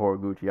got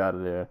Horiguchi out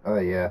of there. Oh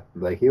yeah,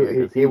 like he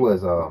was he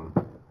was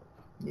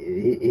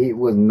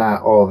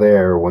not all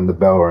there when the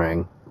bell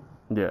rang.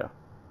 Yeah.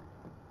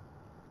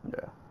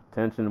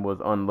 Tension was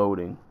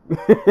unloading.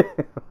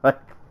 Like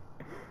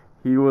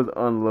he was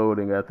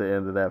unloading at the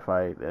end of that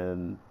fight,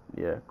 and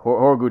yeah,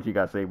 Horiguchi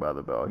got saved by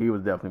the bell. He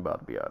was definitely about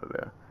to be out of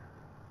there.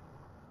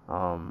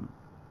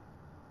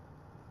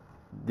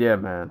 Yeah,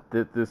 man,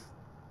 this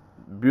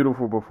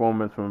beautiful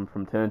performance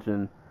from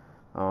Tension.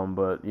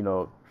 But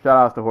shout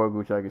outs to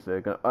Horiguchi, like I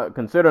said.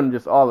 Considering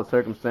just all the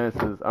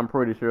circumstances, I'm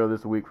pretty sure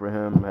this week for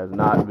him has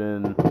not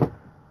been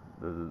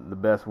the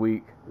best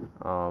week.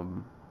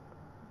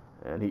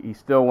 And he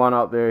still went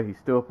out there. He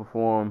still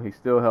performed. He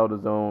still held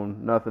his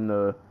own. Nothing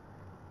to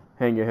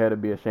hang your head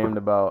and be ashamed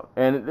about.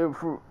 And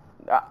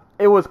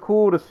it was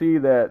cool to see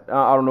that.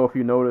 I don't know if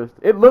you noticed.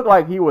 It looked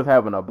like he was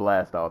having a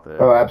blast out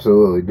there. Oh,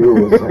 absolutely.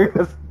 Dude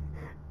was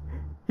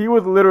he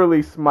was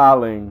literally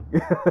smiling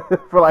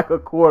for like a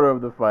quarter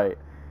of the fight.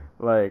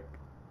 Like,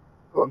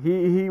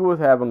 he was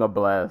having a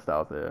blast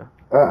out there.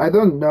 I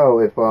don't know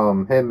if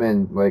him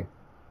and like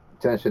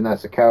Tension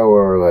Nasukawa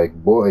are like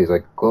boys,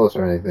 like close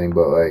or anything,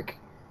 but like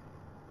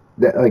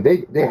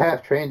they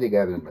have trained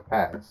together in the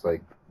past.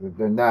 Like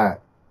they're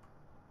not,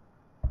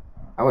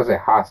 I wouldn't say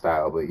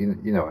hostile, but you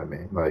know what I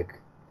mean. Like,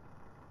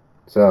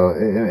 so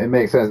it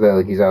makes sense that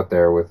like he's out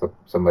there with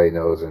somebody he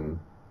knows and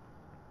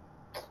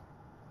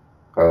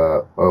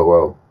oh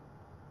well.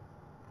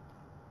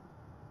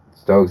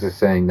 Stokes is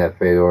saying that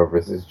Fedor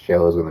versus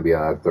Chael is going to be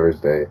on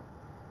Thursday.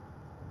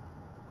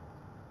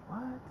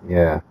 What?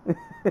 Yeah.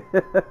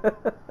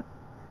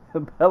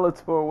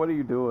 Bellator, what are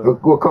you doing?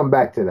 We'll come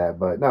back to that,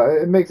 but no,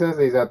 it makes sense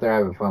that he's out there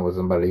having fun with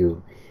somebody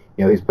who,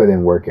 he's put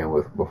in work in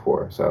with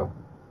before. So,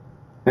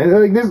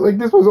 and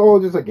this was all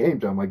just a game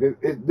jump. Like,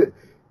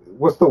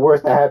 what's the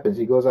worst that happens?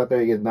 He goes out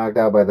there, he gets knocked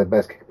out by the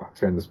best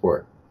kickboxer in the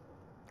sport.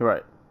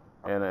 Right,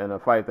 and a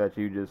fight that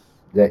you just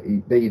that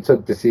you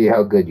took to see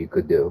how good you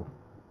could do.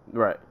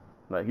 Right.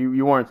 Like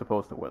you weren't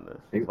supposed to win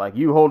this. Like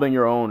you holding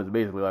your own is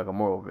basically like a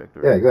moral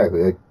victory. Yeah,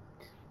 exactly.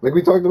 Like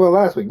we talked about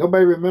last week.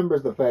 Nobody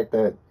remembers the fact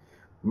that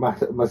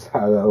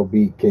Masato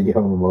beat Kid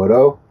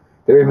Yamamoto.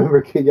 They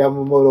remember Kid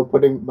Yamamoto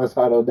putting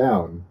Masato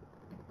down.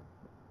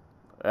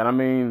 And I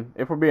mean,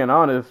 if we're being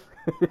honest,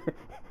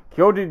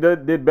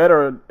 Kyoji did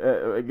better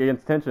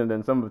against Tenshin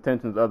than some of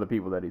Tenshin's other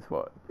people that he's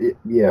fought.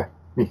 Yeah.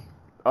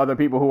 Other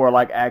people who are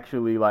like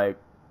actually like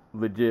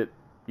legit,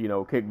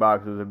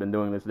 kickboxers have been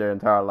doing this their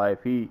entire life.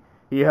 He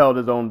held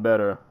his own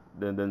better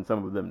than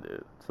some of them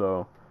did.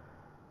 So,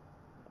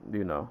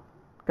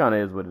 kind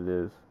of is what it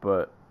is.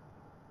 But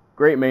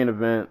great main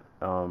event.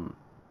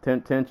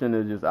 Tenshin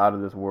is just out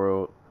of this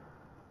world.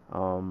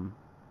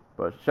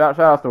 But shout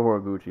out to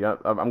Horiguchi.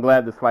 I'm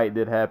glad this fight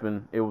did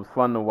happen. It was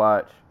fun to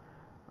watch.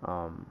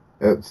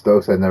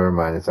 Stokes said, never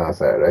mind, it's on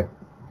Saturday.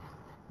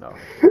 No.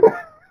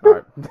 All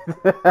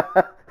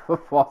right.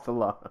 False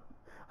alarm.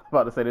 I'm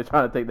about to say they're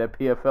trying to take that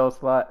PFL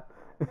slot.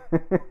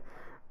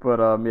 But,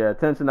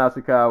 Tenshin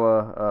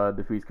Nasukawa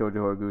defeats Koji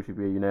Horiguchi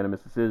via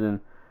unanimous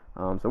decision.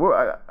 So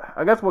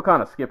I guess we'll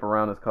kind of skip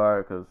around this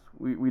card because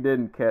we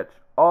didn't catch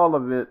all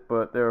of it,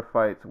 but there are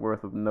fights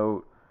worth of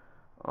note.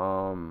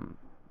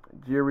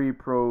 Jiri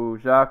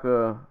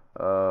Projaka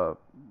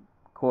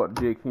caught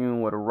Jake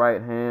Hume with a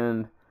right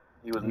hand.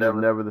 He was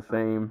never the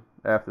same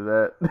after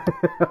that.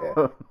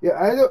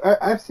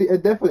 I've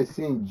definitely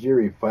seen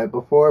Jiri fight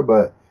before,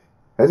 but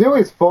has he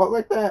always fought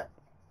like that?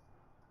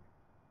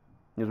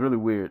 It was really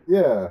weird.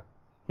 Yeah.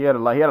 He had a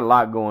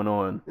lot going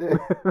on. Yeah.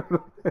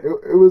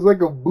 It was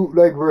like a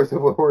bootleg version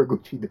of what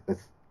Horiguchi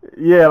does.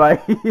 Yeah,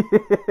 like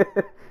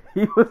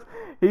he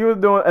was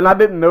doing, and I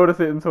didn't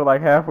notice it until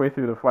like halfway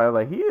through the fight.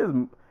 Like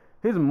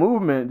his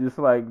movement just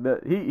like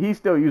that. He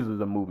still uses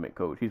a movement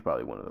coach. He's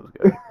probably one of those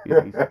guys.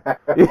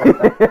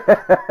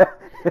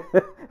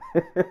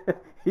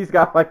 He's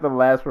got like the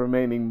last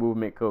remaining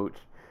movement coach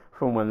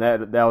from when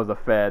that was a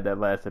fad that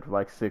lasted for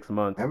like 6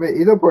 months. I mean,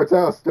 Ito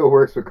Portal still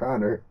works for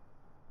Conor.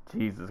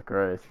 Jesus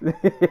Christ.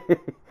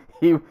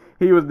 he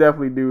was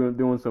definitely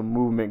doing some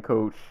movement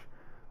coach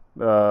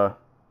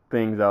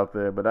things out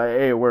there, but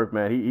hey, it worked,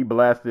 man. He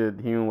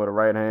blasted Hume with a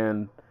right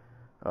hand.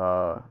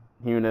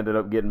 Hume ended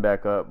up getting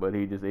back up, but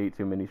he just ate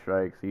too many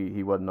strikes.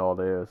 He wasn't all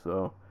there,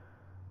 so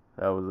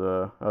that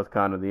was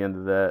kind of the end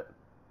of that.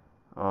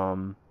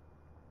 Darren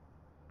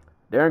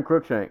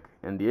Cruikshank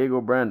and Diego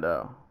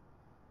Brandao.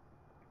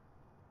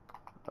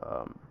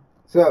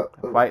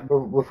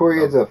 Before we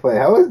get to the fight,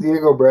 how is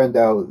Diego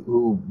Brandao,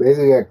 who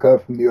basically got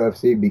cut from the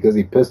UFC because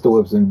he pistol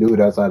whips some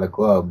dude outside the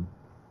club,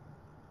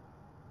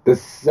 the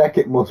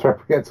second most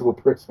reprehensible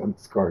person on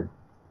this card?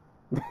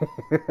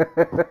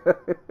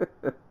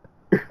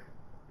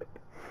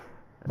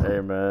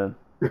 Hey, man.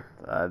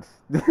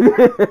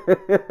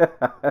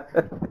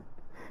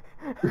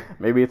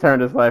 Maybe he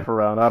turned his life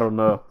around. I don't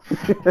know.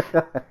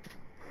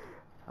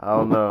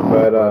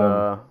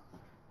 But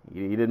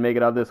he didn't make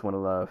it out this one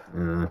alive.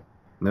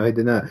 No, he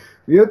did not.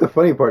 You know what the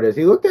funny part is?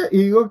 He looked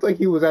like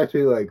he was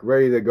actually like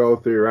ready to go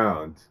 3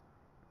 rounds.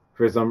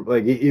 For some,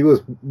 like he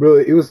was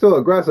still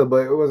aggressive,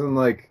 but it wasn't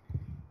like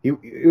he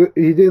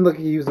didn't look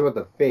like he was about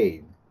to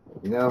fade,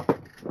 But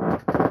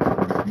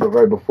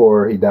right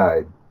before he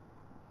died.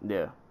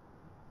 Yeah.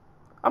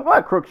 I'm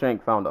glad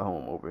Cruikshank found a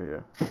home over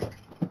here.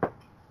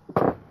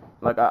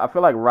 Like I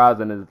feel like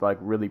Rosin is like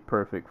really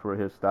perfect for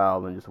his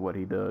style and just what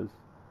he does.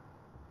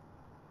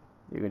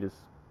 You can just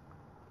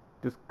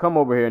come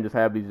over here and just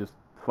have these just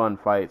fun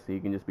fights. He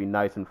can just be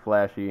nice and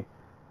flashy.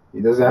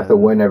 He doesn't have to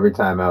win every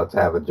time out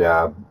to have a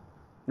job.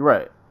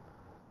 Right.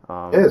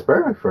 It's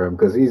perfect for him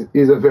because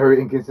he's a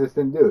very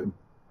inconsistent dude.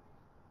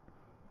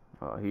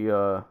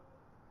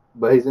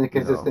 But he's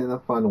inconsistent in a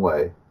fun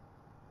way.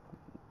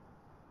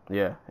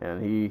 Yeah,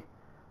 and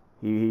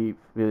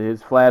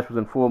his flash was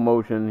in full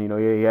motion.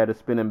 He had his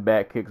spinning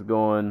back kicks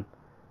going.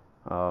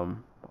 All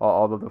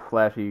of the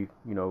flashy,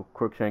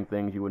 Cruikshank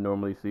things you would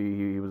normally see,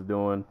 he was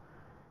doing.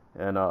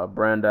 And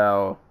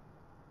Brandao,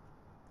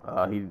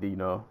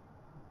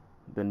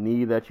 the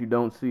knee that you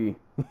don't see.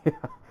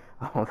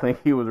 I don't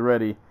think he was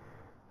ready.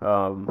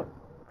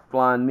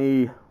 Flying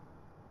knee,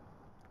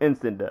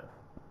 instant death.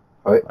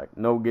 Right. Like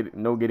no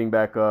getting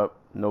back up,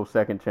 no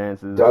second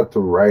chances. Ducked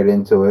right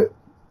into it.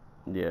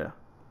 Yeah.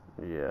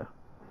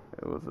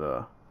 It was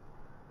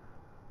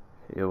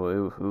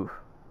oof.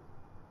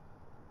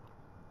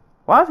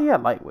 Why is he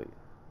at lightweight?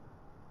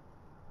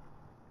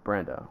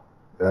 Brandao.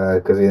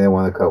 Because he didn't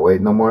want to cut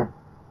weight no more.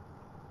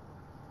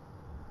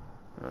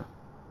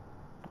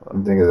 I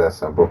think it's that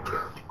simple.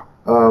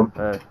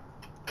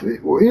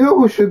 You know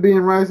who should be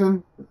in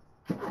Rising?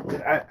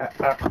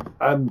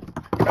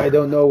 I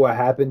don't know what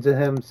happened to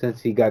him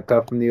since he got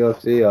cut from the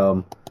UFC.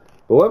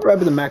 But whatever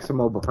happened to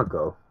Maximo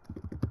Blanco?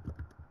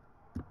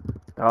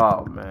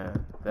 Oh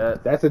man,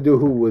 that's a dude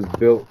who was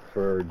built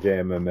for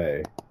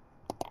JMMA.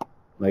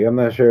 Like I'm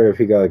not sure if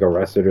he got like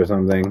arrested or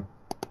something.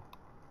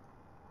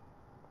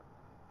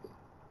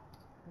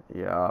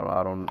 Yeah,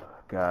 I don't.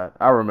 God,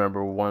 I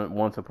remember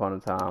once upon a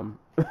time,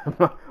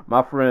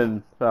 my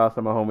friend, shout out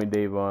to my homie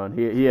Davon.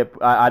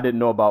 I didn't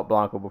know about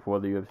Blanco before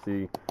the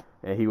UFC.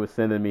 and he was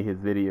sending me his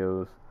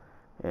videos,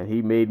 and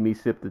he made me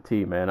sip the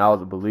tea, man. I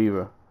was a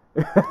believer.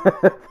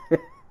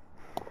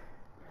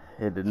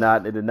 It did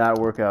not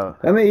work out.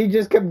 I mean, he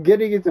just kept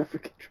getting into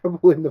freaking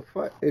trouble in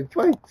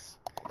fights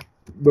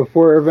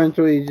before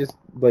eventually just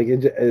like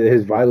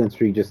his violent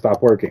streak just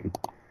stopped working.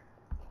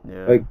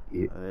 Yeah. Like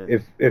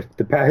if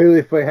the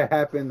Haley fight had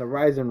happened in the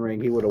Rising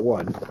ring, he would have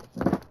won.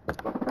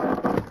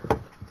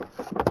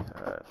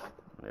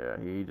 Yeah,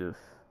 he just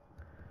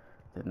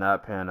did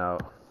not pan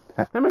out.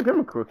 Him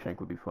and Crookshank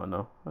would be fun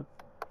though.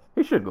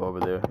 He should go over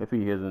there if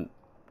he isn't.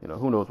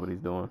 Who knows what he's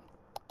doing.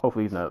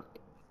 Hopefully he's not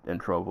in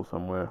trouble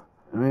somewhere.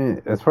 I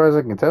mean, as far as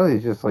I can tell,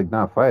 he's just like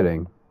not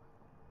fighting.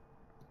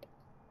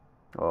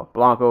 Oh,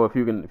 Blanco, if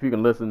you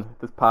can listen,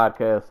 this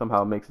podcast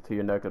somehow makes it to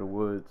your neck of the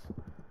woods.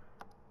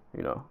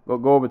 Go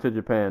over to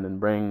Japan and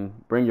bring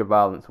your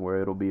violence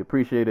where it'll be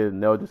appreciated,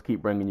 and they'll just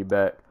keep bringing you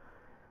back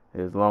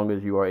as long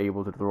as you are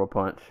able to throw a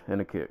punch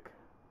and a kick.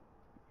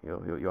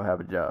 You'll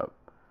have a job.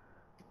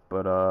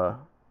 But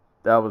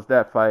that was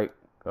that fight.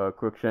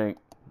 Crookshank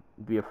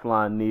via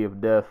flying knee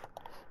of death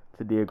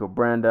to Diego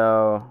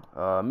Brandao.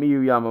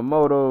 Miyu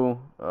Yamamoto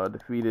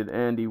defeated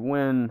Andy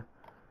Wynn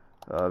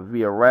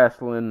via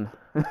wrestling,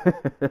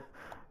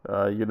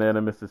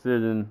 unanimous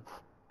decision.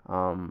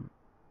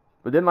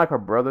 But didn't her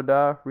brother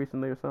die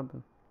recently or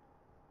something?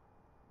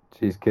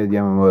 She's Kid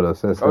Yamamoto's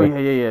sister. Oh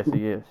yeah,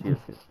 she is.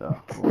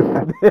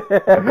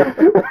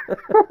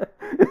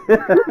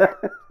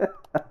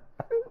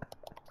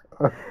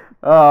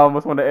 Oh, I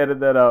almost want to edit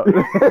that out.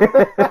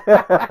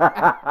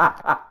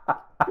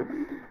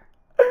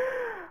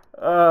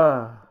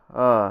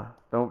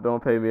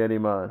 Don't pay me any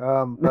mind.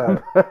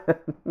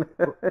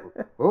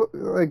 What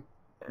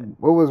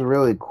was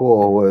really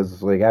cool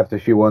was after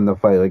she won the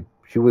fight,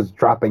 she was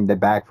dropping the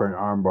back for an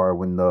armbar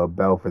when the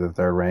bell for the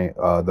third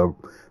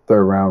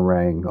round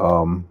rang.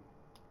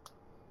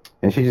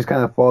 And she just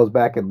kind of falls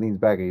back and leans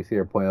back, and you see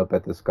her point up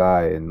at the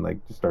sky and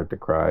just start to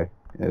cry.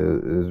 It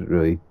was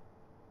really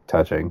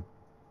touching.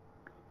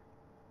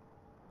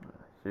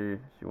 She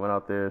went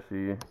out there.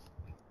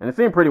 And it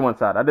seemed pretty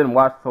one-sided. I didn't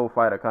watch the whole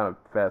fight. I kind of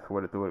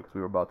fast-forwarded through it because we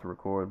were about to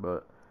record.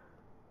 But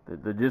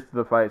the gist of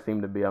the fight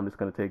seemed to be, I'm just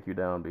going to take you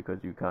down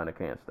because you kind of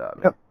can't stop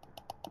me. Yep.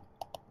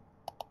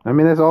 I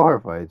mean, that's all her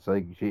fights.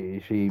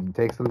 She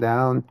takes them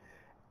down,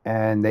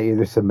 and they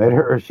either submit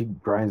her or she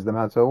grinds them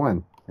out to a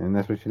win. And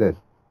that's what she did.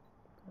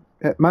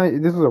 This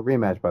was a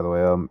rematch, by the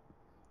way.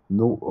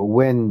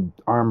 Wynn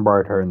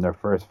armbarred her in their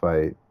first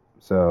fight.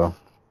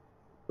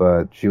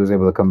 But she was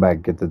able to come back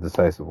and get the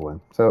decisive win.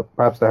 So,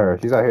 props to her.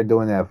 She's out here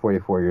doing that at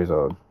 44 years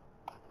old.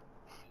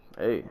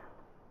 Hey,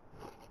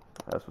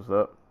 that's what's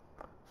up.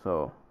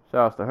 So,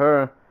 shout outs to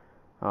her.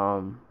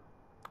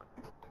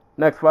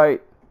 Next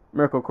fight,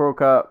 Mirko Cro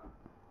Cop,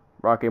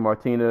 Roque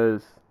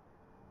Martinez.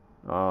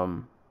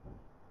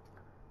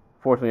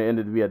 Fortunately, it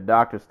ended via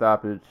doctor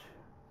stoppage.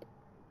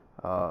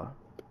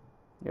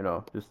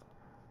 This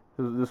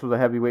was a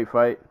heavyweight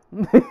fight.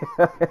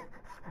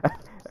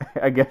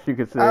 I guess you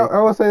could say. I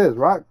will say this: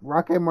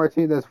 Roque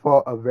Martinez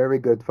fought a very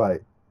good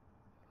fight.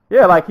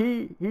 Yeah,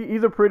 he's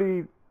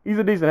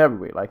a decent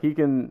heavyweight. He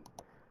can,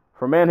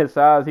 for a man his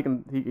size, he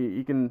can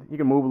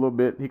move a little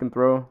bit. He can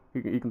throw.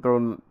 He can throw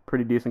in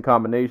pretty decent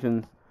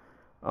combinations.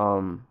 I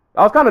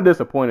was kind of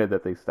disappointed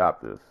that they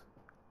stopped this,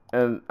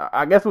 and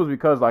I guess it was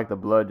because the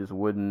blood just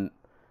wouldn't.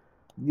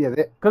 Yeah,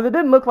 because it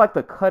didn't look like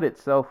the cut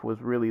itself was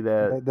really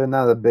that. They're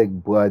not a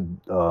big blood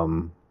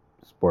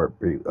sport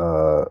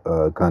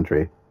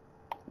country.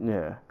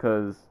 Yeah,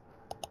 because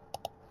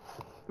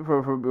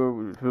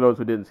for those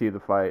who didn't see the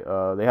fight,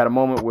 they had a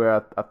moment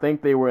where I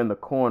think they were in the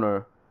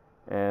corner,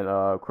 and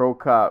Cro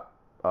Cop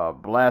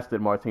blasted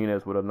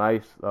Martinez with a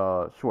nice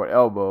short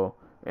elbow,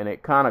 and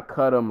it kind of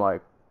cut him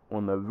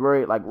on the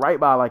very right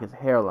by his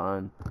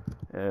hairline,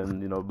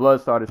 and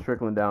blood started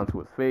trickling down to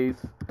his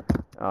face.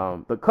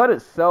 The cut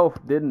itself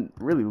didn't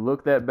really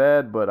look that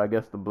bad, but I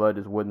guess the blood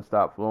just wouldn't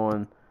stop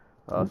flowing,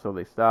 so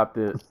they stopped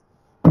it.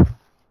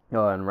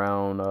 In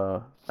round,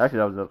 actually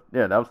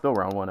that was still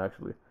round one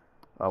actually,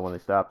 when they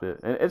stopped it,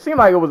 and it seemed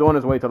like it was on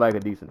its way to a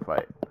decent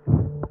fight,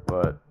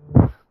 but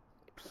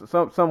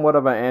somewhat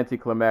of an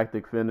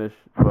anticlimactic finish.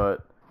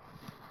 But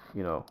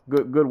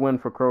good win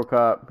for Cro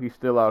Cop. He's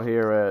still out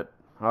here at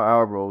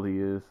however old he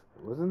is.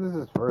 Wasn't this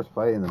his first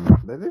fight in the?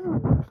 They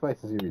didn't first fight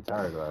since he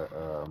retired.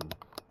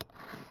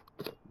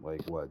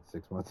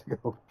 6 months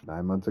ago,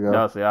 9 months ago.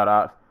 No, see,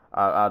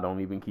 I don't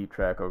even keep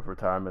track of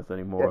retirements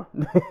anymore.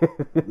 Yeah.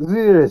 This is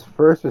either his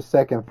first or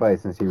second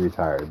fight since he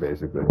retired,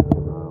 basically. Because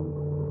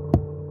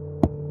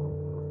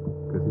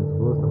he was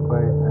supposed to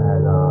fight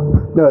at.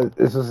 No,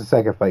 this was the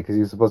second fight because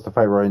he was supposed to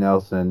fight Roy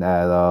Nelson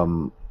at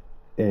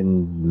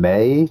in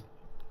May.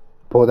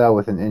 Pulled out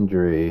with an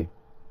injury.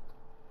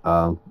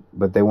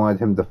 But they wanted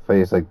him to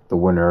face the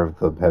winner of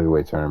the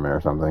heavyweight tournament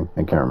or something.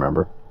 I can't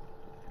remember.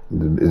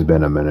 It's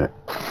been a minute.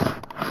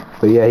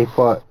 But yeah, he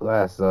fought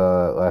last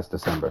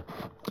December,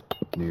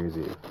 New Year's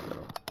Eve.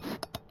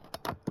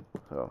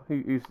 So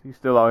he's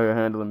still out here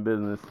handling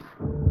business.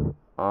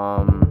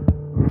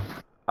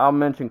 I'll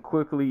mention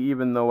quickly,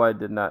 even though I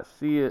did not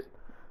see it,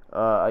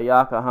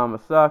 Ayaka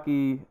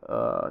Hamasaki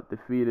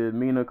defeated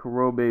Mina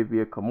Kurobe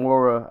via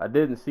Kimura. I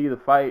didn't see the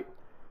fight,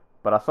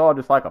 but I saw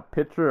just like a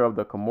picture of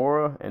the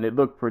Kimura, and it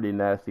looked pretty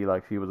nasty,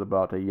 like she was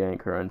about to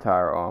yank her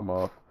entire arm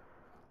off.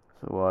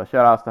 So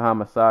shout outs to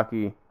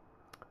Hamasaki.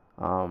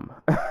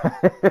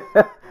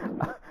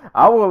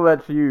 I will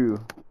let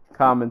you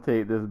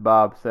commentate this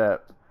Bob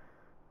Sapp.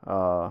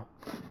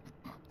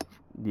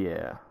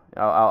 Yeah,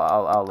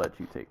 I'll let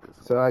you take this.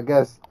 So I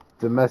guess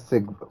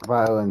domestic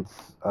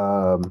violence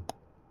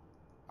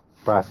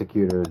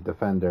prosecutor,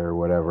 defender, or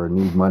whatever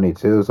need money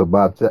too. So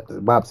Bob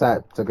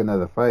Sapp took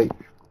another fight.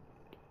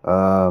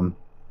 How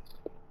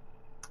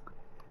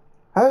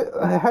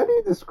do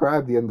you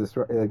describe the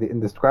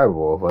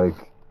indescribable?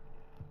 Like,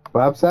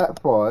 Bob Sapp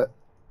fought.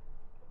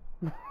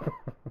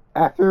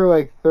 After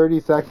like 30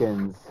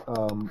 seconds,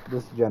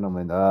 this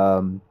gentleman,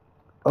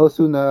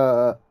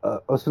 Osuna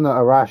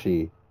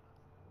Arashi,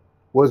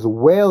 was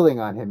wailing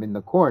on him in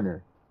the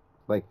corner,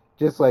 like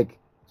just like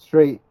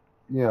straight,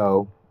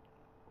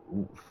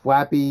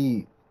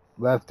 flappy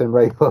left and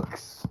right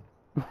hooks.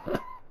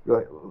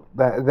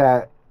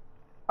 that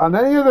on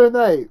any other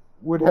night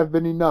would have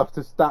been enough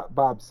to stop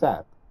Bob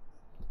Sapp,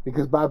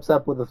 because Bob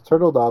Sapp would have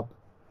turtled up,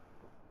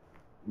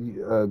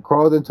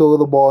 crawled into a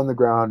little ball on the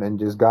ground, and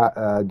just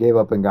gave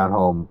up and gone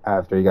home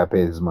after he got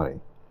paid his money.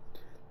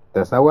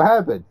 That's not what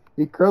happened.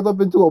 He curled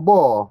up into a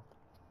ball.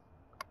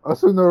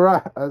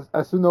 Asuno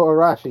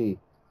Arashi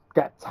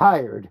got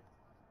tired.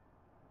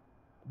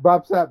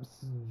 Bob Sapp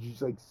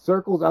just like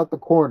circles out the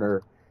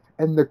corner,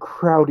 and the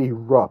crowd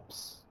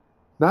erupts.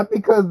 Not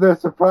because they're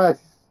surprised.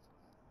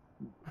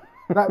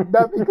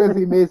 Not because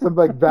he made some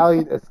like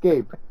valiant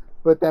escape,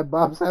 but that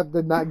Bob Sapp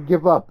did not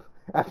give up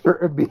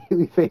after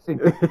immediately facing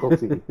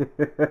difficulty.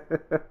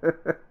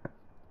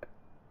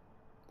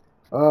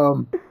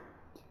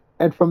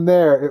 And from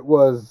there it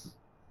was,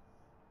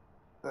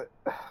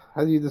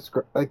 how do you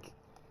describe, like,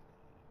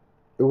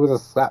 it was a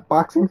slap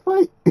boxing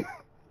fight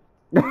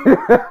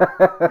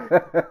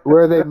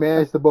where they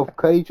managed to both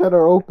cut each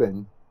other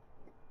open.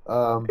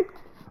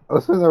 Osuna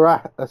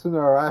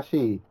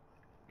Arashi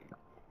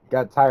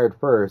got tired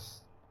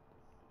first,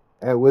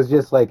 and it was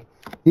just like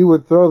he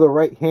would throw the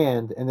right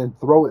hand and then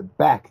throw it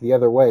back the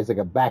other way. It's like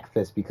a back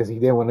fist because he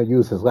didn't want to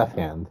use his left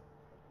hand.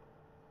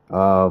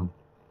 And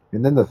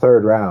then the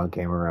third round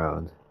came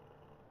around.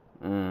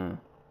 And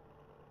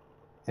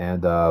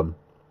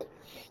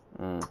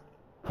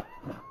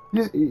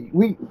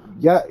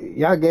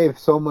y'all gave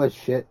so much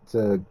shit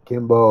to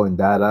Kimbo and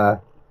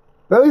Dada,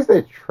 but at least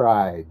they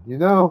tried,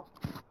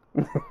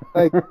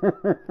 Like,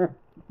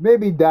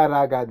 maybe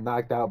Dada got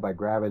knocked out by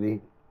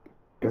gravity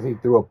because he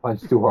threw a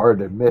punch too hard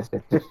and missed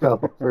and just fell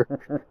over.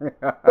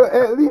 But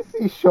at least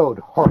he showed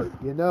heart,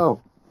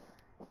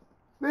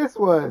 This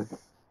was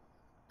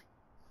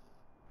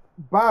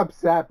Bob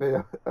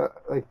Sapp.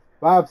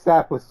 Bob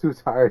Sapp was too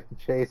tired to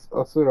chase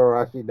Osuna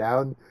Arashi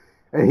down,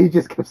 and he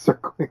just kept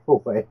circling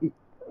away.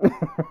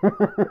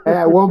 And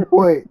at one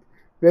point,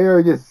 they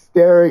were just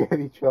staring at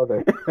each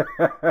other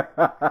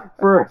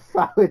for a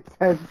solid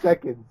 10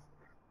 seconds.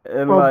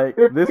 And like,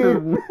 this is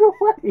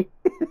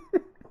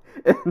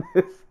and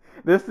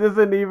this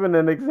isn't even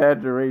an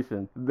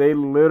exaggeration. They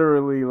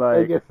literally like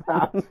they get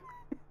stopped.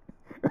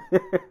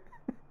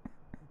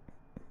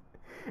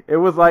 It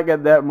was like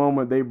at that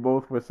moment they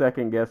both were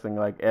second guessing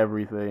like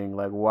everything.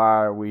 Like,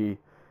 why are we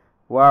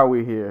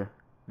here?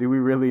 Do we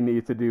really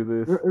need to do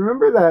this?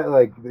 Remember that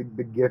like the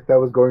gif that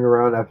was going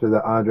around after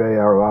the Andrei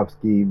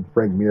Arlovsky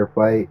Frank Mir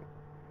fight,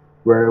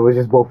 where it was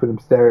just both of them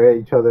staring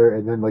at each other,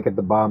 and then like at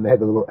the bottom they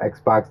had the little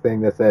Xbox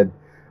thing that said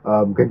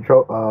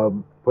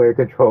player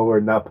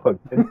controller not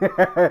plugged in.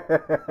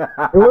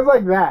 It was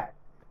like that,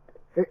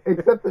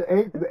 except the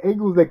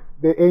angles, like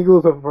the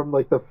angles from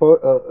like the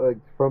photo,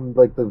 from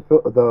like the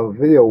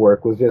video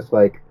work was just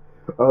like,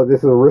 oh, this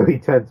is a really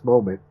tense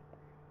moment.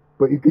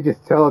 But you could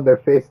just tell on their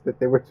face that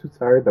they were too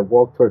tired to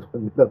walk towards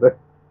one another,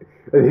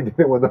 and they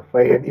didn't want to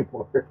fight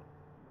anymore.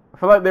 I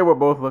feel like they were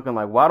both looking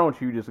like, why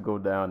don't you just go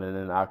down and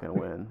then I can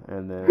win?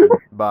 And then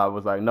Bob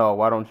was like, no,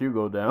 why don't you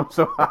go down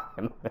so I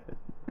can win?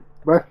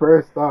 My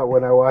first thought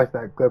when I watched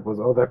that clip was,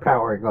 oh, they're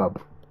powering up.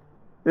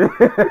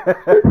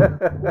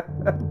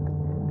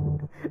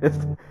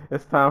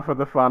 It's time for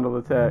the final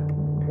attack.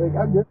 Like,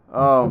 I guess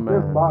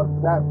man. Bob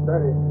Sapp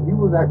credit. He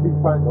was actually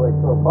trying to like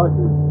throw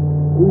punches.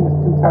 He was just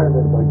too tired to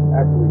like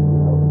actually,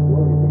 do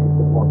anything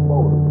except walk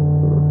forward.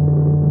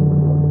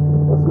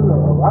 Osuna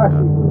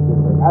Arashi was just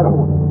like, I don't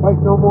want to fight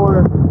no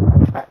more.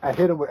 I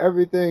hit him with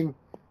everything.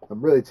 I'm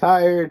really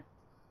tired.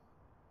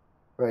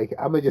 Like,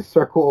 I'm gonna just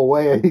circle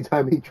away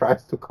anytime he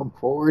tries to come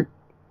forward.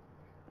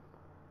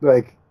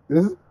 Like,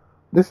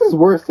 this is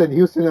worse than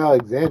Houston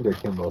Alexander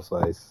Kimbo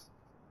Slice.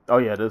 Oh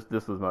yeah,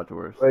 this was much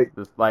worse. Like,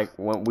 this, like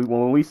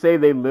when we say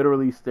they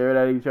literally stared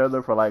at each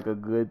other for like a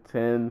good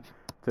 10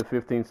 to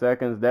 15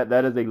 seconds, that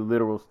is a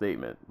literal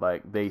statement.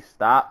 Like, they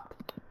stopped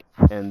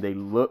and they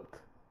looked,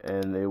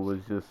 and it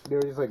was just, they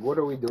were just like, what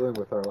are we doing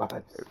with our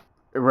lives?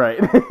 Right.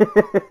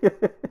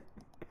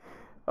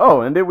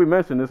 Oh, and did we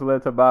mention this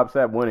led to Bob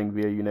Sapp winning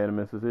via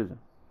unanimous decision?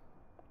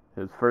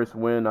 His first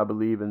win, I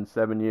believe, in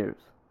 7 years.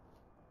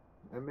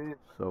 I mean,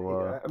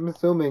 So I'm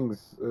assuming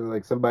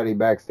like somebody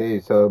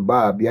backstage. So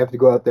Bob, you have to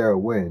go out there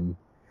and win.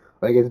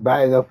 Like it's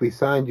bad enough we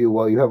signed you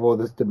while you have all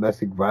this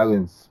domestic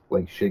violence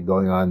like shit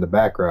going on in the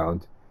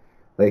background.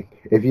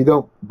 Like if you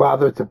don't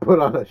bother to put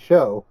on a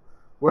show,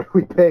 what are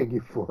we paying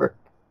you for?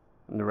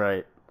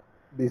 right.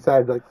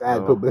 Besides like bad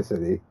So-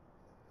 publicity.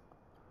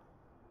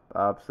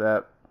 Bob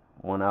Sapp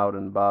won out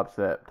and Bob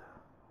Sapped.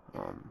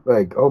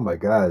 Like, oh my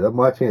god, I'm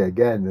watching it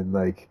again and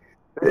like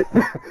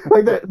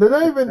like they're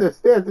not even in the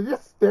stands, they're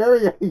just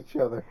staring at each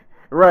other.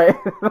 Right.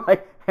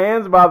 Like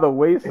hands by the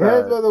wayside.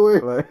 Hands by the way,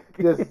 Like-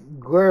 just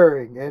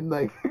glaring and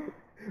like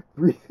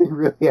breathing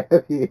really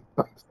heavy.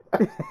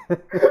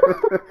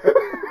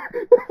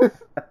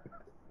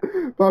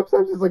 Bob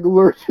Sapp's just like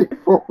lurching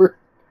forward.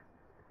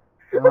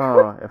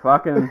 Oh, if I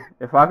can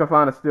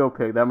find a still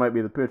pic, that might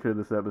be the picture of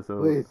this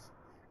episode. Please.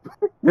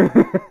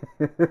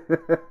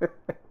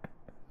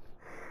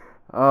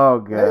 Oh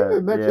god. I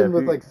even mentioned if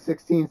with you- like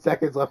 16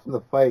 seconds left in the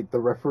fight, the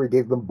referee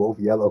gave them both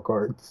yellow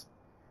cards.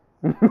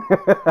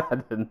 I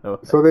didn't know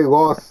that. So they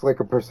lost like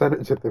a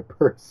percentage of their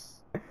purse.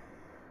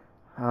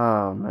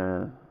 Oh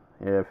man.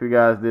 Yeah, if you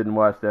guys didn't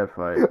watch that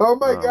fight. Oh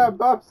my god,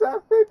 Bob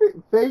Sapp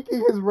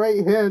faking his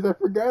right hand. I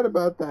forgot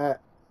about that.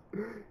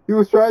 He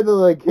was trying to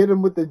like hit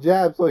him with the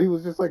jab, so he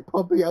was just like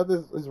pumping out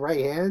his right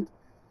hand.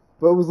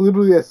 But it was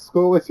literally as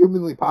slow as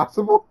humanly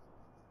possible.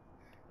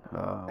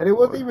 Oh, And it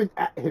wasn't boy. even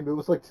at him, it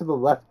was like to the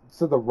left,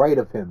 to the right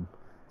of him.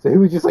 So he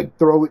would just like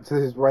throw it to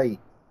his right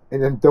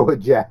and then throw a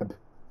jab.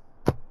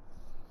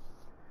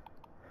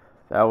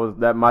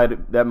 That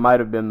might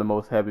have been the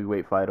most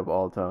heavyweight fight of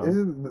all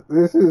time.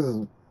 This is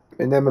an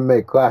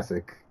MMA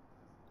classic.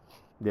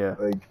 Yeah,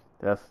 Like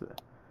that's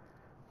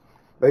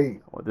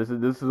well, this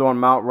is on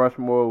Mount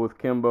Rushmore with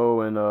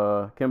Kimbo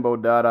and Kimbo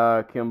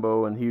Dada,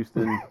 Kimbo and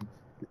Houston.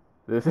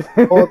 This is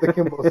all the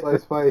Kimbo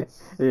Slice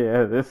fights.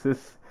 Yeah, this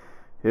is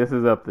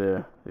up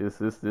there. This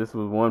was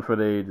one for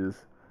the ages.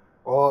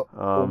 All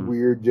the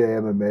weird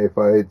JMMA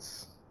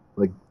fights.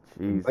 Like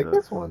Jesus. like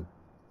this one.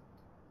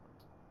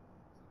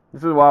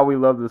 This is why we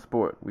love the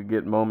sport. We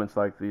get moments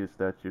like these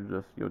that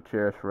you'll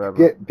cherish forever.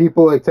 Get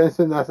people like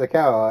Tenshin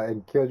Nasukawa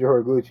and Kyoji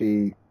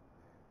Horiguchi,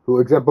 who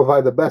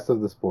exemplify the best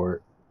of the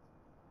sport,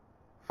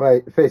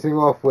 facing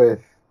off with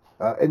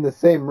in the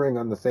same ring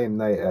on the same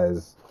night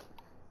as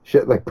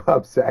shit like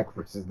Bob Sapp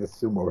versus this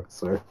sumo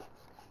wrestler.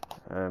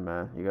 Hey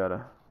man, you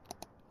gotta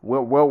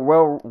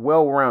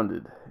well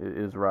rounded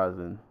is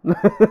Ryzen.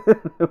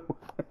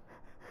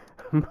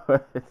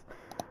 But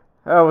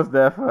how was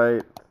that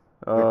fight?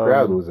 The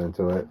crowd was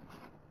into it.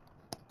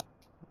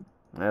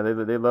 Yeah,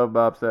 they love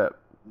Bob Sapp.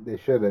 They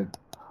shouldn't.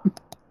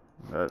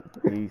 But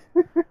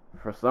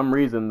for some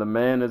reason, the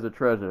man is a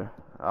treasure.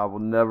 I will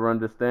never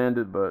understand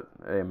it, but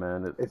hey,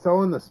 man, It's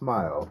all in the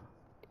smile.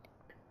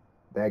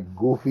 That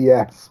goofy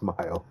ass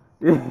smile.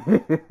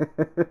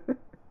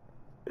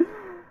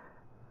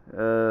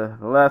 The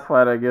last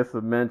fight, I guess, I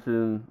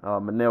mentioned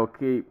Manel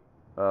Cape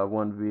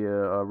won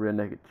via rear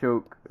naked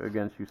choke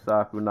against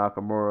Yusaku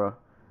Nakamura.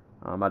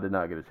 I did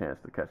not get a chance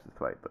to catch this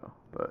fight though,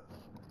 but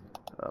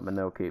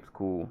Manel Cape's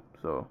cool,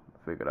 so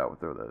I figured I would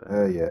throw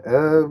that in. Yeah.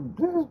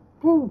 It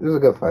was a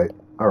good fight.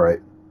 All right,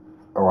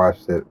 I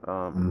watched it.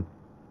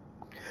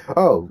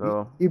 Oh,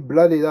 So- he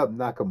bloodied up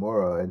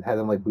Nakamura and had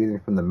him like bleeding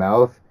from the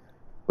mouth,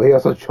 but he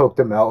also choked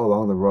him out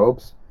along the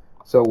ropes.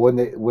 So when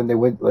they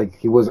went like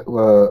he was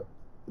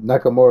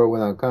Nakamura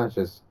went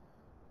unconscious.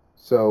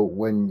 So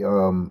when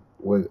the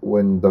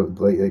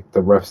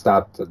ref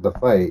stopped the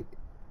fight,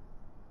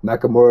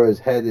 Nakamura's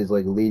head is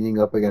like leaning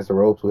up against the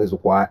ropes with his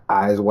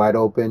eyes wide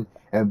open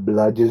and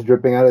blood just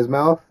dripping out his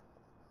mouth.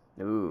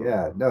 Ooh,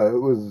 Yeah, no, it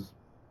was.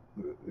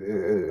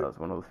 that was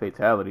one of those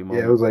fatality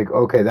moments. Yeah, it was like,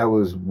 okay,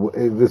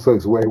 this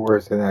looks way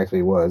worse than it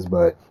actually was,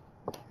 but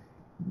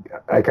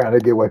I kind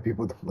of get why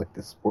people don't like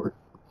this sport.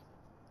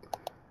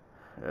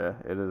 Yeah,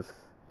 it is.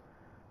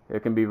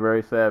 It can be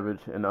very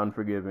savage and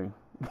unforgiving.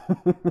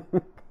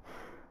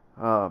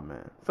 Oh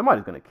man,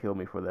 somebody's gonna kill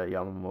me for that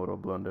Yamamoto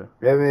blunder.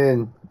 I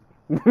mean,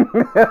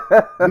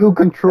 you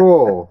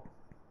control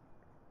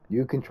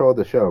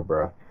the show,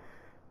 bro.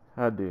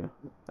 I do.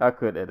 I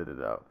could edit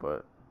it out,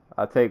 but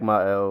I take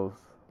my L's.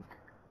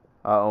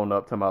 I own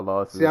up to my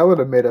losses. See, I would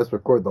have made us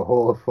record the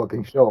whole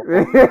fucking show.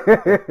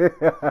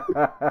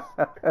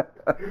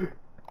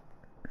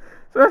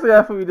 Especially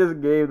after we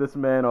just gave this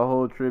man a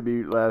whole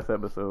tribute last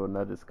episode, and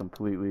I just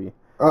completely.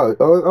 Oh,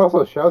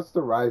 also, shouts to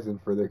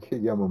Ryzen for their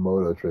Kid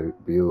Yamamoto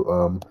tribute,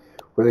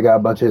 where they got a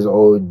bunch of his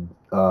old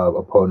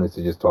opponents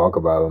to just talk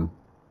about him.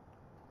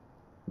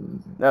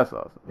 That's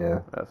awesome. Yeah.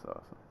 That's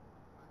awesome.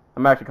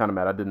 I'm actually kind of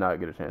mad I did not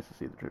get a chance to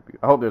see the tribute.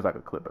 I hope there's like a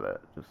clip of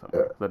that, just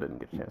somewhere, 'cause I didn't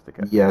get a chance to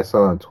catch it. Yeah, I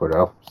saw it on Twitter.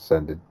 I'll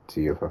send it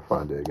to you if I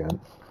find it again.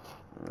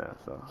 Yeah,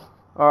 so.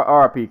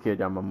 R.I.P. Kid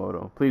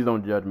Yamamoto. Please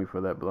don't judge me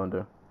for that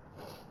blunder.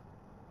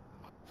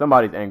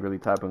 Somebody's angrily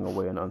typing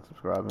away and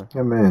unsubscribing.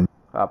 I mean,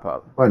 I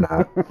apologize. why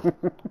not?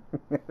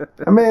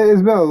 I mean,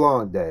 it's been a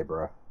long day,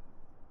 bro.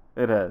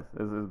 It has.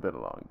 It's been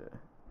a long day.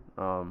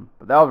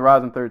 But that was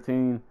Ryzen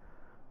 13.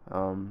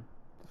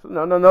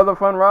 another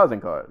fun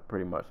Rising card,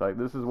 pretty much. Like,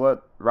 this is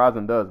what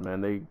Rising does,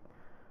 man.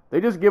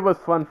 They just give us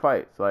fun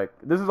fights. Like,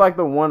 this is like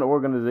the one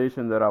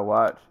organization that I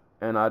watch,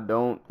 and I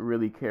don't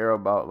really care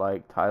about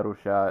like title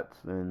shots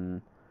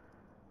and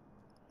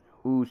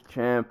who's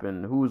champ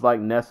and who's like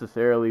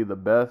necessarily the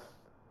best.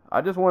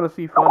 I just want to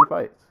see fun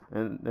fights,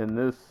 and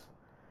this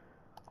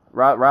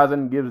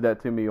Rising gives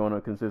that to me on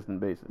a consistent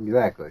basis.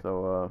 Exactly.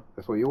 So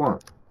that's what you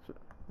want.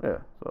 Yeah.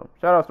 So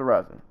shout outs to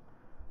Rising.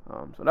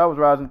 So that was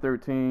Rising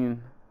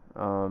 13.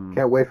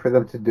 Can't wait for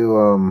them to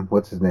do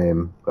what's his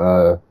name?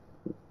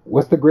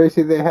 What's the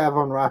Gracie they have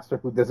on roster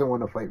who doesn't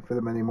want to fight for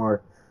them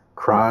anymore?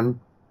 Kron.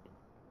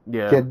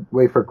 Yeah. Can't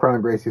wait for Kron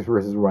Gracie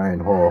versus Ryan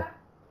Hall.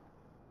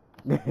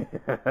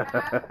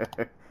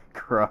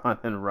 Kron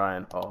and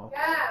Ryan Hall.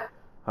 Yeah.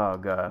 Oh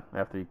god,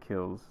 after he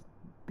kills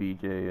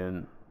BJ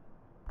and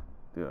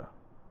yeah,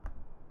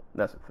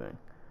 that's the thing.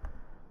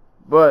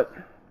 But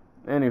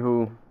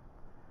anywho,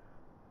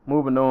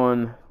 moving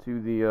on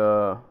to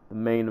the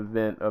main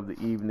event of the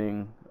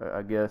evening,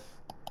 I guess.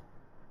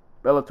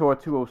 Bellator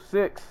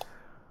 206,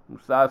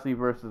 Mousasi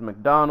versus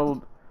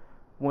McDonald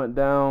went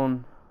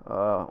down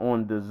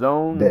on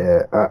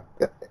DAZN.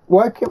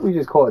 Why can't we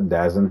just call it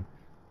DAZN?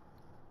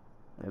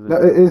 No,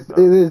 it is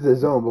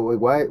DAZN, but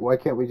like, why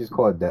can't we just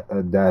call it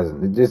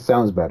DAZN? It just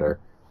sounds better.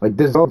 Like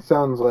DAZN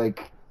sounds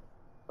like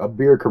a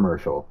beer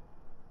commercial.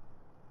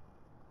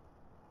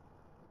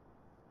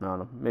 I don't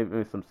know,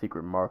 maybe some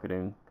secret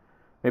marketing.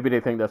 Maybe they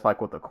think that's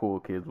like what the cool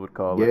kids would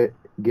call it.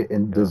 Get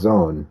in the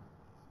zone.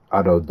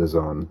 Auto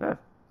DAZN.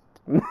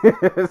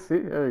 See,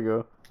 there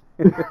you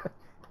go.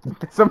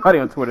 Somebody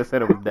on Twitter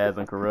said it was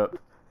DAZN Corrupt.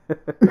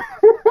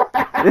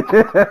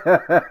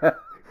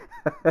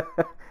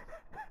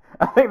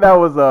 I think that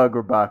was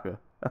Grabaka.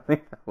 I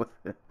think that was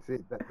it. See,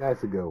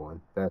 that's a good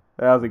one. That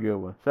was a good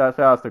one. Shout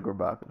out to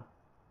Grabaka.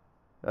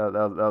 That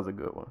was a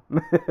good one.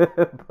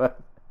 But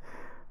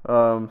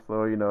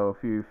so you know,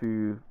 if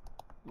you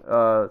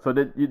so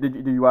did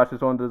you watch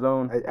this on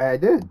DAZN? I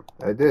did.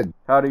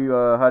 How do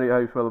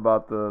you feel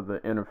about the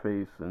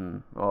interface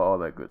and all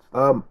that good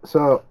stuff?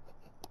 So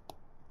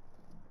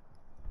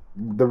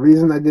the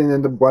reason I didn't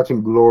end up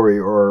watching Glory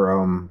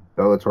or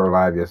Bellator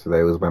Live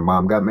yesterday was my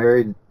mom got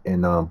married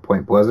in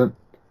Point Pleasant.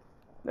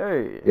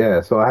 Hey.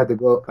 Yeah, so I had to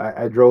go.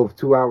 I drove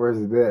 2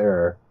 hours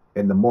there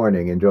in the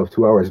morning and drove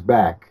 2 hours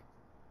back.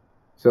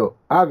 So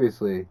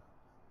obviously,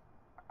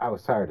 I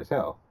was tired as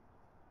hell.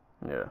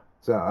 Yeah.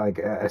 So like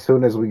as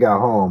soon as we got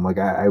home, like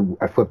I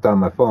flipped on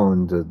my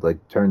phone to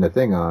like turn the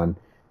thing on,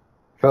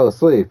 fell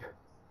asleep,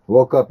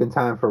 woke up in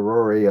time for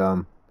Rory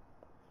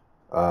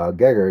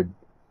Gegard,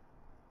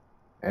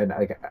 and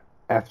like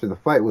after the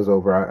fight was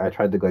over, I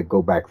tried to like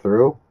go back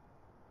through,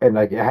 and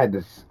like I had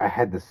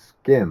to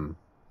skim.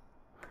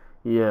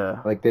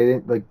 Yeah. Like they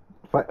didn't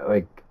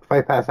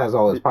Fight Pass has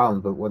all its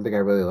problems, but one thing I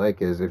really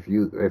like is if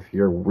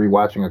you're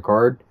rewatching a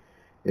card,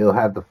 it'll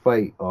have the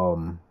fight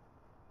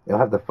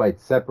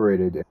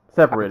separated.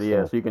 Separated,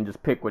 yeah. So you can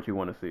just pick what you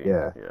want to see.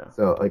 Yeah. Yeah.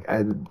 So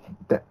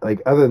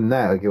other than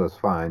that, like it was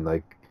fine.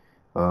 Like,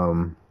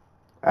 I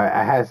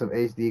had some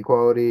HD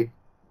quality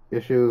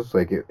issues.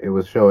 Like it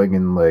was showing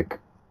in like,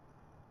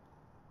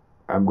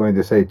 I'm going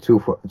to say it's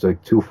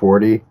like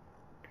 240.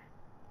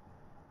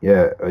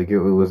 Yeah, like it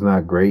was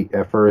not great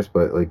at first,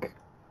 but like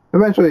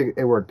eventually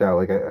it worked out.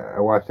 Like I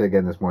watched it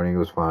again this morning. It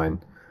was fine.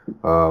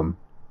 But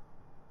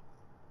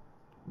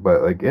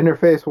like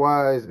interface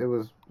wise, it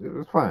was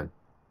fine.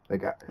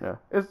 Like, yeah.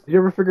 Did you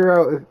ever figure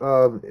out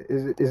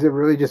if is it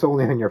really just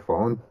only on your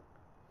phone?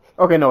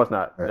 Okay, no, it's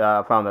not. Right.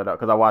 I found that out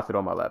because I watched it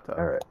on my laptop.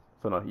 All right.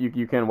 So no,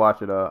 you can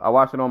watch it. I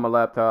watched it on my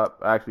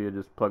laptop. Actually, I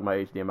just plugged my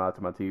HDMI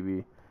to my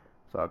TV,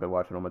 so I could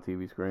watch it on my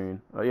TV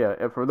screen. Yeah,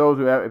 and for those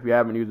if you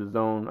haven't used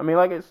DAZN, I mean,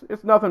 like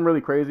it's nothing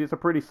really crazy. It's a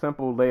pretty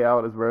simple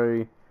layout. It's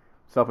very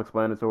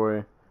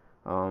self-explanatory.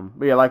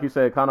 But yeah, like you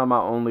said, kind of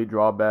my only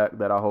drawback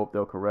that I hope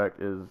they'll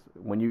correct is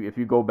if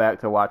you go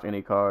back to watch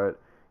any card,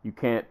 you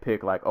can't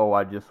pick like, oh,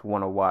 I just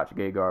want to watch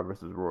Gegard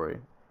versus Rory,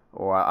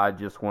 or I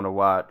just want to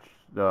watch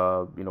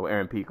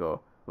Aaron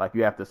Pico. Like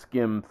you have to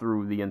skim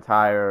through the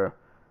entire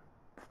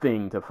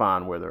thing to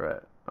find where they're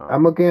at.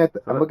 I'm looking at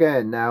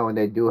it now, and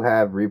they do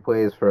have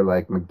replays for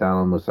like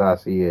McDonald,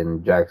 Mousasi,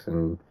 and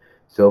Jackson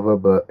Silva,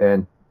 but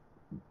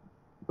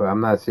I'm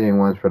not seeing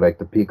ones for like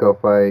the Pico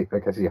fight.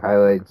 Like I see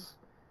highlights.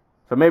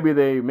 So maybe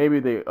they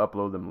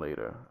upload them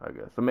later, I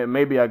guess. So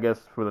maybe I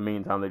guess for the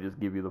meantime they just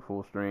give you the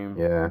full stream.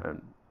 Yeah.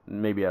 And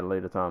maybe at a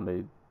later time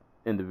they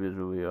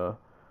individually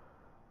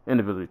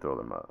throw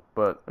them out.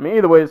 But I mean,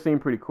 either way, it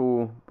seemed pretty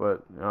cool.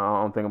 But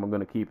I don't think I'm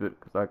gonna keep it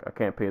because I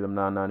can't pay them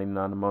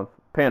 $9.99 a month.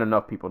 Paying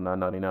enough people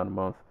 $9.99 a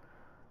month.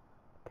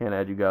 Can't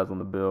add you guys on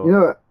the bill. You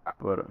know,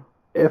 but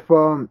if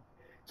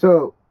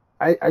so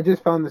I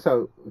just found this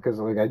out because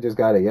like I just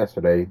got it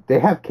yesterday. They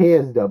have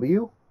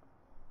KSW.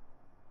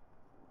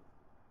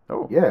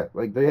 Oh yeah,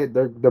 like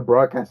they're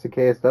broadcasting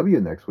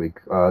KSW next week.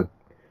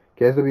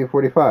 KSW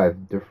 45,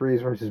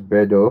 DeFries versus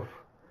Berdoff.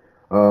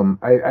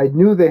 I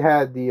knew they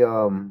had the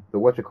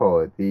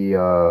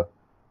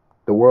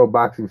World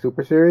Boxing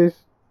Super Series.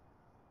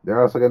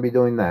 They're also gonna be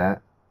doing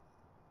that.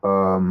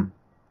 So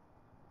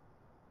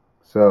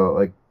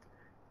like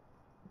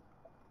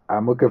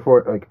I'm looking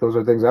for like those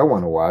are things I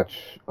want to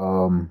watch.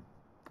 I'll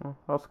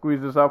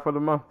squeeze this out for the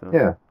month then.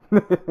 Yeah.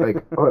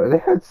 Like oh, they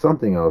had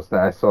something else that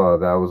I saw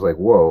that I was like,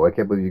 whoa, I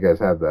can't believe you guys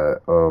have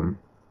that.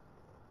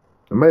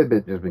 It might have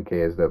been just been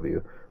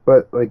KSW.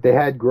 But like they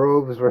had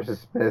Groves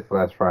versus Smith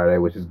last Friday,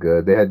 which is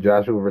good. They had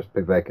Joshua versus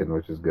Povetkin,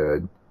 which is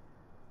good.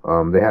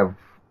 They have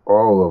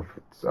all of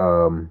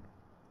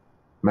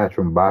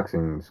Matchroom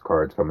Boxing's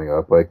cards coming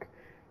up. Like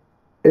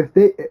if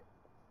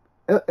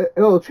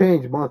it'll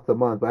change month to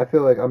month, but I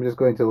feel like I'm just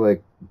going to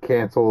like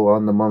cancel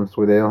on the months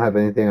where they don't have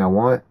anything I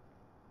want.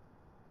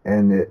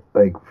 And it,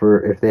 like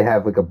for if they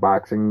have like a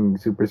boxing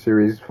Super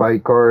Series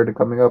fight card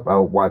coming up,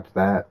 I'll watch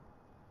that.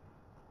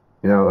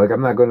 You know, like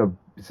I'm not gonna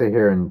sit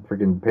here and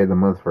freaking pay the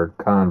month for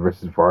Khan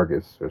versus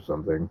Vargas or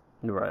something.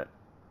 Right.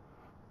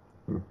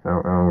 I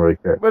don't really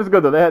care. But it's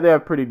good though. They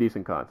have pretty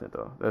decent content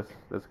though. That's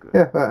good.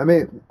 Yeah, I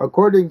mean,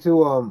 according to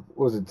what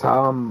was it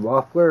Tom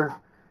Loeffler,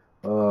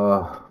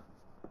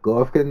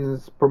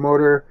 Golovkin's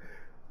promoter,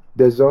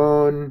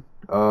 DAZN,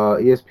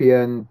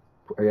 ESPN,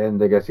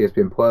 and I guess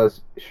ESPN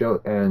Plus,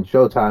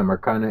 Showtime are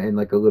kind of in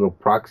like a little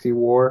proxy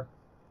war,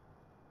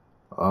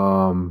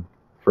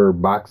 for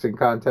boxing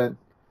content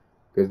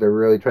because they're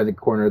really trying to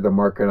corner the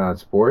market on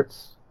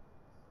sports.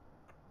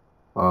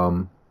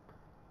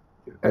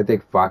 I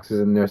think Fox is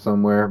in there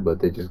somewhere, but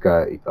they just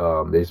got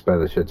they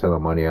spent a shit ton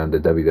of money on the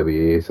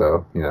WWE,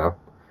 so you know.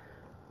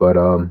 But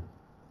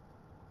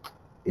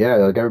yeah,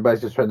 like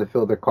everybody's just trying to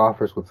fill their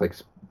coffers with like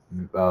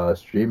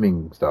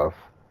streaming stuff.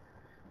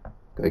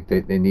 Like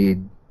they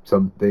need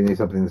something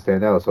to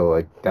stand out. So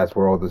like that's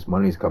where all this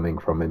money's coming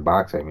from in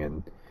boxing,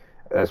 and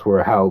that's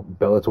where how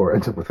Bellator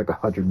ends up with like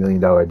 $100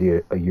 million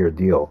a year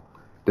deal,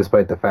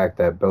 despite the fact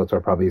that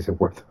Bellator probably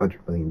isn't worth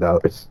 $100 million.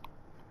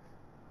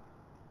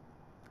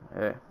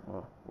 Hey,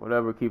 well,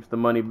 whatever keeps the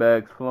money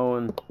bags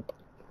flowing.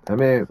 I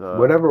mean,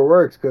 whatever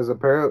works, because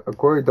apparently,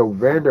 according to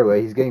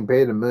Vanderlei, he's getting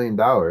paid $1 million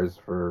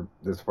for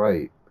this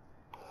fight.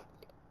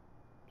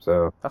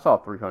 So I saw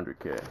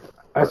 300K.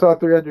 I saw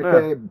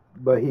 300K,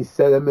 but he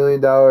said $1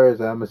 million.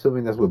 I'm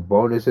assuming that's with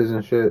bonuses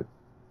and shit.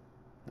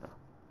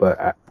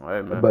 But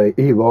but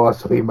he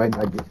lost, so he might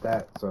not get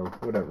that. So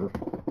whatever.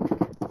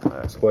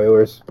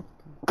 Spoilers.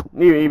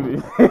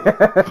 Even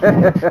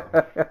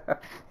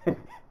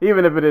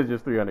even if it is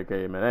just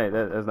 300K, man, hey,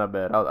 that's not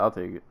bad. I'll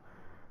take it.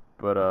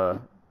 But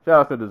shout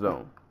out to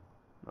DAZN.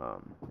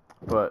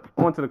 But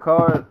on to the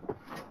card.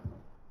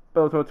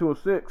 Bellator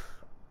 206,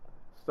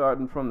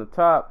 starting from the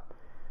top.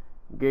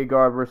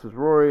 Gegard versus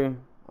Rory.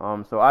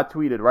 So I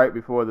tweeted right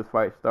before this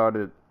fight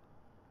started.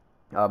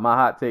 My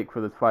hot take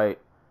for this fight.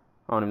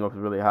 I don't even know if it's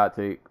really a hot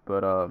take,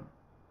 but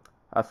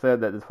I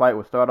said that this fight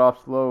would start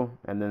off slow,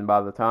 and then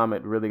by the time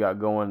it really got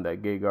going,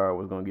 that Gegard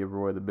was going to give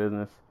Rory the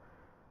business.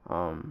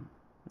 And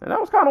that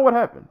was kind of what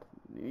happened.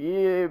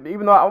 Yeah,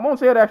 even though I won't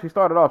say it actually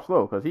started off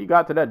slow, because he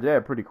got to that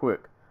jab pretty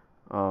quick.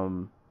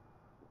 Gegard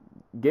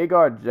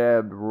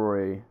jabbed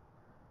Rory.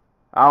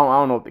 I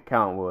don't know what the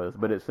count was,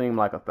 but it seemed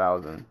like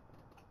 1,000.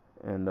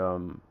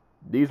 And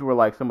these were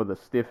like some of the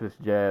stiffest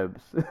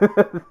jabs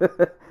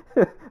that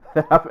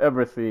I've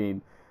ever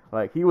seen.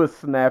 Like he was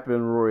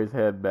snapping Rory's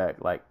head back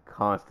like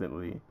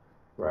constantly.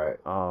 Right.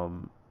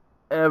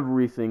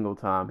 Every single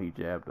time he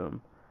jabbed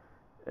him.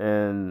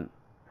 And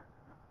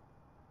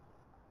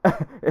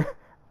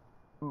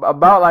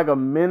about like a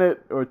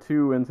minute or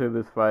two into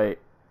this fight,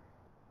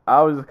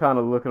 I was just kind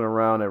of looking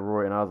around at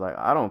Rory and I was like,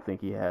 I don't think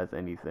he has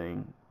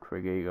anything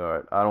for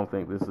Gegard. I don't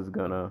think this is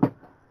gonna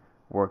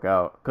work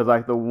out. Because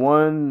like the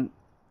one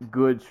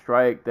good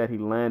strike that he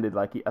landed,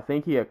 like I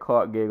think he had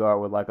caught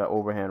Gegard with like an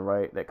overhand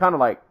right that kind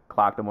of like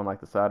clocked him on like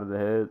the side of the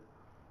head.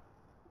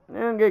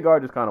 And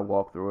Gegard just kind of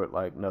walked through it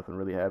like nothing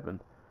really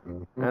happened.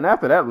 Mm-hmm. And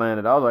after that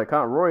landed, I was like,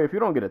 Rory, if you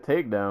don't get a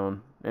takedown,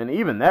 and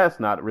even that's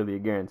not really a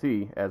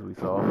guarantee, as we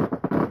saw,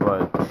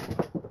 but,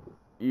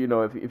 you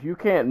know, if you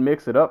can't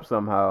mix it up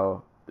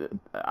somehow,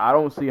 I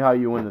don't see how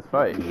you win this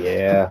fight.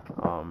 Yeah.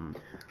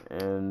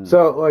 And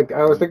so, like,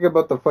 I was thinking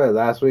about the fight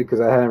last week because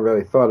I hadn't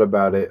really thought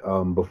about it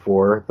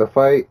before the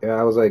fight, and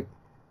I was like,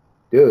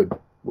 dude,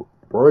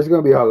 Rory's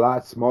going to be a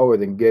lot smaller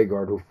than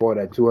Gegard, who fought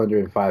at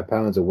 205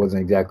 pounds and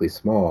wasn't exactly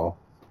small.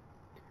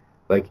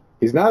 Like,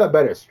 he's not a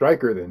better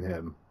striker than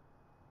him.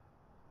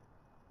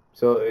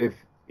 So if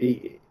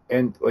he,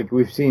 and like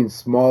we've seen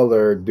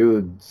smaller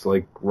dudes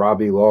like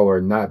Robbie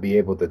Lawler not be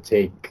able to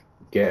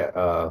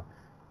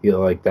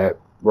like that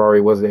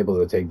Rory wasn't able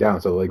to take down.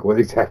 So like what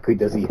exactly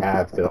does he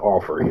have to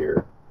offer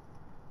here?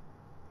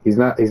 He's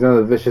not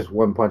a vicious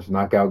one punch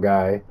knockout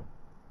guy.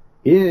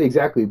 He didn't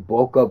exactly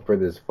bulk up for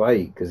this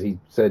fight because he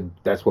said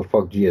that's what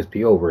fucked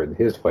GSP over in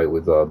his fight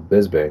with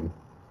Bisping.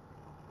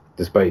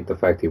 Despite the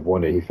fact he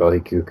won it, he felt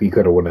he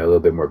could have won it a little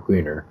bit more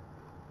cleaner.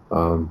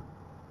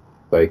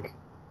 Like,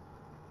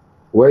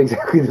 what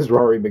exactly does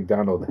Rory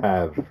McDonald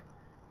have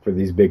for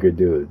these bigger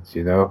dudes,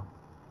 you know?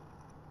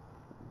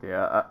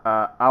 Yeah,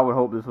 I would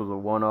hope this was a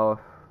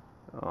one-off.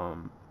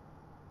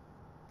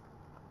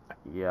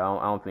 Yeah,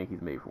 I don't think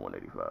he's made for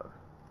 185.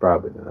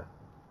 Probably not.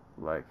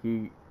 Like,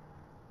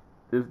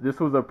 this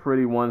was a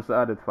pretty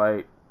one-sided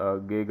fight.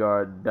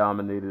 Gegard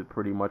dominated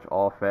pretty much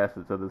all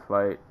facets of this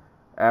fight.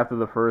 After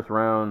the first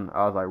round,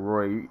 I was like,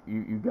 Rory,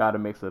 you got to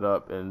mix it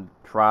up and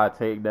try a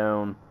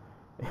takedown.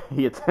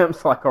 He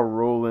attempts like a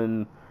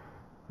rolling.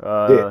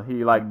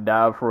 He like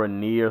dived for a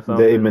knee or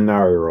something. The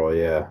Imanari roll,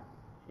 yeah.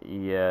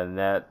 Yeah, and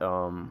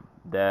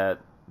that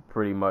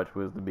pretty much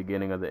was the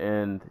beginning of the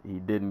end. He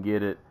didn't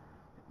get it.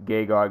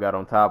 Gegard got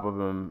on top of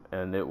him,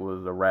 and it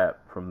was a wrap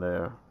from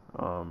there.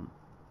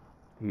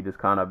 He just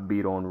kind of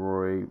beat on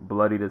Rory,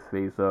 bloodied his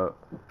face up,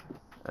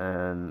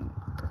 and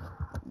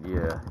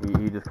yeah,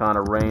 he just kind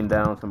of rained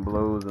down some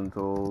blows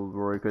until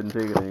Rory couldn't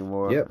take it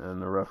anymore. Yep.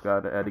 And the ref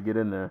had to get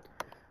in there.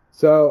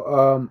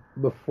 So,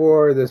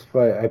 before this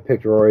fight, I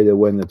picked Rory to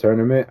win the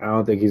tournament. I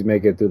don't think he's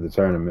making it through the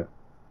tournament.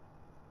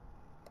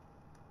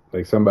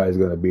 Like, somebody's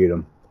going to beat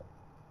him.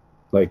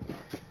 Like,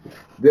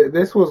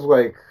 this was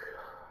like,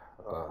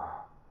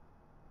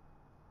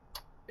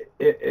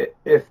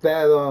 if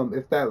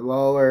that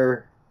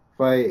Lawler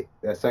fight,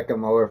 that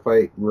second Lawler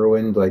fight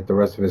ruined, like, the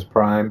rest of his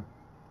prime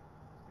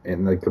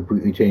and, like,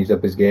 completely changed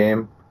up his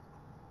game,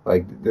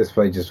 like, this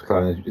fight just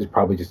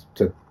probably just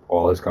took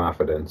all his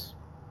confidence.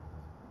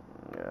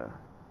 Yeah.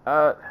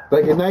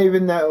 Like, it's not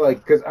even that, like,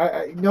 because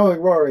I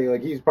knowing Rory,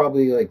 like, he's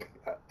probably, like,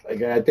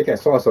 I think I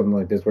saw something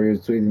like this where he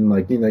was tweeting,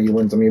 like, you know, you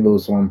win some, you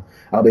lose some,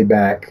 I'll be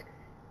back.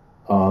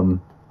 And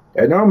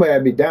normally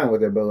I'd be down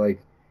with it, but,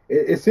 like,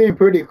 it seemed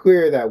pretty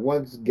clear that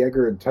once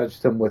Gegard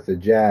touched him with the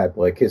jab,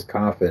 like, his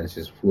confidence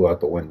just flew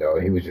out the window.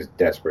 He was just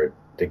desperate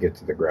to get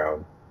to the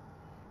ground.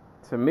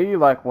 To me,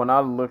 like, when I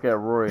look at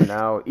Rory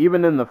now,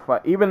 even in the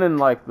fight, even in,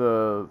 like,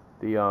 the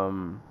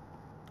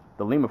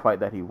Lima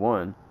fight that he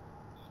won,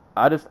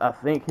 I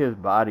think his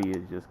body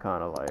is just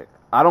kind of like,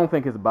 I don't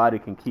think his body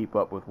can keep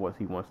up with what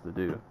he wants to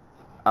do.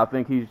 I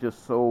think he's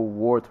just so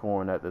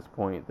war-torn at this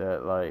point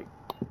that, like,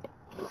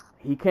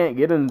 he can't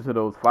get into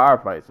those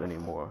firefights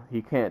anymore.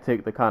 He can't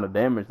take the kind of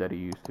damage that he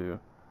used to.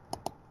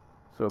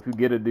 So if you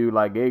get a dude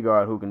like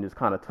Gegard who can just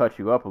kind of touch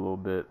you up a little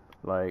bit,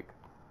 like,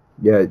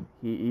 yeah,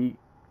 maybe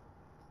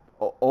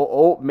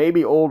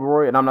old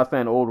Rory, and I'm not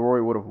saying old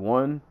Rory would have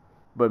won,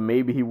 but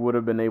maybe he would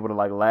have been able to,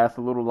 like, last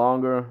a little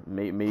longer.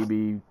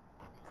 Maybe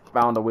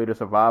found a way to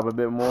survive a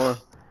bit more.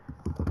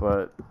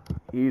 But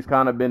he's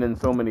kind of been in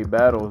so many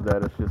battles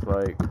that it's just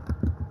like,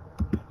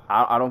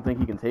 I don't think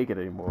he can take it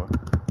anymore.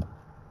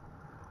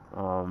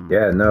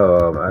 Yeah,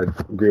 no, I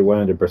agree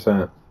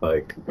 100%.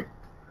 Like,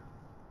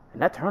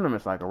 and that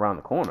tournament's like around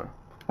the corner.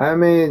 I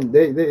mean,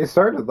 it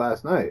started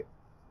last night.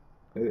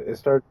 It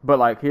started, but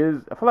like I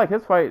feel like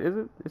his fight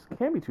it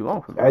can't be too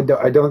long for me. I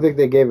don't think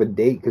they gave a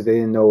date because they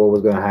didn't know what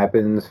was going to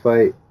happen in this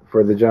fight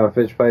for the John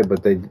Fitch fight,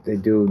 but they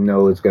do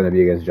know it's going to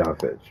be against John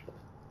Fitch.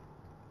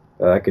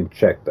 I can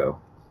check though.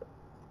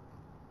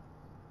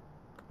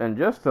 And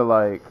just to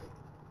like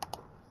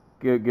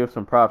give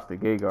some props to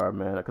Gegard,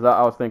 man, because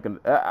I was thinking,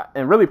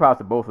 and really props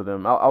to both of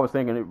them. I was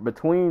thinking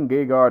between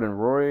Gegard and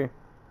Rory,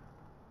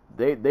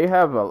 they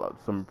have a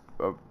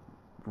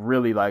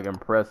really like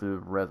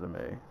impressive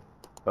resume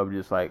of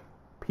just like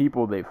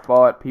people they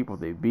fought, people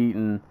they've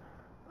beaten.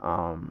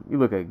 You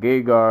look at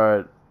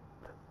Gegard,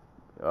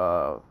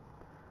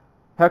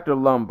 Hector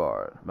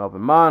Lombard,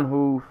 Melvin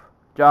Manhoef,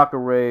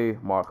 Jacare,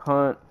 Mark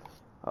Hunt,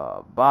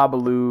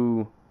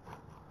 Babalu,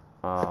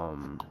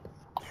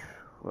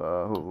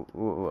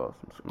 who else?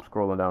 I'm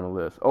scrolling down the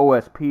list.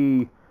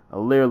 OSP,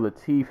 Alir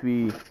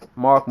Latifi,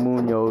 Mark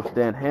Munoz,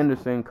 Dan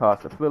Henderson,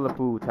 Costa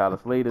Philippou,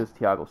 Talis Latus,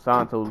 Thiago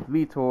Santos,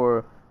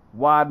 Vitor,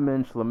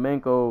 Wadman,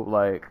 Shlemenko.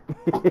 Like,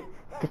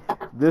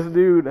 this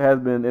dude has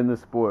been in the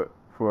sport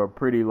for a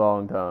pretty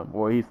long time.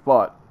 Or he's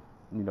fought,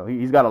 you know,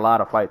 he's got a lot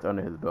of fights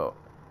under his belt.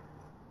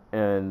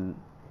 And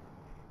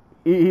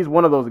he's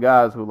one of those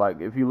guys who,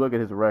 like, if you look at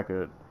his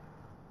record,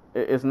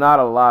 it's not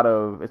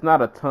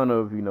a ton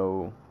of, you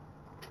know,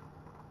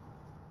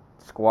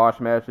 squash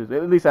matches,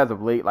 at least as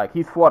of late. Like,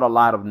 he's fought a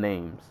lot of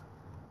names,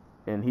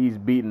 and he's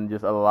beaten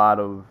just a lot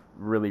of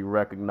really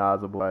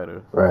recognizable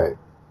fighters. Right.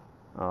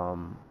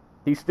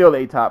 He's still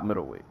a top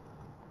middleweight.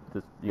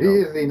 Just, he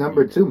is the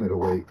number 2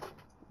 middleweight.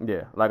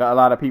 Yeah, like a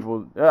lot of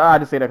people, I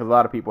just say that because a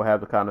lot of people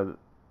have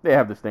they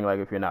have this thing, like,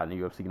 if you're not in the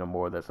UFC no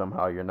more, that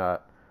somehow you're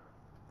not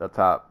the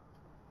top,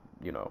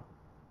 you know,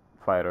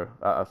 fighter.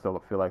 I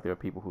still feel like there are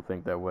people who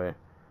think that way.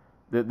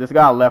 This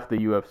guy left the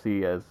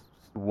UFC as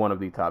one of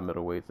the top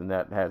middleweights, and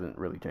that hasn't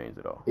really changed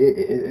at all.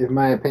 In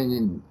my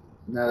opinion,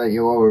 now that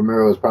Yoel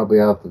Romero is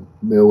probably out the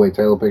middleweight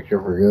title picture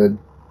for good,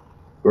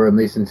 or at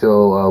least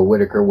until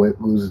Whitaker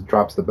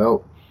drops the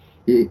belt,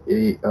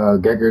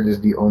 Gegard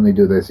is the only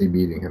dude I see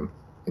beating him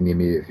in the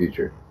immediate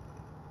future.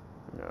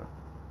 Yeah.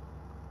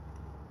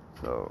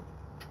 So,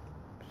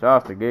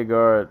 shout out to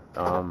Gegard.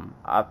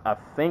 I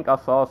think I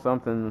saw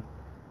something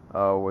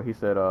where he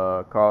said,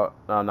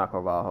 not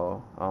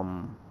Carvalho.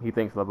 He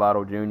thinks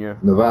Lovato Jr.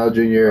 Lovato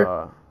Jr.,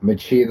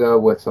 Machida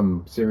with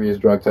some serious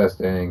drug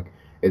testing,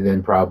 and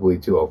then probably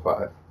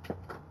 205.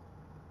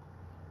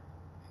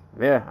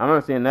 Yeah, I'm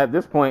not seeing that. At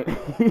this point,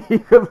 he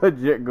could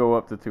legit go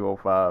up to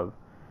 205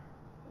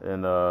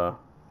 and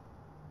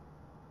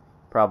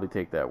probably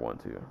take that one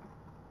too.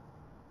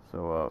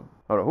 So,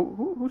 hold on,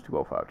 who's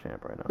 205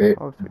 champ right now? I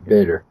always forget.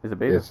 Bader. Is it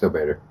Bader? It's still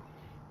Bader.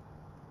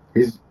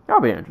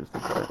 That'll be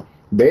interesting. Right?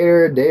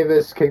 Bader,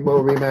 Davis,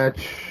 Kingbo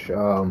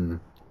rematch.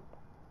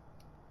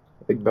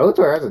 Like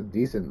Bellator has a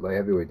decent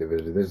heavyweight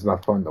division. This is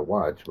not fun to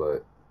watch,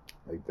 but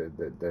like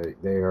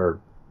they are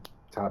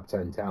top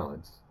 10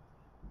 talents.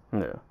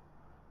 Yeah,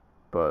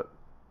 but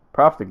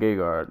props to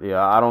Gegard.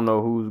 Yeah, I don't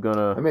know who's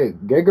gonna. I mean,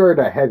 Gegard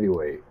a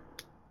heavyweight.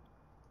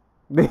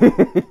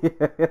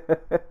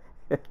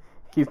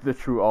 He's the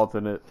true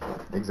alternate.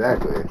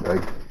 Exactly.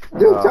 Like,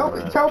 dude,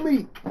 tell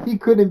me he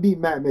couldn't beat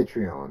Matt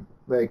Mitrione.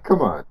 Like,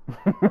 come on.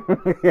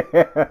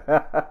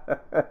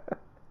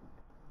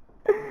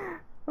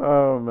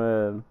 Oh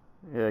man,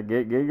 yeah,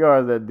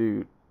 Gegard's that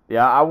dude.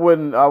 Yeah, I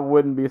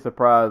wouldn't be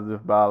surprised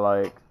if by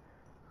like,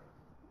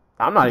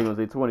 I'm not even gonna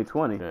say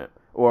 2020,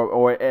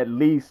 or at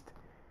least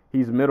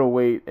he's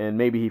middleweight and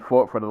maybe he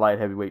fought for the light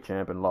heavyweight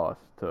champ and lost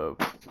to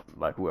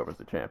like whoever's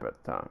the champ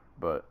at the time.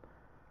 But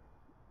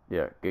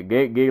yeah,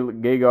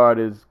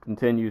 Gegard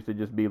continues to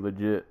just be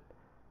legit.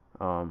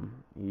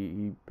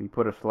 He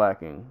put a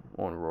slacking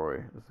on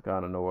Rory. There's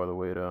kind of no other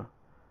way to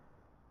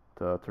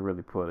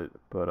really put it.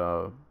 But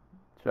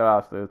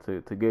shout outs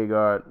to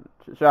Gegard.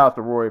 Shout outs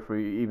to Rory for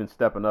even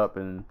stepping up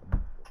and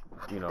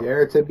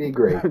dare to be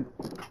great.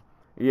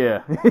 Yeah,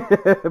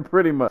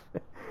 pretty much.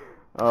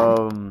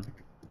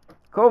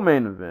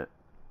 Co-main event: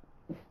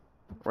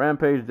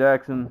 Rampage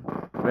Jackson,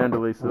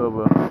 Wanderlei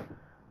Silva.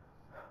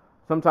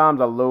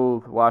 Sometimes I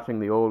loathe watching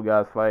the old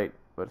guys fight,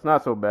 but it's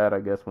not so bad, I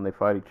guess, when they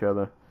fight each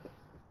other.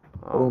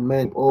 Old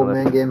man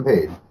getting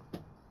paid.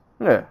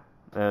 Yeah,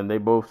 and they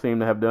both seem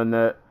to have done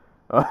that.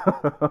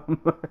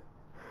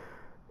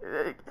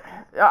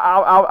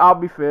 I'll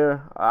be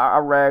fair. I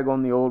rag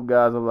on the old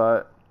guys a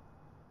lot.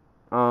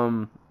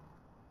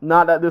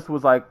 Not that this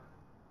was like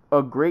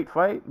a great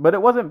fight, but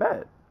it wasn't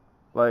bad.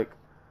 Like,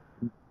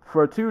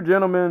 for two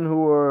gentlemen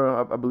who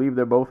are, I believe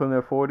they're both in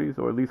their 40s,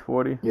 or at least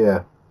 40.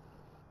 Yeah.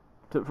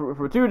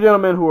 For two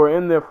gentlemen who are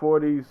in their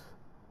 40s,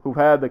 who've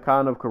had the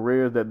kind of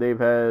careers that they've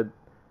had,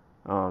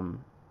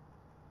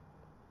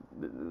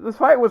 this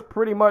fight was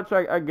pretty much,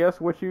 I guess,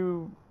 what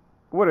you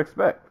would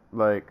expect.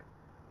 Like,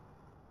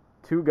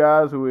 two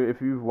guys who,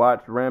 if you've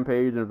watched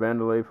Rampage and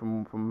Wanderlei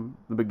from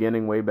the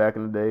beginning, way back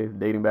in the day,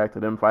 dating back to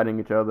them fighting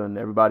each other and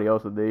everybody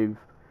else that they've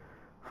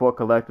fought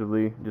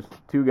collectively, just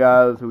two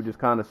guys who just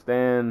kind of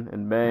stand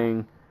and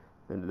bang.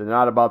 They're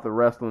not about the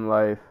wrestling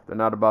life. They're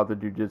not about the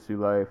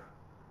jiu-jitsu life.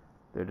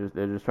 They're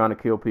just trying to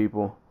kill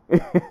people.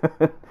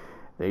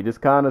 They just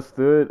kind of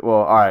stood.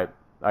 Well, all right.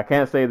 I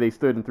can't say they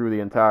stood and through the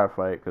entire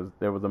fight because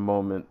there was a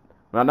moment.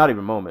 Well, not even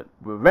a moment.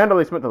 But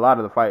Wanderlei spent a lot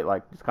of the fight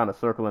like just kind of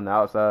circling the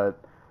outside,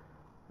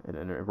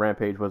 and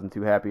Rampage wasn't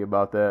too happy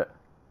about that.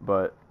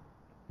 But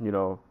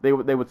they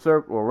would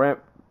circle, or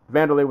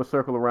Wanderlei would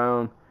circle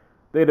around.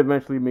 They'd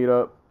eventually meet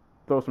up,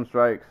 throw some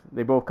strikes.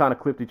 They both kind of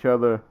clipped each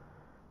other.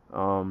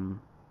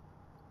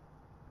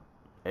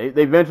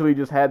 They eventually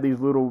just had these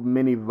little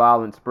mini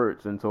violent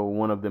spurts until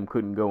one of them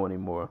couldn't go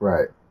anymore.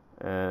 Right.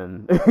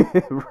 And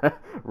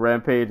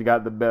Rampage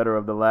got the better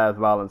of the last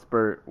violent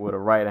spurt with a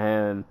right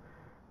hand.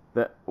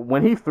 That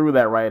when he threw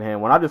that right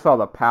hand, when I just saw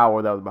the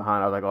power that was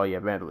behind, I was like, "Oh yeah,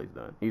 Wanderlei's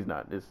done. He's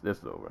not. This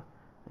is over."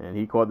 And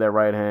he caught that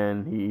right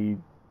hand. He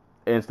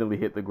instantly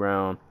hit the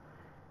ground,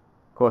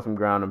 caught some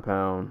ground and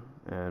pound,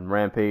 and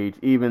Rampage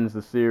evens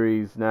the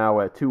series now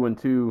at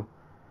 2-2.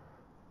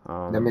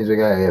 That means we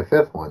got a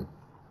fifth one.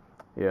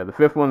 Yeah, the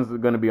fifth one's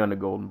going to be on the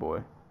Golden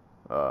Boy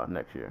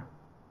next year.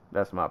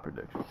 That's my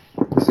prediction.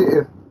 See,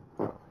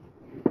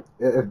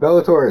 if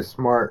Bellator is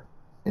smart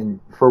and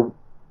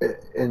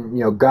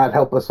God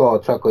help us all,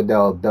 Chuck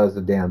Liddell does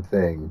the damn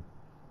thing.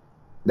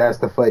 That's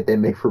the fight they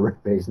make for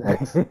Rampage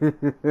next. They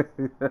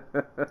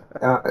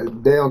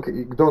don't care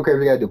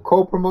if you gotta do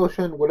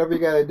co-promotion, whatever you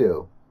gotta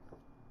do.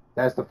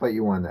 That's the fight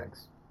you want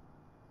next.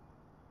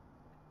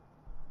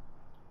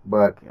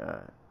 But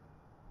God.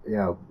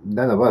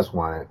 None of us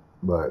want it,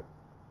 but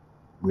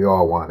we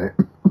all want it.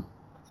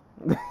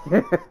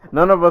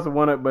 None of us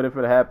want it, but if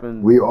it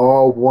happens, we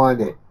all want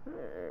it.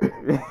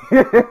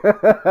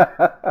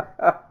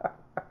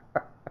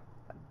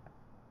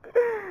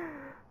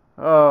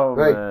 Oh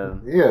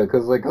man, yeah,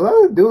 because a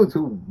lot of dudes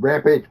who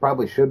Rampage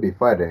probably should be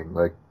fighting,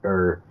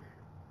 are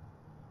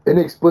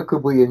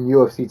inexplicably in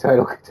UFC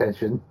title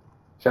contention.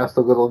 Shouts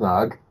to Little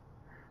Nog,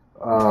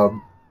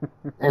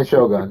 and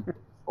Shogun,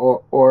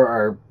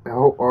 or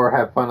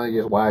have finally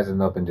just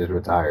wisened up and just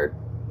retired.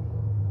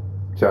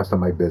 Shouts to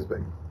Mike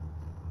Bisping.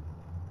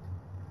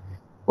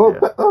 Well,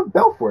 yeah.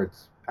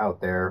 Belfort's out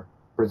there,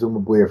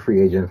 presumably a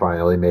free agent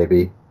finally,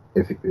 maybe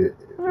if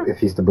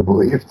he's to be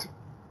believed.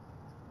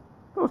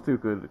 Those two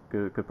could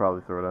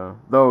probably throw down.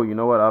 Though, you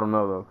know what? I don't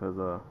know, though, because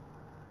I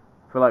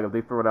feel like if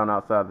they throw down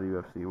outside the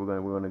UFC, we're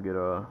gonna get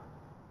a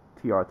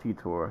TRT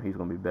tour. He's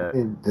gonna be back.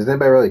 Does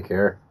anybody really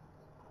care?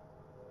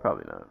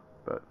 Probably not.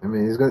 But I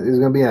mean, he's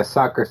gonna be in a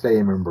soccer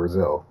stadium in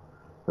Brazil.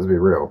 Let's be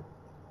real.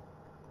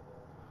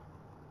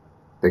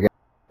 They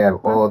have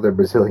all of their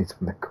Brazilians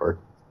on that card.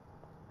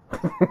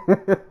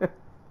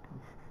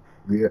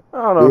 We have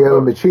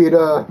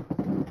Machida.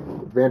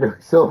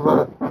 Vanderlei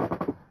Silva.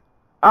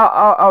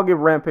 I'll give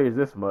Rampage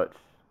this much.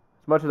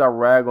 As much as I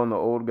rag on the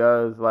old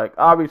guys, like,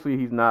 obviously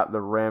he's not the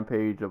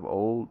Rampage of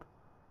old,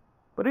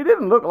 but he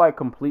didn't look like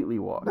completely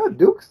washed. No,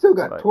 Duke still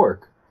got Like,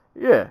 torque.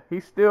 Yeah, he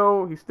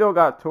still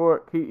got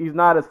torque. He's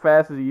not as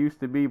fast as he used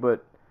to be,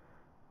 but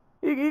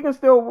he can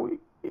still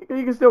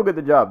get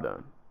the job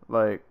done.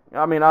 Like,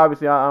 I mean,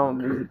 obviously I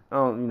don't you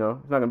know,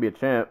 he's not gonna be a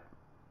champ.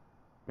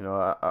 You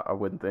know, I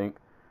wouldn't think,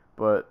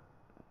 but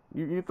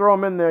you throw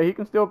him in there, he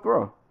can still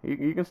throw.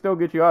 He can still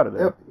get you out of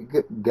there. Yep,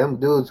 get them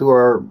dudes who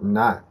are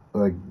not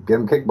like get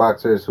them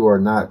kickboxers who are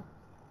not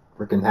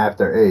freaking half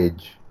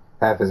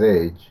his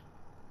age.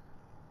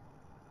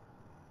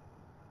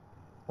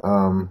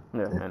 Yeah,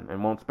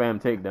 and won't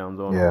spam takedowns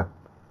on him. Yeah,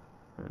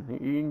 And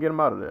he can get him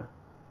out of there.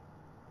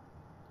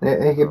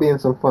 he could be in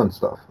some fun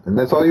stuff, and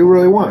that's all you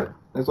really want.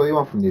 That's all you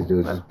want from these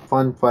dudes: is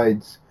fun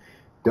fights.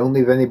 Don't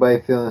leave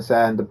anybody feeling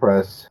sad and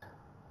depressed.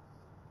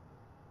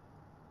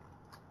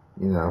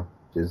 You know,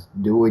 just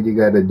do what you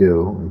got to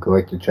do and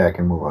collect your check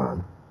and move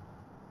on.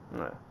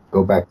 Yeah.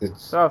 Go back to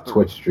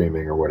Twitch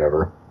streaming or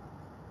whatever.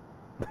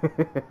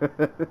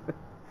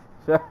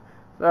 Shout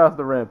out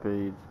to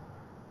Rampage.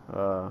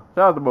 Shout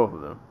out to both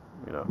of them.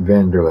 You know,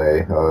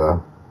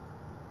 Vanderlei.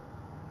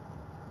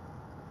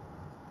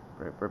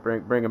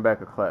 bringing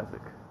back a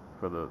classic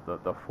for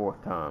the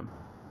fourth time.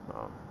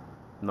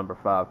 Number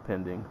 5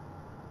 pending.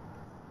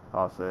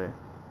 I'll say.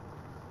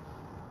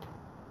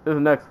 This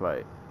next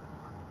fight.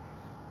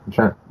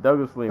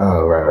 Douglas Lima.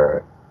 Oh,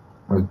 right.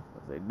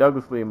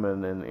 Douglas Lima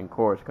and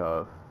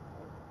Koreshkov.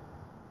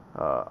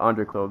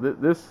 Andre Clo.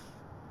 This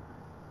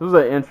was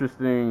an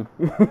interesting.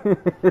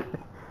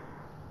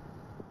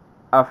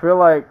 I feel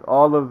like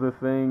all of the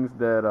things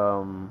that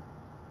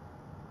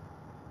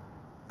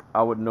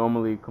I would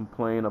normally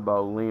complain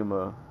about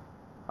Lima,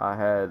 I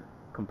had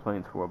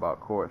complaints for about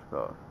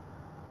Koreshkov.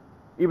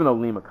 Even though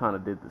Lima kind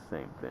of did the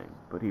same thing,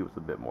 but he was a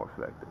bit more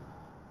effective.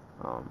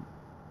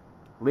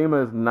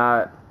 Lima is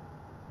not,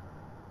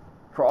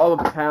 for all of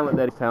the talent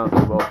that he's talented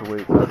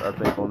welterweights, I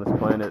think, on this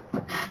planet.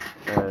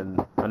 And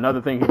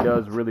another thing he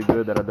does really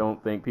good that I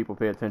don't think people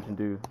pay attention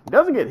to, he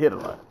doesn't get hit a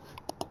lot.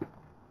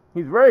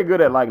 He's very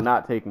good at, like,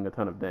 not taking a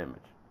ton of damage.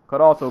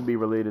 Could also be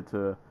related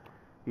to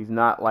he's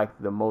not, like,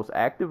 the most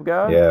active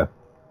guy. Yeah.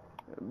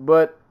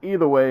 But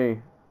either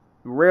way,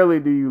 rarely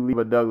do you leave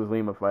a Douglas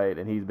Lima fight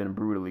and he's been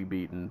brutally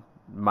beaten,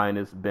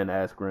 minus Ben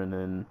Askren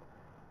and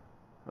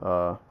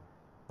the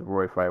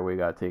Roy fight where he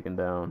got taken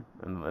down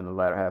in the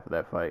latter half of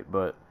that fight.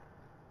 But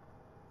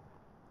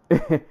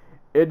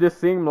it just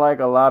seemed like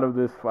a lot of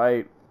this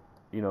fight,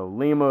 you know,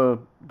 Lima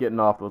getting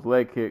off those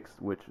leg kicks,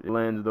 which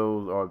lands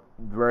those, are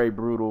very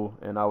brutal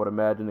and I would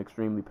imagine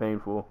extremely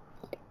painful.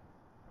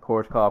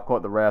 Koreshkov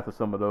caught the wrath of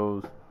some of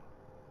those.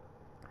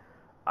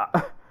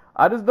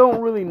 I just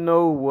don't really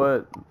know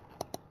what,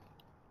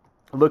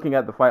 looking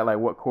at the fight, like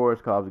what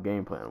Koreshkov's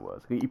game plan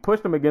was. He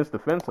pushed him against the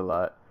fence a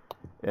lot,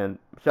 and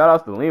shout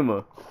outs to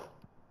Lima,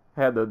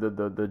 had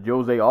the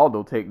Jose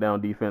Aldo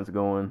takedown defense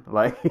going.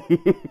 Like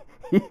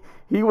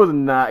he was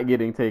not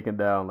getting taken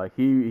down. Like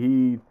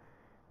he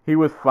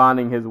was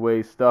finding his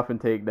way, stuffing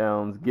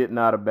takedowns, getting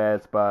out of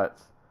bad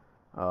spots,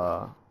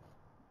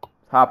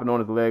 hopping on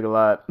his leg a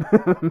lot,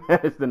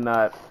 managed to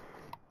not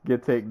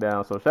get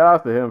takedown. So shout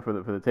outs to him for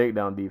the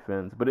takedown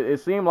defense. But it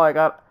seemed like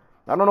I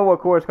don't know what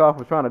Koreshkov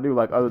was trying to do,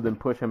 like, other than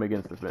push him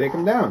against the fence. Take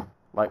him down.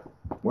 Like,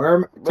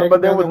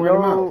 but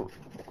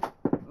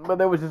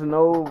there was just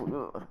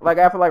no, like,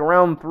 after like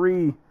round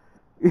 3,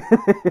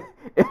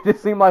 it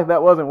just seemed like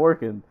that wasn't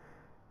working,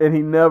 and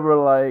he never,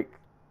 like,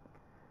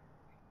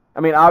 I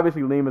mean,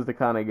 obviously Lima's the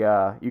kind of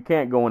guy you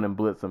can't go in and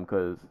blitz him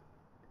because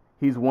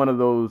he's one of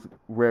those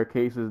rare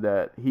cases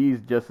that he's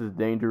just as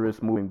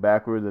dangerous moving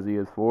backwards as he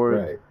is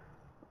forward. Right.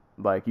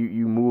 Like,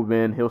 you move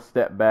in, he'll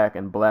step back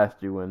and blast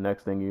you, and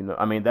next thing you know,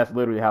 I mean, that's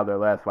literally how their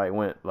last fight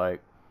went.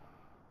 Like,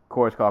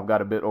 Koreshkov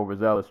got a bit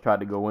overzealous, tried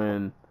to go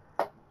in.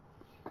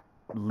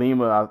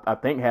 Lima, I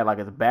think, had, like,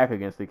 his back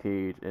against the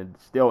cage and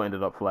still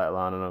ended up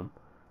flatlining him.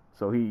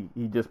 So he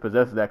just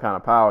possesses that kind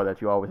of power that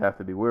you always have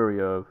to be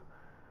wary of.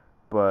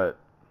 But,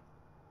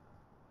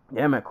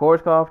 yeah, man,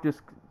 Koreshkov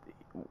just,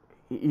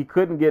 he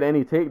couldn't get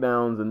any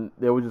takedowns, and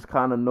there was just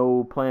kind of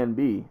no plan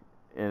B.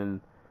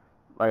 And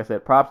like I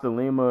said, props to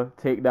Lima.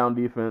 Takedown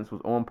defense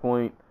was on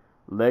point.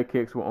 Leg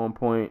kicks were on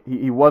point.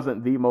 He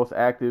wasn't the most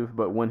active,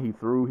 but when he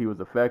threw, he was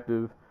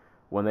effective.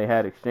 When they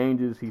had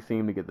exchanges, he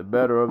seemed to get the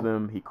better of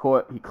them. He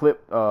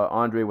clipped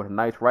Andre with a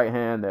nice right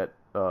hand that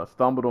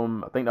stumbled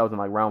him. I think that was in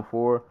like round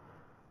 4.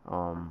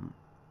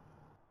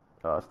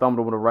 Stumbled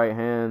him with a right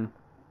hand.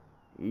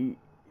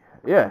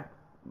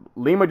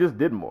 Lima just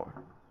did more.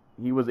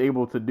 He was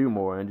able to do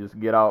more and just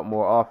get out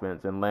more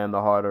offense and land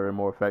the harder and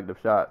more effective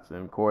shots.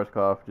 And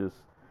Koreshkov just,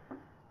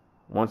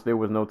 once there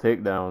was no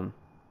takedown,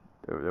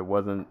 there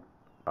wasn't,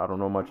 I don't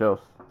know, much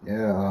else.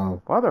 Yeah.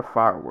 Why are there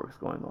fireworks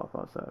going off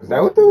outside? Is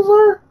that what those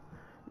are?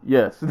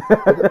 Yes. I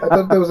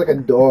thought that was like a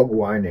dog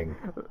whining.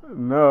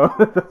 No,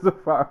 those are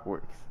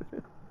fireworks.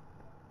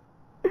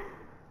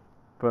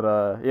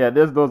 But yeah,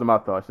 those are my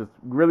thoughts. Just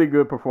really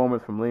good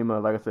performance from Lima.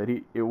 Like I said,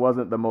 it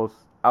wasn't the most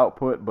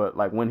output, but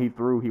like when he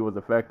threw, he was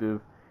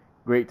effective.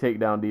 Great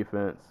takedown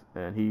defense,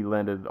 and he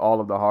landed all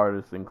of the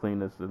hardest and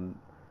cleanest and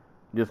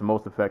just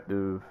most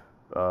effective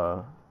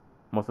shots.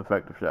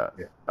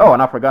 Yeah. Oh,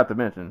 and I forgot to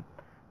mention,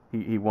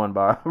 he won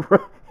by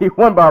he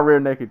won by rear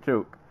naked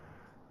choke,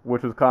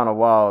 which was kind of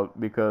wild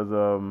because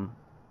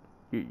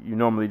you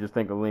normally just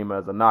think of Lima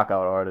as a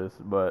knockout artist,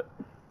 but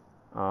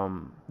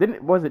did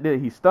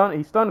he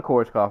stunned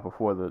Koreshkov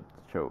before the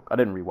choke? I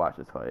didn't rewatch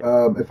this fight.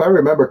 If I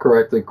remember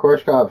correctly,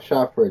 Koreshkov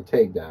shot for a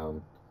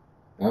takedown.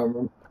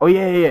 Oh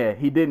yeah,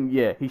 he didn't.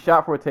 Yeah, he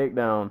shot for a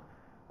takedown.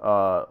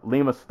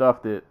 Lima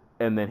stuffed it,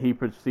 and then he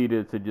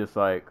proceeded to just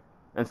like,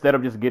 instead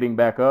of just getting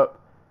back up,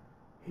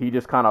 he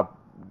just kind of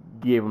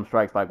gave him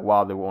strikes like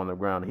while they were on the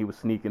ground. He was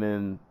sneaking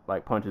in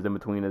like punches in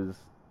between his,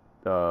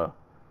 not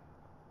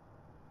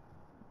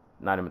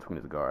in between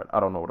his guard. I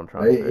don't know what I'm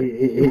trying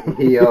to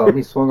say.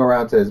 He swung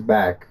around to his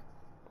back,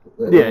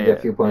 a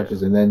few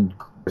punches, and then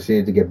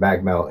proceeded to get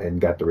back mount and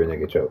got the rear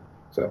naked choke.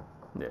 So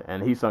yeah,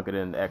 and he sunk it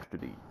in extra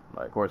deep.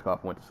 Like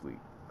Koreshkov went to sleep.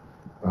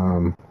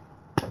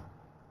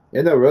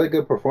 Yeah, no, really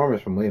good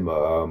performance from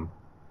Lima.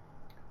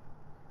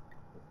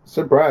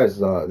 Surprised.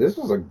 This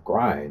was a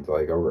grind,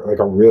 like a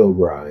real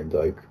grind.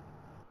 Like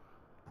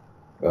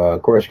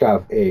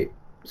Koreshkov ate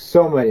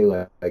so many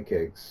leg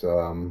kicks.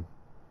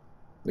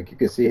 Like you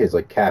could see his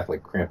like calf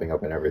like cramping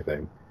up and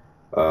everything.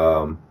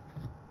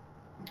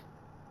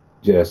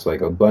 Just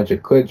like a bunch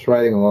of clinch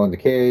riding along the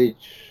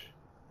cage.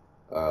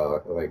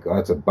 Like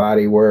lots of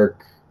body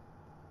work.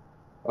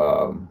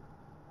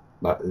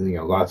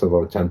 Lots of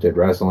attempted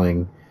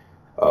wrestling.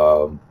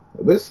 But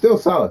it's still a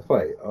solid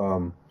fight.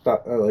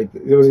 Like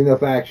there was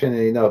enough action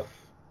and enough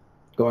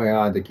going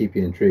on to keep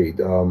you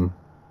intrigued.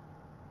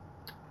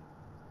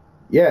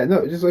 Yeah,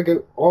 no, just like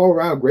an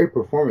all-around great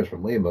performance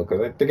from Lima, because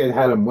I think I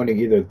had him winning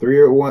either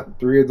three of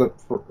the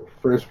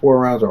first 4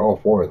 rounds or all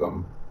 4 of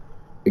them.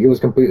 Like, it was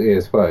completely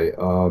his fight.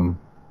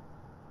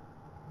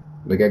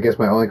 Like I guess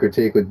my only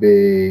critique would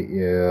be,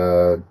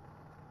 you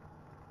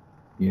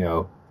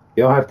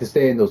don't have to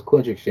stay in those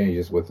clinch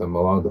exchanges with him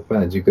along the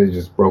fence. You could have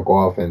just broke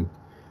off and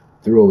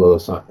threw a little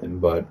something,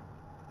 but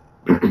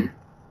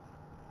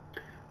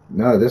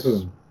no, this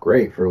was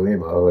great for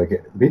Lima. Like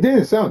he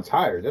didn't sound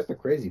tired. That's the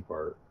crazy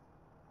part.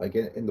 Like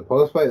in the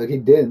post fight, like he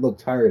didn't look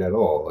tired at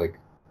all. Like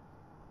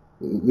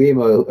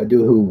Lima, a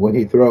dude who when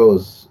he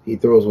throws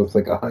with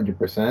like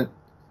 100%.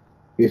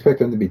 You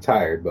expect him to be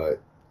tired,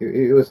 but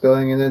he was still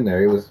hanging in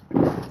there. He was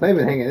not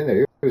even hanging in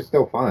there. He was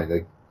still fine.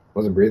 Like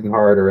wasn't breathing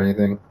hard or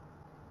anything.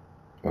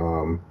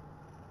 How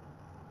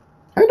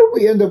did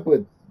we end up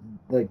with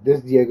like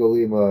this Diego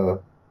Lima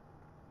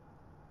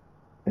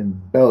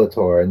in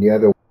Bellator and the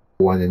other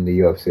one in the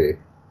UFC?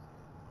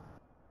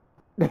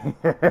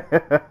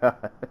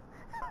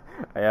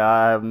 Yeah,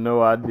 I have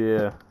no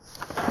idea.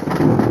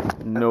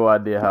 No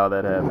idea how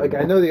that happened. Like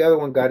I know the other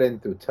one got in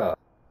through tough,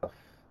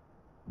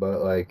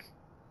 but like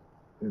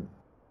the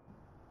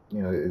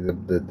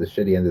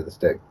shitty end of the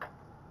stick.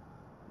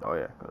 Oh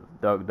yeah, because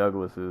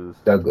Douglas is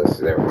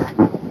there.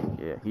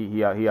 Yeah,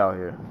 he out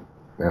here.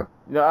 Yeah.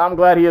 I'm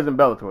glad he is in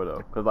Bellator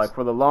though, because like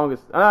for the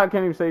longest, I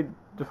can't even say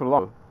just for the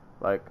longest.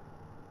 Like,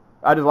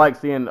 I just like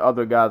seeing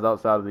other guys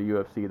outside of the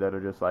UFC that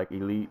are just like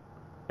elite,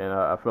 and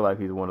I feel like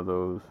he's one of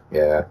those.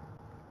 Yeah.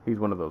 He's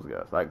one of those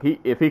guys. Like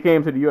if he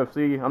came to the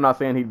UFC, I'm not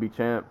saying he'd be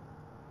champ,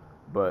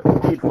 but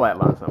he'd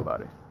flatline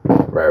somebody.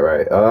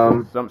 Right.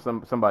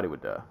 Somebody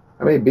would die.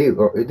 I mean,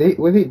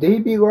 did he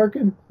beat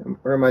Larkin?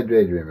 Or am I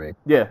daydreaming?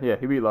 Yeah,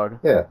 he beat Larkin.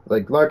 Yeah,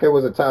 like Larkin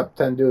was a top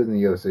 10 dude in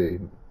the UFC.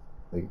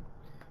 Like,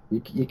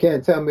 you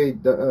can't tell me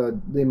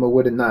Lima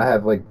would not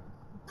have like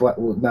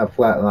not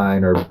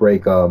flatline or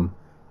break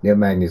Neil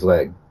Magny's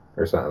leg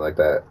or something like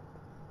that.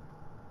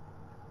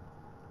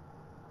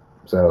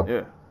 So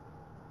yeah,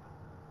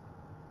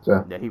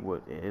 he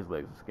would. Yeah, his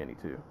legs are skinny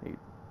too. He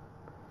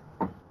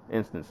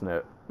instant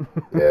snap.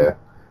 Yeah.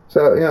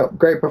 So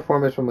great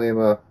performance from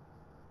Lima.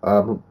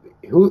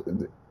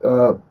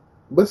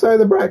 What side of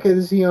the bracket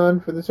is he on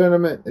for the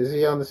tournament? Is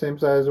he on the same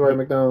side as Rory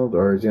McDonald,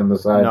 or is he on the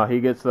side? No, he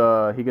gets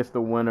the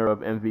winner of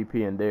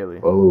MVP and Daly.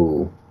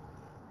 Oh.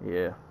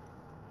 Yeah.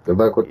 Good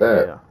luck with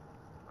that. Yeah.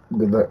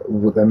 Good luck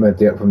with them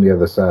from the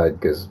other side,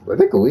 because I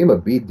think Lima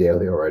beat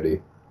Daly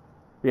already.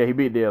 Yeah, he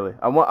beat Daly.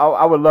 I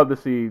would love to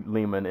see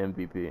Lima in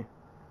MVP.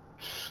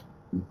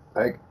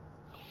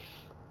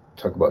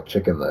 Talk about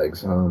chicken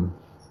legs.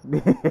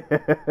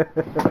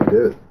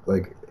 Dude,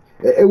 like.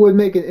 It would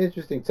make an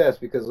interesting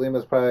test because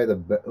Lima's probably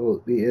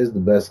he is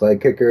the best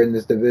leg kicker in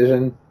this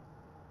division.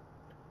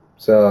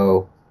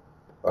 So,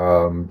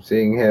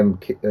 seeing him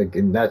like,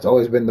 and that's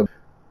always been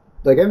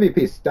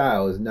MVP's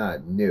style is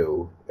not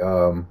new.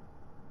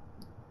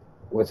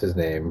 What's his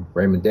name?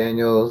 Raymond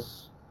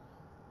Daniels.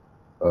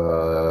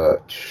 I'm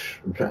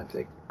trying to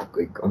think.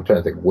 I'm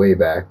trying to think way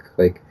back.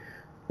 Like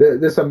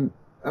this, I'm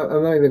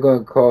not even going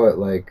to call it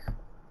like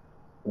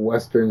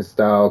Western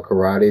style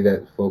karate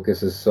that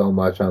focuses so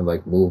much on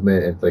like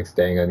movement and like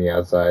staying on the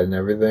outside and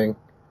everything.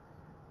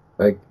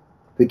 Like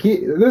the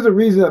key. There's a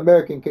reason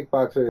American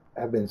kickboxers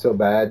have been so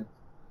bad.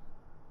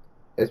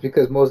 It's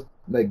because most,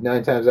 like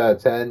 9 times out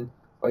of 10,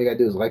 all you gotta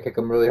do is leg kick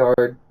them really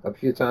hard a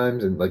few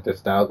times, and like their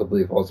style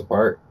completely falls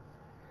apart.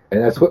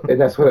 And that's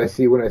what I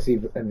see when I see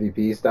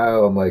MVP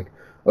style. I'm like,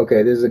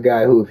 okay, this is a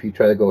guy who, if you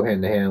try to go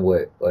hand to hand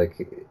with, like,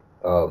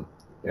 you're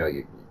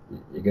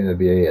gonna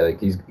be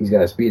like he's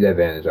got a speed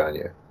advantage on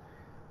you.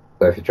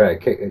 But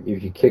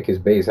if you kick his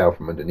base out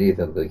from underneath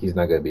him, like he's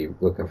not gonna be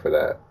looking for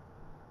that.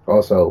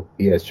 Also,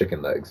 he has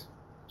chicken legs,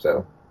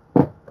 so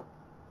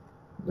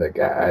like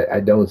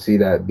I don't see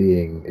that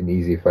being an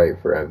easy fight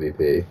for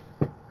MVP.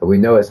 But we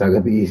know it's not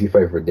gonna be an easy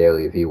fight for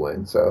Daly if he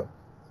wins. So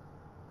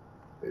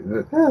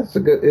it's a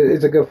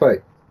good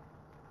fight.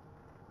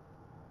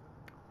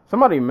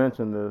 Somebody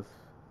mentioned this.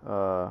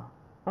 I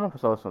don't know if I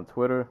saw this on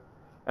Twitter,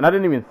 and I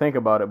didn't even think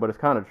about it, but it's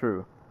kind of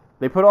true.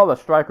 They put all the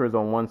strikers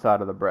on one side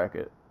of the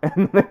bracket,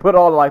 and they put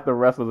all like the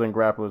wrestlers and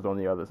grapplers on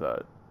the other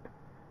side.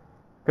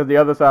 Because the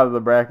other side of the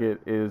bracket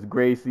is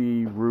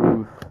Gracie,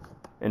 Ruth,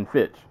 and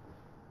Fitch.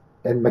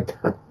 And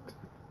McDonald.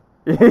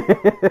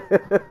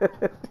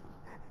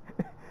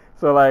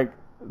 So like,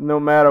 no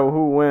matter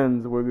who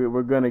wins,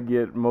 we're gonna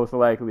get most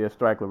likely a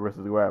striker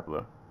versus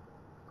grappler.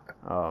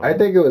 I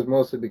think it was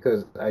mostly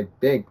because I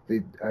think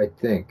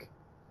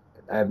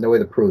I have no way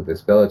to prove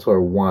this.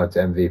 Bellator wants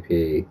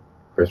MVP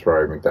versus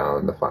Rory McDonald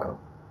in the final.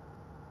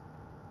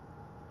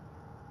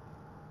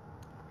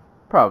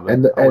 Probably.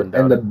 And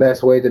the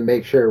best way to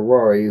make sure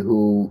Rory,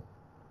 who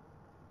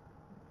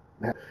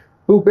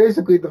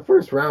basically the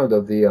first round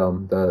of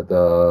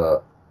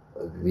the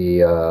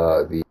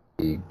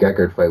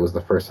Gegard fight was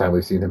the first time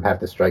we've seen him have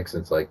to strike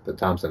since like the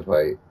Thompson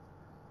fight.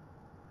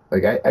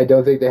 Like I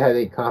don't think they had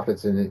any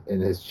confidence in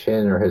his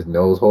chin or his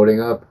nose holding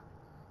up.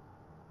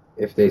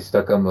 If they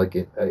stuck him like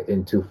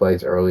in 2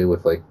 fights early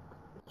with like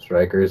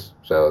strikers,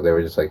 so they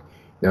were just like,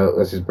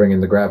 let's just bring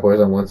in the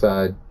grapplers on one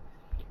side.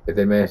 If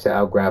they manage to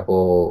out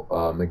grapple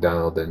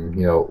McDonald, then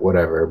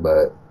whatever.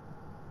 But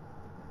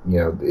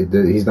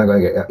he's not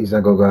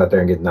gonna go out there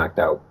and get knocked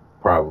out.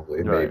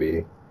 Probably, right.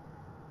 Maybe.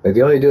 Like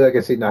the only dude I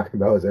can see knocking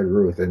him out is Ed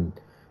Ruth, and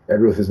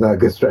Ed Ruth is not a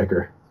good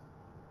striker.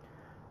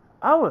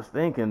 I was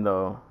thinking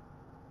though,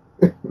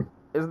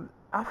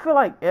 I feel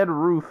like Ed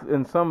Ruth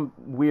in some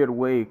weird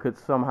way could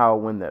somehow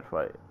win that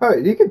fight. Oh,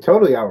 he could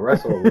totally out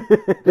wrestle.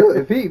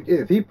 Dude,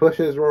 if he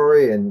pushes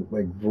Rory and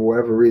like for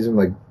whatever reason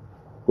like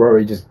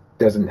Rory just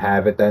doesn't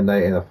have it that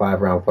night in a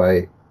 5-round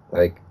fight,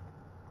 like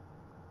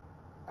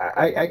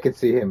I could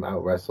see him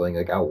out wrestling,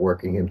 like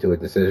outworking him to a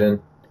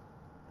decision.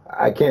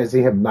 I can't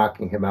see him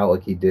knocking him out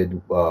like he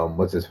did.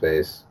 What's his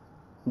face?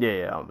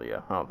 Yeah, I don't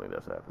think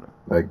that's happening.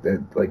 Like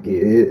that, like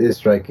his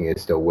striking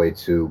is still way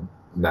too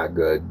not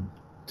good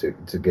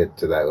to get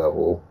to that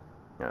level.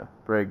 Yeah,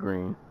 Bray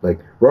Green.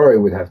 Like Rory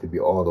would have to be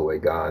all the way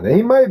gone, and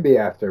he might be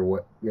after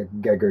what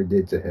Gegard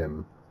did to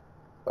him.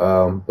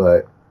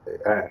 But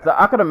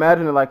I could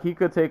imagine that like he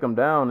could take him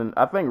down, and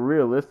I think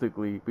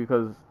realistically,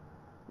 because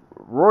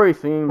Rory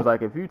seems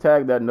like if you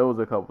tag that nose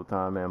a couple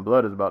times, man,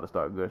 blood is about to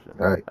start gushing.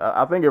 Right.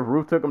 I think if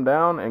Ruth took him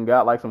down and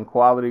got like some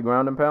quality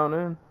ground and pound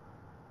in,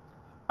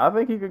 I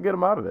think he could get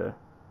him out of there.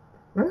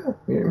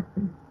 Yeah.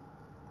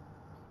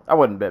 I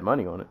wouldn't bet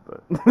money on it,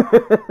 but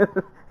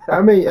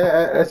I mean,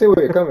 I see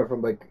where you're coming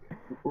from. Like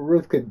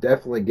Ruth could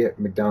definitely get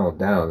McDonald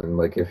down, and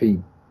like if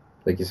he,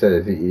 like you said,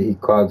 if he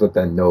clogs up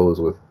that nose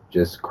with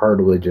just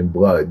cartilage and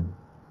blood,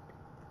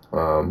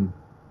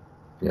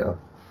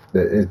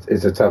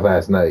 it's a tough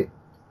ass night.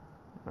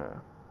 Yeah.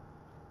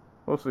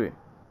 We'll see.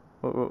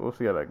 We'll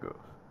see how that goes.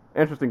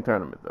 Interesting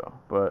tournament though.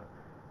 But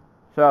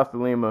shout out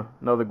to Lima,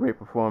 another great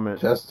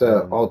performance. Just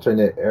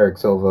alternate Eric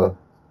Silva.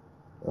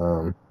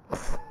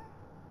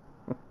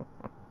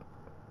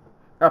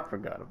 I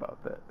forgot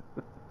about that.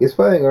 He's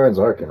fighting Aaron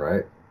Zarkin,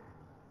 right?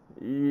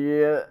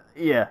 Yeah.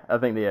 I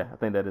think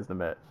that is the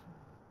match.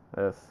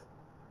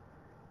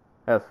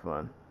 That's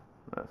fun.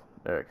 That's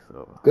Eric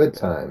Silva. Good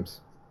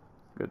times.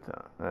 Good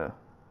time.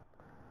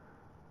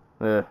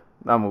 Yeah.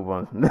 I'll move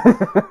on.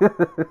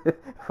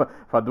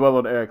 If I dwell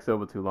on Eric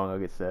Silva too long, I'll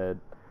get sad.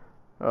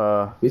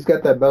 He's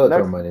got that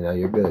Bellator money now.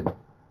 You're good.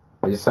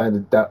 You signed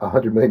a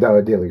 $100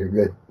 million deal. You're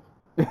good.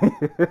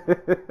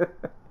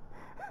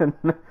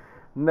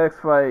 Next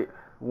fight,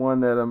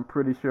 one that I'm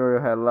pretty sure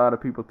had a lot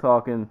of people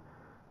talking.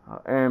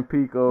 Aaron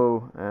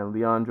Pico and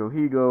Leandro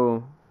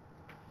Higo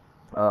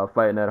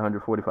fighting at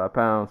 145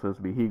 pounds. So this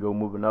will be Higo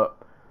moving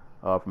up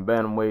from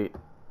bantamweight.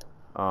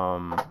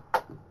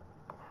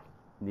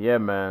 Yeah,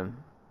 man.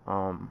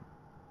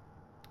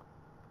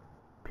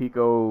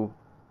 Pico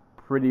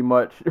pretty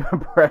much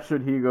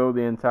pressured Higo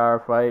the entire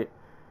fight.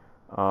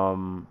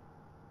 But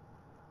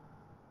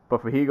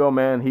for Higo,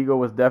 man, Higo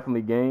was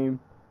definitely game.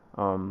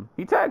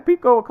 He tagged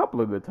Pico a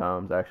couple of good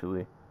times,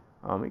 actually.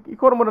 He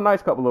caught him with a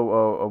nice couple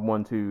of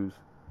 1-2s.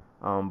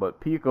 But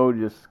Pico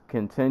just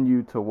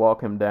continued to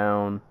walk him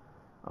down.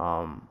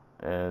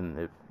 And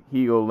if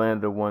Higo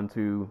landed a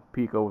 1-2,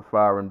 Pico was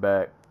firing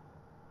back,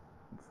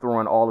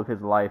 throwing all of his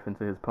life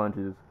into his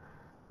punches.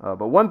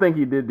 But one thing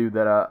he did do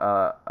that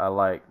I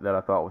liked, that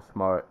I thought was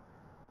smart,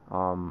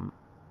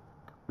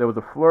 there was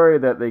a flurry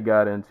that they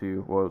got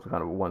into. Well, it was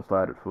kind of a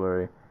one-sided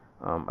flurry.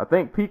 I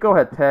think Pico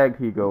had tagged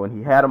Higo, and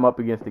he had him up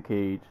against the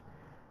cage,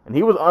 and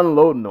he was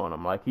unloading on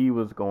him. Like, he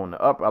was going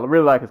to up. I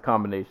really like his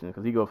combination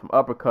because he goes from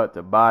uppercut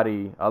to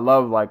body. I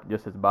love, like,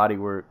 just his body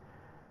work.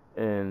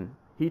 And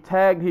he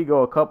tagged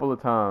Higo a couple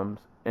of times,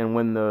 and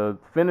when the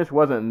finish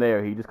wasn't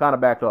there, he just kind of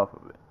backed off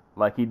of it.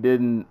 Like, he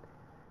didn't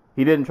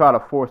try to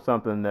force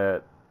something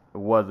that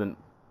wasn't,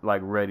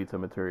 like, ready to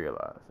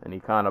materialize. And he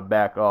kind of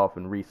backed off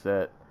and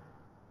reset,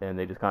 and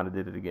they just kind of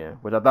did it again,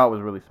 which I thought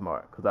was really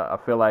smart because I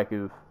feel like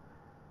if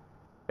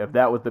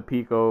that was the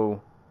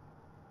Pico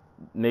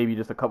maybe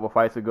just a couple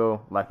fights ago,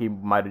 like, he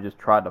might have just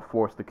tried to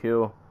force the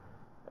kill,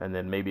 and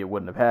then maybe it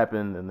wouldn't have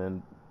happened, and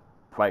then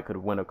fight could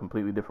have went a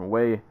completely different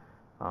way,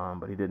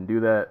 but he didn't do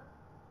that.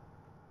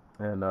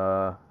 And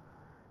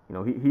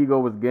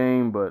Higo was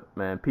game, but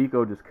man,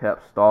 Pico just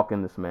kept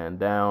stalking this man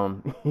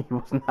down. He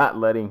was not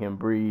letting him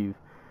breathe,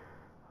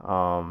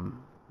 and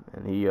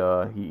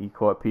he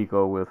caught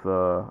Pico with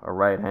a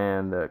right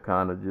hand that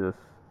kind of just,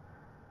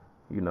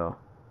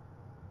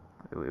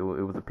 it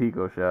was a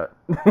Pico shot.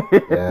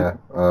 Yeah.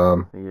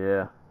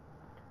 Yeah.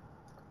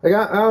 Like,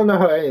 I don't know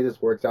how any of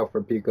this works out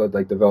for Pico,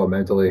 like,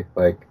 developmentally.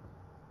 Like,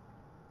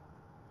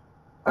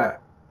 I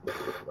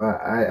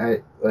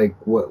like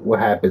what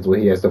happens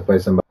when he has to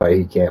fight somebody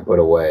he can't put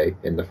away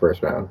in the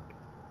first round.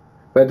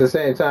 But at the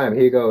same time,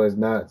 Higo is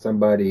not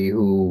somebody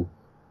who,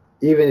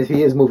 even if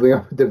he is moving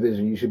up a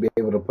division, you should be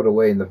able to put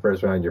away in the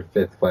first round your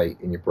 5th fight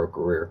in your pro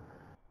career.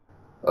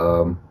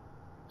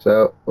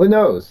 So who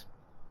knows?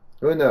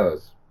 Who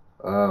knows?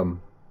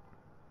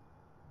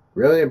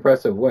 Really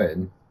impressive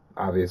win,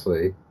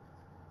 obviously.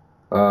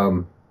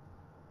 Do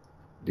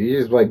you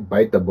just, like,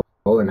 bite the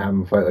bullet and have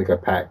him fight like a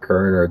Pat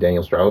Kern or a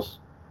Daniel Strauss?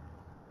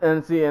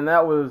 And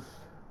that was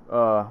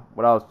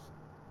what I was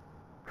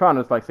trying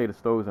to, like, say to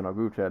Stoves in our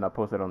group chat, and I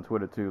posted on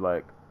Twitter too.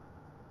 Like,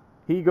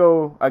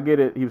 Higo, I get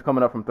it, he was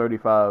coming up from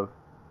 35,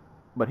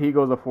 but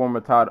Higo's a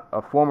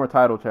former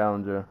title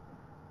challenger,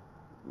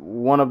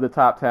 one of the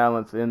top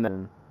talents in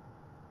that.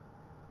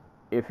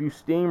 If you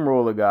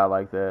steamroll a guy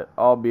like that,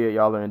 albeit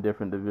y'all are in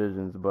different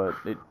divisions, but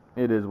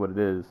it is what it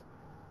is.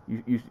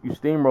 You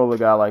steamroll a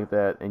guy like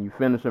that and you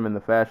finish him in the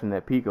fashion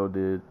that Pico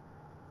did,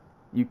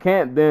 you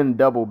can't then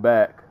double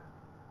back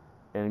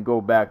and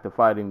go back to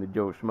fighting the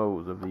Joe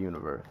Schmoes of the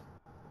universe.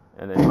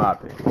 And in my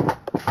opinion,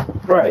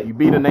 Right. You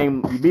beat a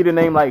name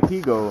like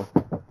Higo,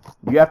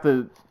 you have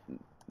to.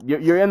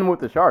 You're in with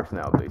the sharks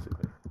now,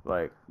 basically.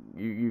 Like,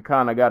 you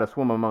kind of got to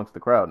swim amongst the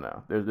crowd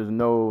now. There's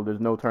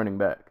no turning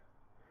back.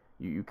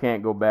 You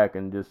can't go back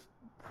and just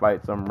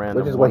fight some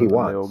random. Which is what he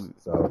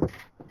wants. So.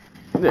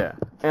 Yeah,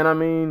 and I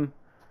mean,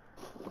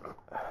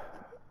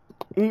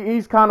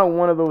 he's kind of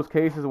one of those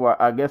cases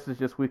where I guess it's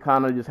just we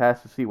kind of just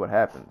has to see what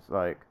happens.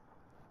 Like,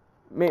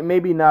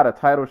 maybe not a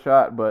title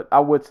shot, but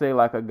I would say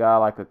like a guy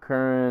like a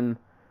Curran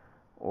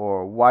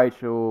or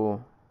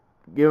Weichel,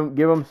 give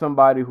him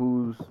somebody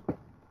who's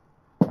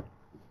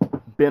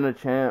been a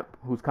champ,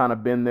 who's kind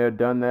of been there,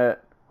 done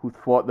that, who's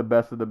fought the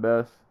best of the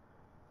best,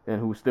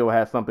 and who still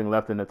has something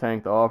left in the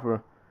tank to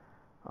offer.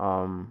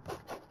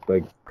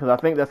 Because I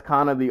think that's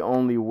kind of the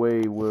only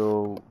way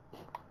we'll.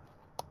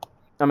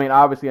 I mean,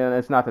 obviously, and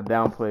it's not to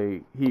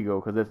downplay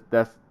Higo, because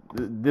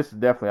this is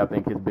definitely, I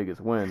think, his biggest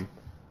win.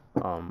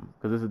 Because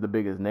this is the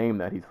biggest name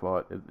that he's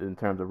fought in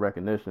terms of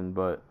recognition.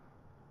 But,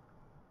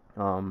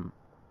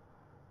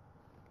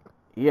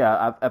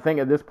 yeah, I think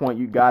at this point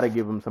you got to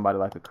give him somebody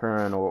like a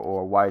Curran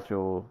or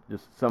Weichel,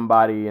 just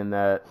somebody in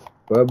that.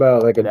 What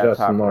about like a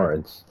Justin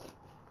Lawrence?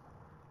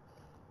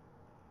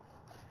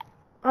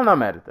 I'm not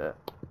mad at that.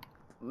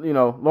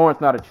 Lawrence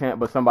not a champ,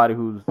 but somebody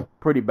who's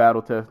pretty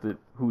battle tested,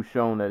 who's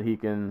shown that he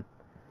can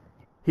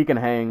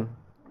hang.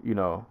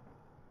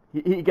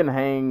 He can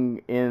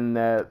hang in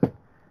that.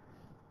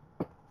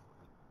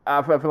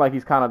 I feel like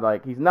he's kind of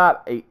like, he's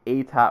not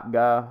a top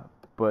guy,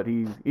 but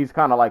he's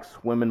kind of like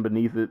swimming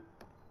beneath it.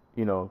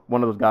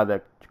 One of those guys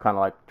that kind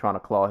of like trying to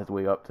claw his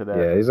way up to that.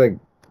 Yeah, he's like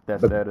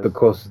the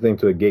closest thing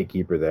to a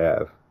gatekeeper they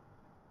have.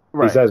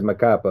 Right. Besides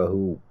Macapa,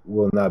 who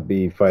will not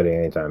be fighting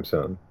anytime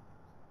soon.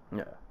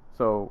 Yeah.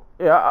 So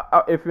yeah,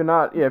 if you're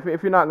not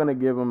gonna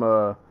give him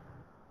a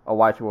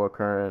Weichel or a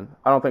Curran,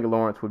 I don't think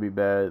Lawrence would be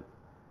bad.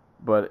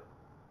 But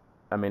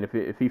I mean,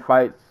 if he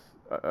fights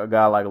a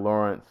guy like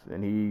Lawrence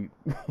and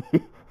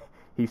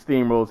he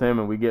steamrolls him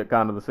and we get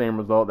kind of the same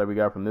result that we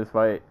got from this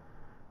fight,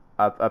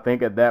 I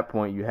think at that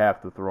point you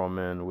have to throw him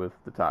in with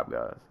the top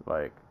guys.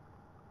 Like,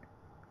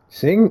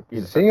 seeing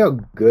how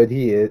good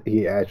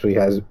he actually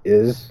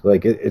is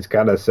like, it's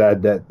kind of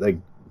sad that like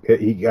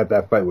he got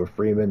that fight with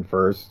Freeman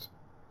first,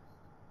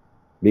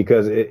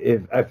 because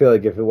if I feel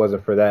like if it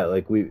wasn't for that,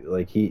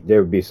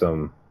 there would be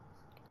some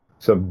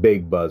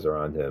big buzz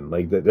around him.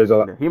 Like,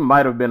 he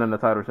might have been in the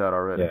title shot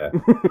already. Yeah.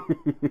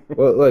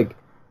 Well, like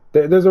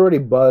there's already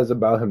buzz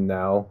about him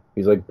now.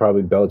 He's like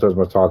probably Bellator's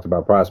most talked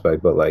about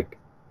prospect, but like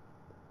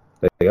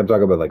I'm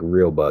talking about like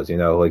real buzz.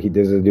 Like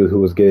there's a dude who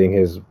was getting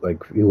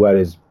who had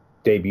his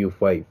debut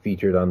fight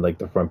featured on like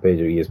the front page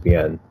of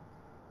ESPN.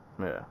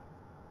 Yeah.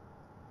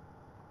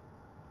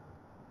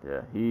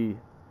 Yeah,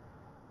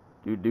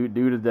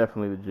 dude is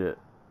definitely legit.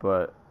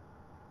 But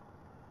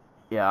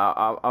yeah,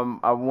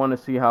 I want to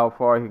see how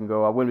far he can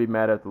go. I wouldn't be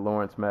mad at the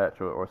Lawrence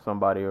match or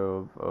somebody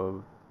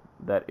of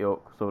that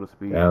ilk, so to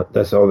speak. Yeah,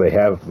 that's all they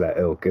have, that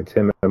ilk. It's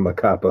him and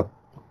Macapa.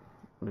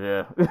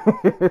 Yeah.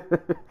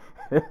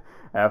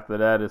 After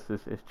that, it's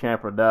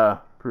champ or die,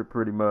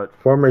 pretty much.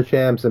 Former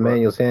champs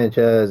Emmanuel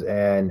Sanchez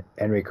and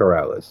Henry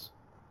Corrales.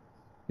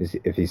 He's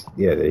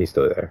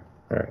still there.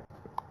 All right.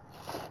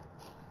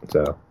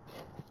 So.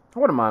 I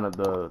wouldn't mind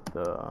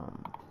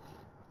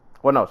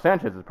well, no,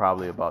 Sanchez is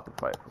probably about to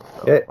fight.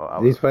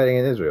 He's fighting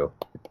in Israel.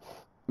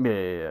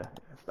 Yeah.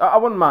 I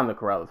wouldn't mind the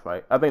Corrales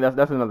fight. I think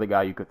that's another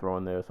guy you could throw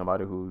in there.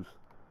 Somebody who's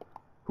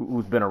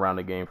been around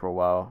the game for a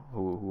while,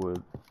 who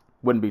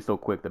wouldn't be so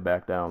quick to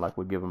back down, like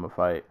would give him a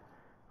fight.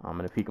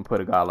 And if he can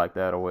put a guy like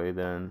that away,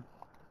 then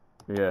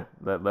yeah,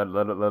 let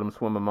him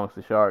swim amongst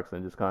the sharks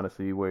and just kind of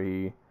see where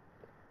he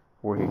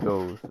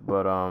goes.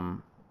 But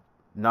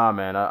nah,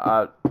 man,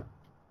 I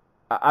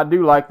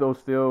do like those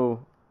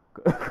still,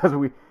 because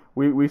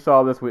we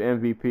saw this with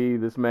MVP.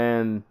 This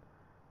man,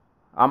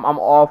 I'm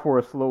all for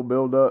a slow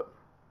build up,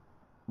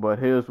 but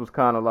his was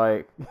kind of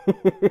like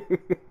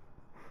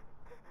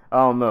I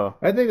don't know.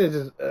 I think that's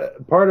just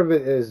part of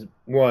it is,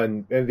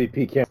 one,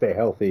 MVP can't stay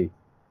healthy,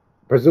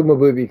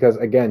 presumably because,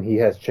 again, he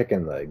has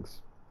chicken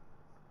legs,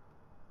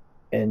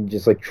 and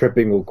just like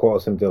tripping will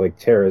cause him to like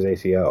tear his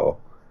ACL.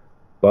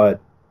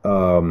 But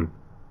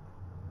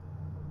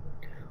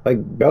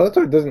like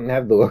Bellator doesn't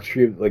have the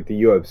luxury of like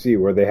the UFC,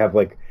 where they have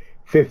like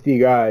 50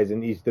 guys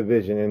in each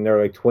division, and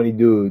they're like 20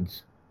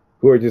 dudes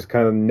who are just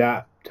kind of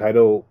not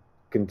title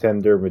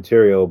contender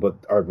material, but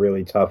are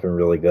really tough and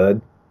really good.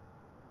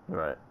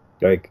 Right.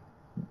 Like,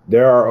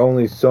 there are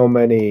only so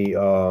many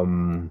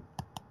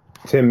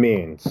Tim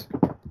Means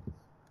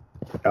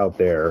out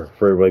there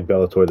for like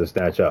Bellator to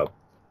snatch up.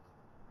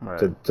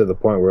 Right. To the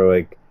point where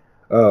like,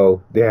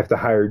 oh, they have to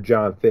hire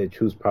John Fitch,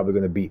 who's probably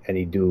going to beat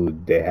any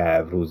dude they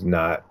have who's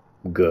not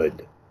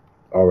good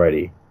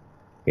already,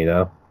 you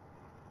know?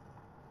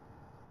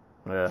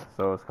 Yeah,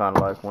 so it's kind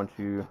of like once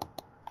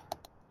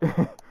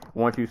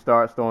you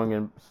start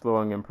showing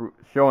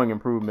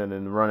improvement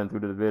and running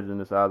through the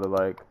division, it's either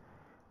like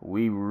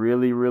we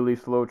really, really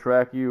slow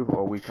track you,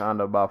 or we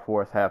kind of by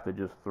force have to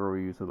just throw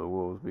you to the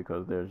wolves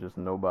because there's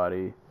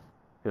nobody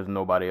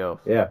else.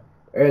 Yeah,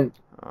 and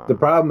the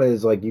problem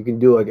is, like, you can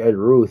do like Ed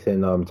Ruth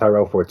and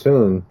Tyrell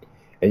Fortune,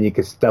 and you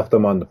can stuff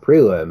them on the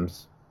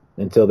prelims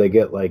until they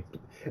get like,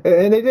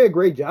 and they did a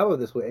great job of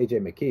this with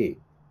AJ McKee,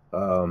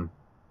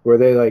 where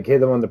they like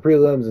hit him on the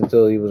prelims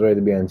until he was ready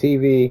to be on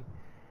TV.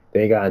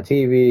 Then he got on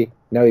TV.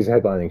 Now he's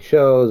headlining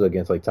shows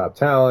against like top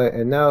talent,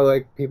 and now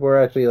like people are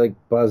actually like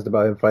buzzed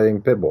about him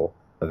fighting Pitbull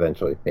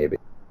eventually, maybe.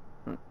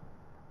 And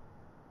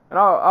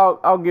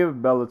I'll give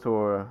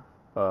Bellator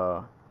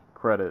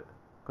credit,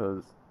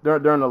 because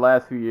during the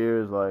last few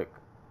years, like,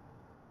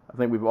 I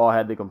think we've all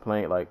had the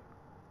complaint like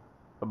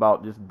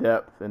about just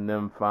depth and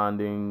them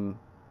finding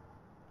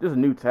just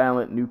new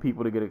talent, new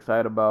people to get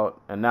excited about.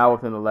 And now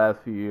within the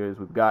last few years,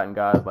 we've gotten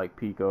guys like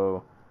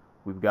Pico,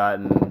 we've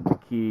gotten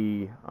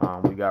Key,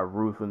 we got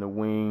Ruth in the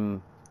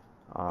wing,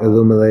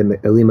 Elimele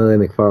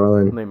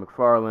McFarlane.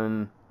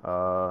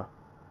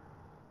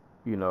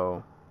 You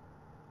know,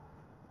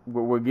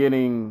 we're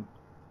getting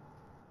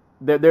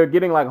they're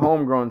getting like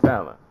homegrown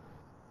talent,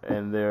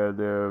 and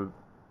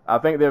I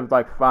think they're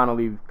like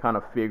finally kind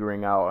of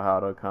figuring out how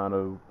to kind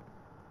of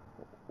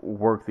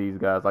work these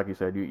guys. Like you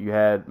said, you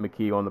had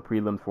McKee on the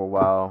prelims for a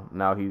while.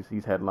 Now he's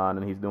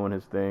headlining, he's doing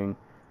his thing.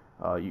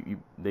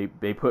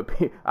 They put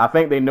I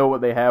think they know what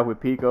they have with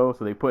Pico,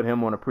 so they put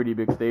him on a pretty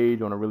big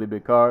stage on a really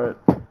big card,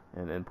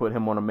 and put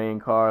him on a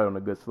main card on a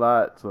good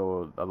slot,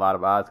 so a lot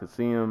of eyes could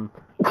see him.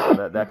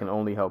 So that can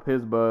only help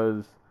his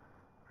buzz.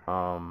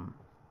 So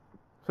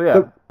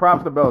yeah,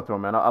 props to Bellator,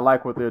 man. I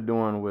like what they're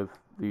doing with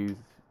these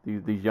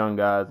young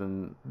guys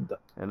and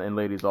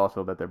ladies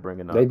also that they're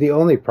bringing up. Like, the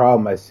only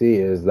problem I see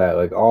is that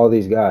like all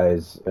these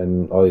guys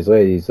and all these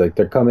ladies, like,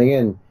 they're coming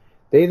in,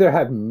 they either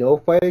have no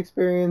fight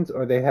experience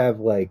or they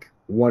have like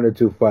 1 or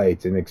 2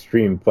 fights in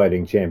Extreme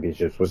Fighting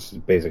Championships, which is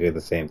basically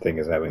the same thing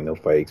as having no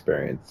fight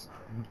experience.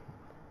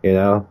 You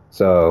know,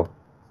 so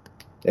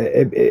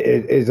it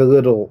is a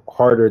little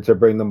harder to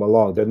bring them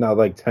along. They're not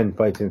like 10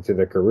 fights into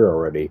their career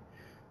already.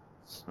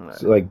 Right.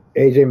 So, like,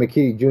 AJ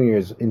McKee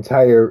Jr.'s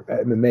entire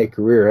MMA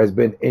career has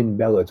been in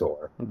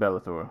Bellator.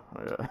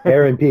 Yeah.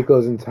 Aaron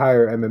Pico's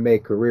entire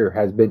MMA career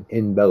has been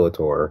in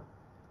Bellator.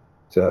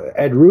 So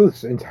Ed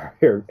Ruth's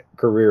entire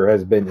career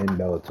has been in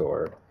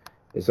Bellator.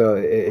 So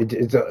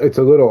it's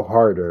a little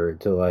harder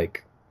to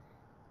like,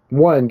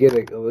 one,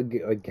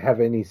 have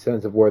any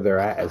sense of where they're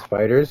at as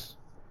fighters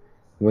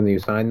when you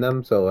sign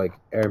them. So like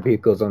Aaron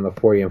Pico's on the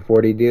 40 and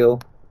 40 deal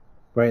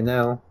right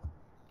now.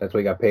 That's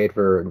what he got paid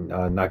for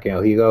knocking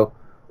out Higo.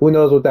 Who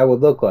knows what that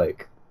would look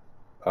like?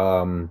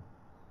 You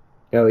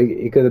know,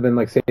 he could have been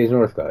like Sage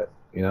Northcutt,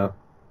 you know?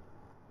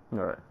 All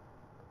right.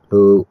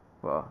 Who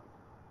Well,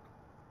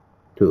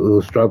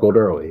 struggled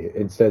early.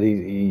 Instead,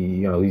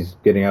 he's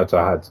getting out to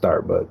a hot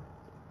start. But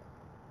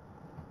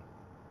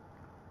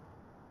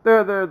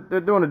they're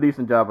doing a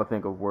decent job, I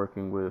think, of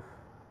working with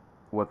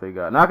what they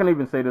got. And I can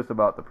even say this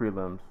about the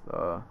prelims,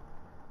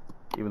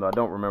 even though I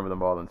don't remember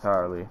them all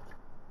entirely.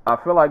 I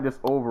feel like just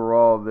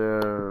overall,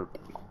 the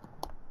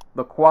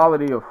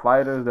quality of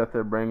fighters that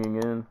they're bringing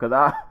in.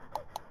 Because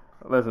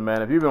listen,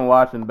 man, if you've been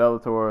watching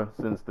Bellator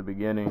since the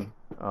beginning,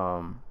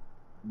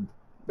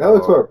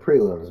 Bellator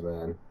prelims,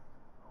 man.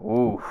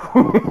 ooh,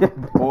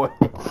 boy,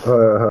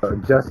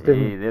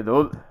 Justin, hey,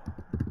 those.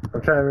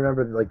 I'm trying to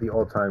remember like the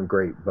all-time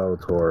great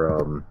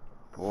Bellator.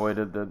 Boy,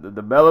 the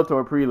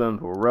Bellator prelims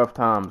were rough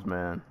times,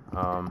 man.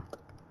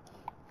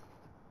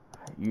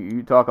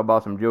 You talk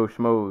about some Joe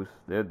Schmoes.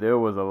 There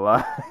was a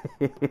lot.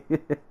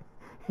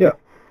 Yeah,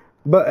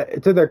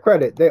 but to their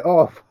credit, they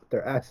all fought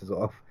their asses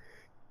off.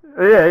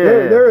 Yeah.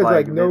 There is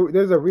like no.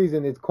 There's a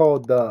reason it's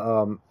called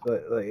the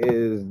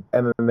is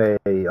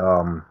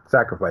MMA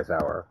Sacrifice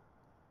Hour.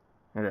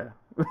 Yeah.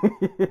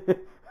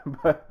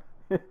 But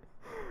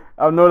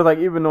I've noticed, like,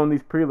 even on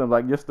these prelims,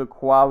 like, just the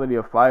quality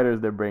of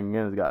fighters they're bringing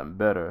in has gotten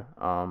better.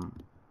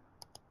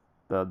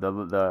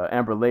 The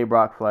Amber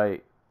Laybrock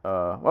fight.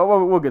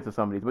 Well, we'll get to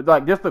some of these, but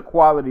like, just the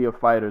quality of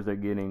fighters they're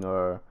getting,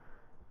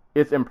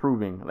 it's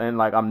improving, and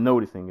like, I'm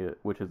noticing it,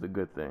 which is a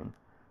good thing.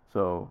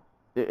 So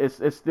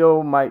it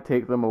still might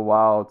take them a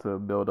while to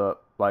build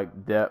up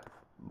like depth,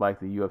 like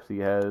the UFC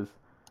has.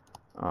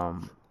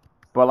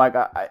 But like,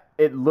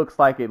 it looks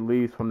like, at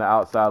least from the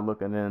outside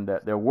looking in,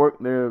 that they're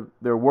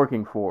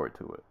working forward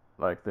to it.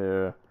 Like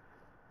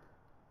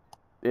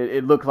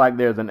it looks like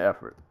there's an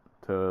effort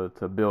to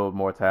build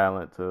more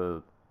talent,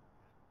 to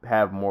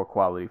have more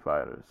quality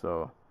fighters.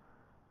 So,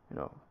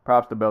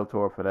 props to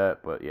Bellator for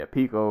that. But yeah,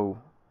 Pico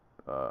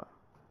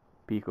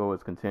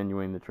is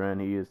continuing the trend.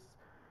 He is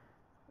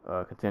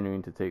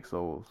continuing to take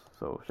souls.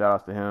 So shout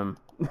outs to him.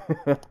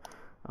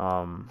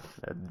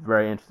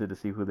 Very interested to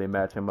see who they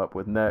match him up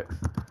with next.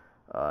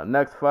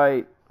 Next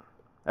fight,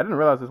 I didn't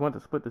realize this went to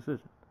split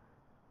decision.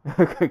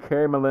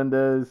 Kerry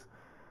Melendez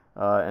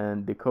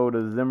and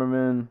Dakota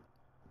Zimmerman.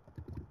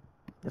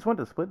 This went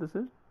to split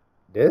decision?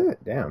 Did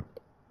it? Damn.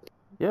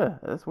 Yeah,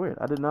 that's weird.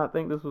 I did not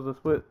think this was a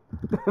split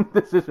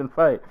decision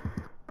fight.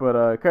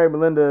 But Kerry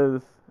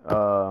Melendez,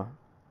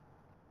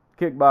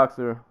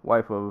 kickboxer,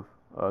 wife of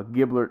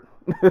Gilbert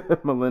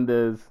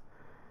Melendez,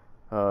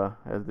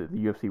 as the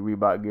UFC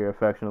Reebok gear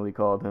affectionately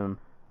called him.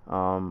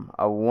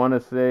 I want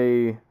to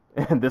say,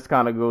 and this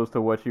kind of goes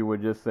to what you were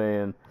just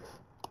saying,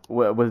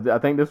 I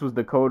think this was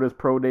Dakota's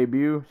pro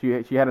debut.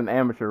 She had an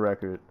amateur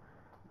record,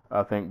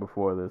 I think,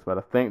 before this, but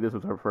I think this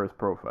was her first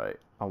pro fight,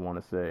 I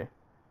want to say.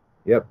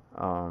 Yep.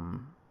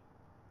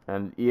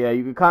 And yeah,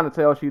 you could kind of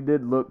tell she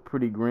did look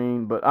pretty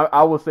green, but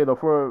I will say though,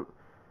 for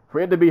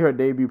it to be her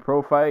debut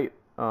pro fight,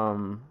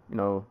 didn't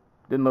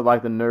look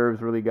like the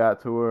nerves really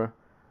got to her.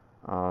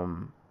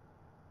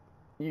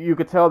 You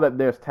could tell that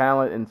there's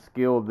talent and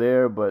skill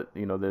there, but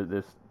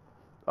there's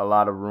a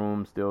lot of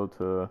room still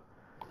to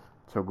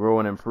grow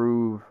and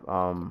improve.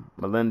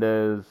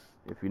 Melendez,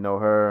 if you know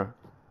her,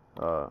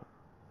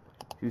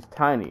 she's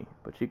tiny,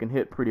 but she can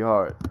hit pretty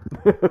hard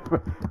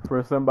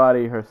for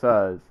somebody her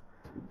size.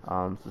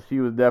 So she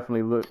was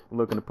definitely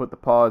looking to put the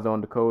pause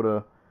on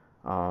Dakota.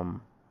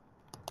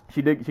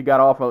 She got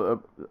off a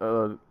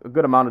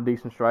good amount of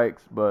decent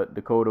strikes, but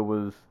Dakota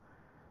was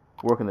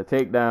working the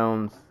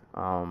takedowns.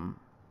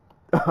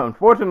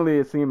 Unfortunately,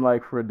 it seemed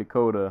like for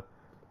Dakota,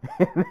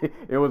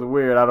 it was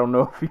weird. I don't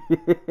know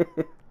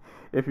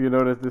if you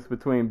noticed this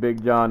between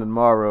Big John and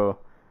Morrow.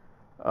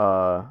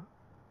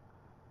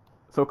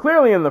 So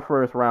clearly in the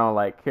first round,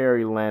 like,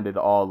 Kerry landed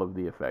all of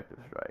the effective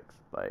strikes.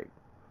 Like,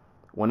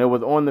 when it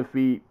was on the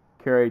feet,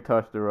 Kerry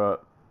touched her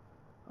up.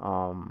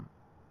 I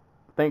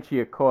think she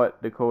had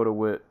caught Dakota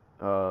with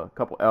a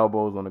couple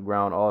elbows on the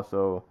ground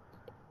also.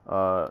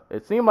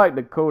 It seemed like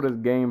Dakota's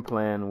game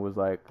plan was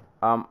like,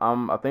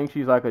 I think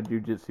she's like a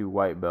jiu-jitsu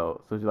white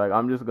belt. So she's like,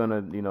 I'm just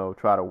gonna,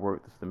 try to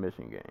work the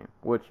submission game.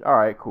 Which,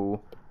 alright,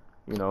 cool.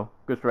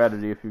 Good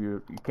strategy if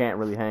you can't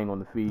really hang on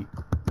the feet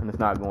and it's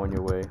not going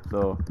your way.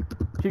 So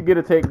she'd get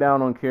a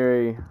takedown on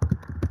Kerry,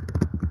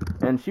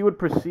 and she would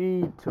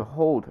proceed to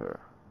hold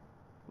her.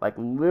 Like,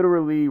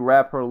 literally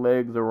wrap her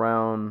legs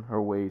around her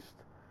waist,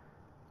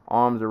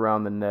 arms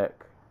around the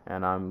neck,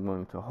 and I'm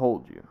going to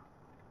hold you.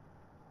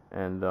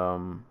 And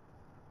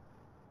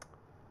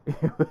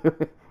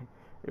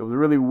it was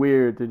really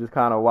weird to just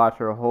kind of watch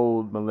her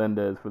hold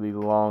Melendez for these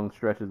long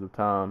stretches of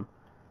time.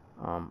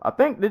 I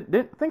think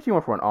she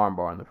went for an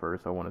armbar in the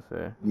first, I want to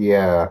say.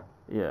 Yeah.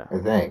 Yeah. I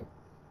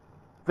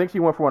think she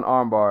went for an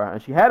armbar,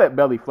 and she had it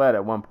belly flat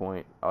at one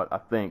point, I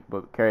think,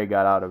 but Kerry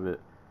got out of it.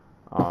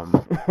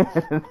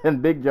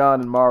 And Big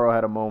John and Morrow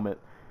had a moment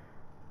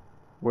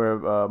where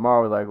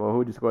Morrow was like, well,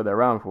 who'd you score that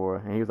round for?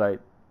 And he was like,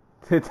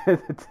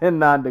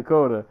 10-9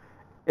 Dakota.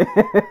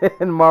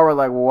 And Morrow was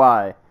like,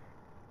 why?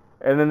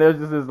 And then there's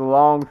just this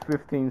long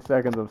 15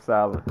 seconds of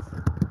silence.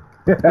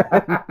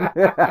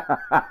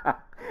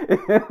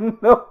 And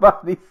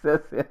nobody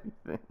says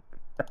anything.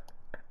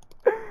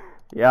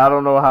 Yeah, I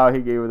don't know how he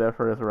gave her that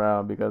first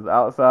round, because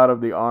outside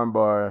of the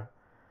armbar,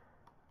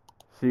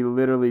 she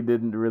literally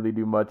didn't really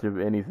do much of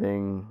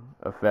anything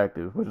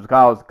effective, which is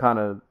I was kind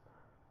of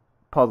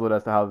puzzled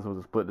as to how this was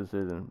a split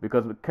decision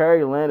because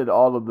Kerry landed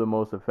all of the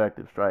most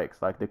effective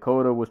strikes. Like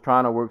Dakota was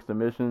trying to work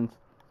submissions,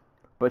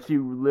 but she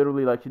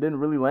literally she didn't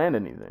really land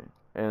anything,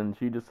 and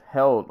she just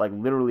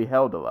literally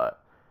held a lot.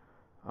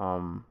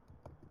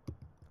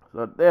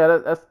 So yeah,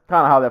 that's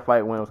kind of how that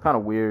fight went. It was kind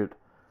of weird,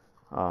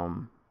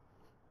 but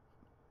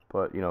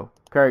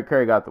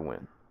Kerry got the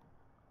win.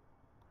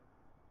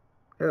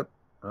 Yep.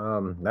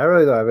 I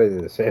really don't have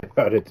anything to say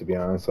about it, to be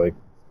honest. Like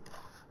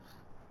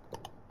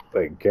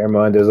Kerry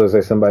Melendez looks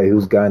like somebody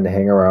who's gotten to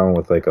hang around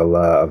with a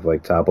lot of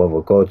top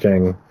level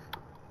coaching.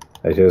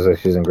 She looks like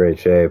she's in great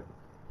shape.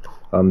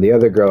 The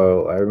other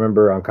girl, I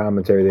remember on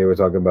commentary they were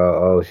talking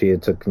about, she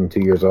had taken 2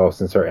 years off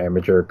since her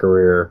amateur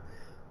career,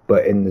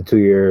 but in the 2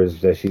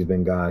 years that she's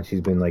been gone, she's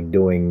been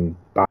doing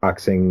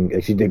boxing.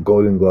 She did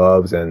Golden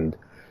Gloves, and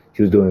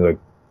she was doing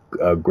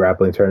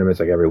grappling tournaments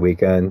every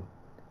weekend.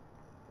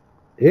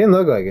 She didn't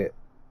look like it.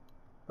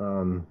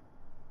 Not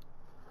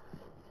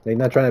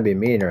trying to be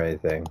mean or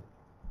anything.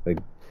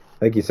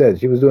 Like you said,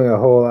 she was doing a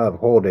whole lot of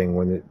holding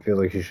when it feels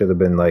like she should have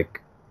been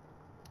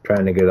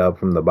trying to get up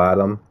from the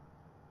bottom.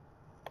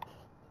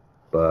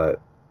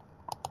 But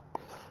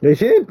she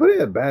didn't put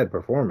in a bad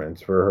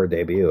performance for her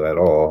debut at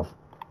all.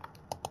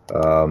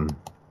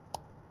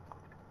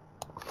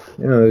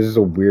 This is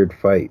a weird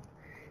fight.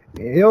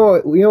 You know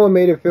what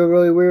made it feel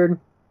really weird?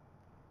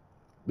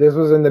 This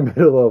was in the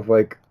middle of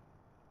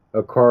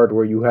a card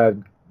where you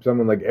had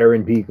someone like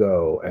Aaron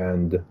Pico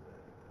and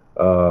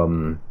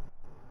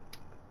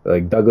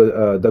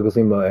Douglas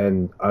Lima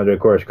and Andre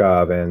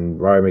Koreshkov and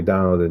Rory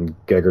McDonald and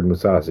Gegard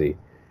Mousasi.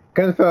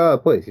 Kind of fell out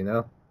of place,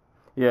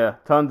 Yeah,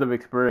 tons of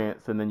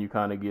experience, and then you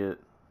kind of get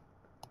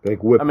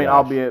whiplash. I mean,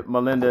 albeit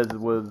Melendez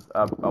was,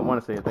 I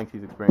want to say, I think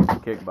she's experienced in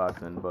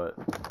kickboxing, but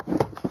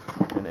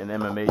in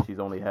MMA she's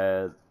only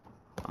had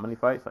how many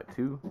fights?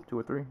 Two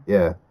or three?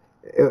 Yeah,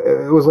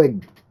 it was like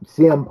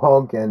CM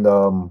Punk and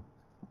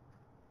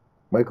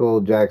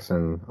Michael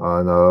Jackson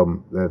on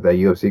that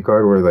UFC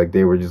card where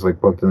they were just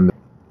booked in the middle.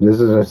 This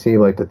doesn't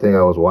seem like the thing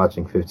I was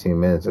watching 15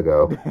 minutes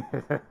ago.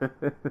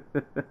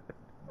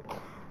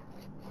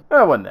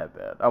 That wasn't that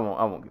bad. I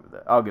won't give it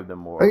that. I'll give them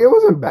more. It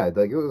wasn't bad.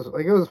 It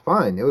was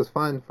fine. It was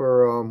fine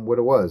for what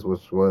it was,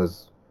 which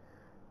was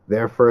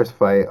their first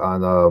fight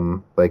on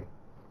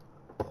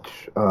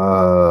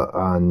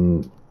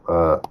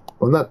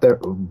not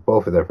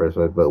both of their first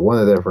fights, but one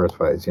of their first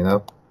fights. It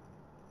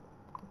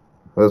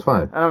was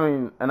fine. I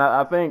mean, and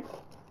I think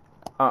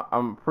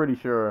I'm pretty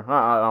sure.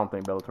 I don't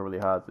think Bellator really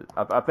has it.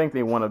 I think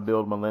they want to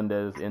build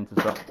Melendez into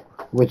something,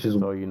 which is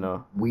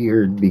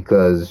weird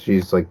because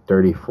she's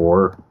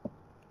 34.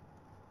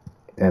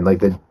 And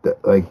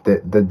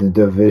the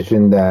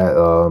division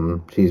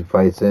that she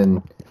fights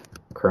in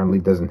currently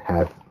doesn't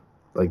have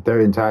their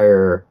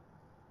entire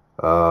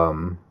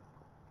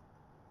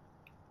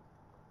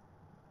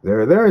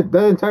their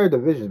entire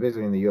division is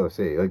basically in the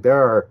UFC.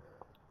 There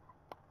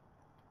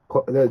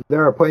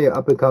are plenty of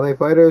up and coming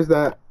fighters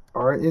that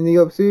aren't in the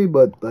UFC,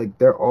 but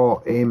they're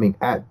all aiming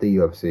at the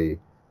UFC.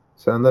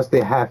 So unless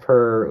they have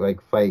her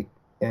fight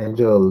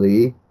Angela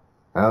Lee,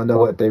 I don't know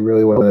what they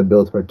really want to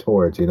build her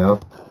towards.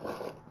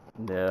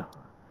 Yeah.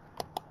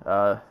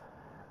 I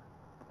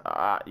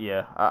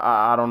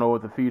don't know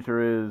what the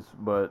future is,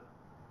 but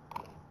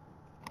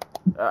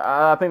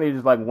I think they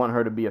just want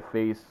her to be a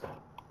face.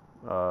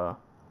 Fair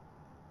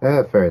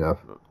enough.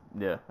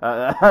 Yeah,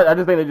 I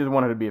just think they just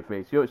want her to be a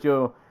face.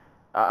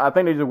 I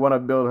think they just want to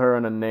build her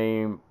in a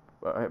name,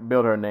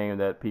 build her a name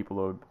that people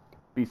will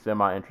be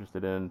semi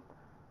interested in.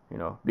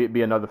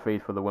 Be another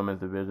face for the women's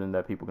division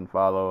that people can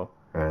follow.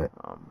 Right.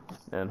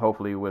 And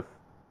hopefully with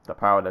the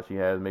power that she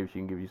has, maybe she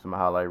can give you some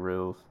highlight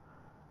reels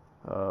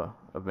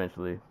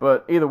eventually.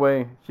 But either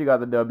way, she got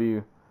the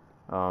W.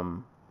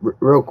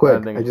 Real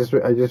quick, I just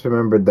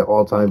remembered the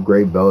all-time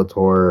great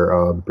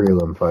Bellator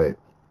prelim fight.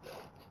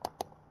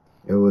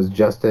 It was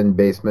Justin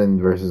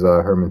Baseman versus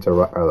Herman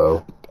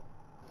Torello.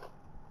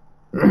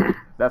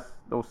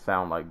 Those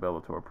sound like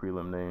Bellator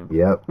prelim names.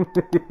 Yep.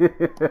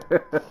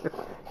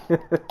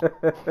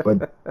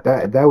 But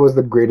that was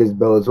the greatest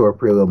Bellator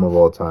prelim of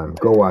all time.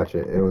 Go watch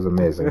it. It was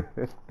amazing.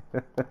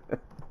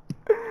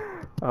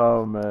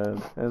 Oh man!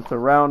 And to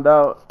round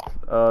out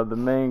the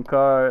main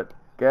card,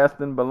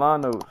 Gaston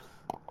Bolanos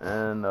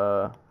and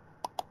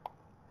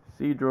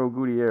Cedro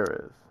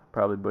Gutierrez.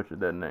 Probably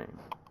butchered that name.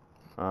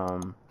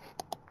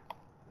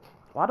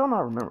 Why don't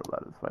I remember a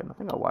lot of this fight? I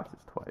think I watched this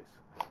twice.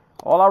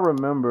 All I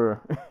remember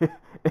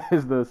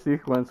is the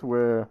sequence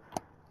where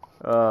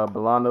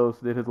Bolanos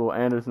did his little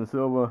Anderson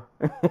Silva.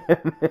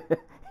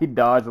 He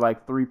dodged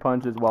 3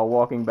 punches while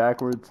walking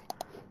backwards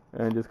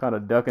and just kind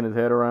of ducking his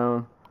head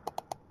around.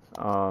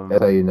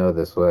 That's how you know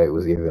this fight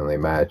was evenly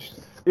matched.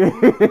 I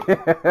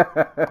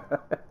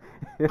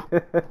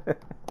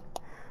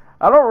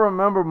don't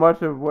remember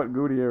much of what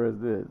Gutierrez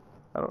did.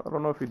 I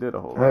don't know if he did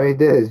a whole lot. He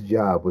did his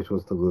job, which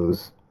was to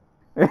lose.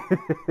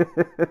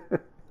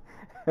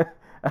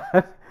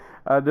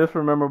 I just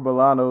remember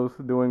Bolanos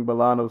doing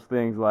Bolanos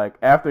things. Like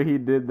after he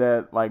did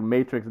that like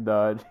Matrix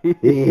dodge,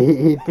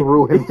 He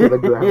threw him to the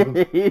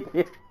ground.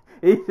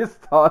 he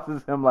just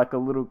tosses him like a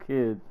little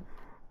kid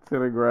to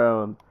the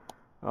ground.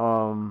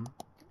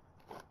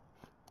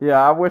 Yeah,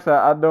 I wish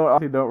I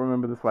honestly don't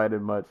remember this fight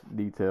in much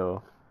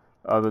detail,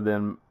 other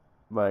than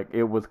like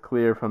it was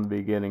clear from the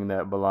beginning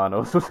that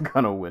Bolanos was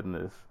gonna win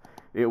this.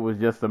 It was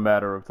just a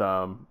matter of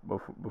time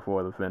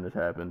before the finish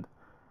happened,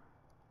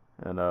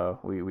 and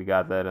we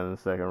got that in the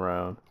second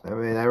round. I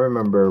mean, I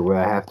remember what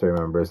I have to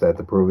remember is that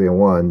the Peruvian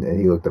won, and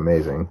he looked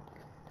amazing.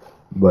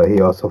 But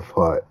he also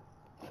fought.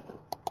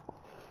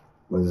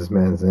 What's this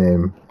man's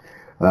name?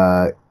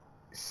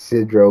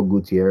 Sidro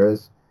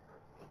Gutierrez.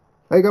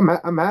 Like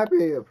I'm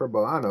happy for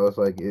Bolanos.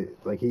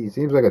 Like he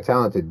seems like a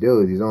talented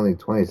dude. He's only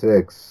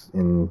 26,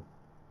 and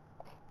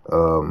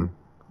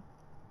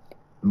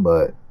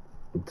but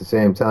at the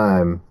same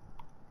time,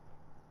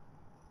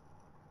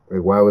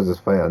 like why was this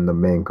fight on the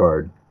main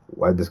card?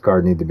 Why did this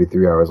card need to be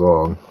 3 hours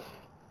long?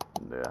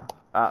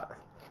 Yeah,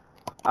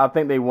 I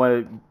think they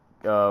wanted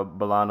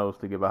Bolanos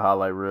to give a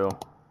highlight reel.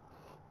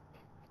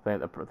 I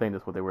think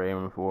that's what they were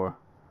aiming for.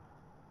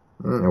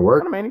 It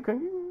worked. I mean,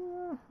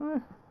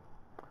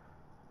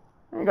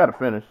 you got to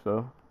finish,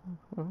 so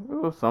it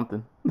was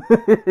something.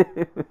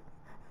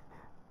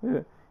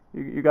 Yeah,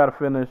 you got to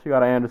finish. You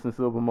got an Anderson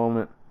Silva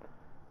moment.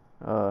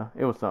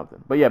 It was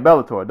something. But yeah,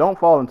 Bellator, don't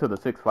fall into the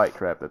 6-fight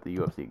trap that the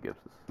UFC gives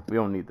us. We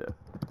don't need that.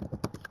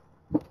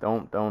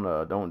 Don't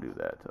do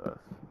that to us.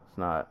 It's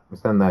not.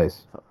 It's not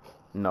nice.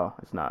 No,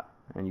 it's not.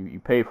 And you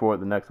pay for it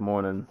the next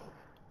morning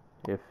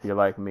if you're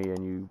like me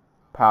and you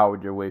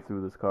powered your way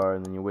through this card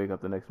and then you wake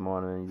up the next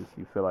morning and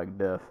you feel like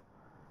death.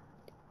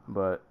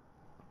 But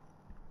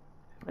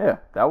yeah,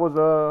 that was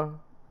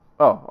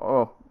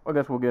I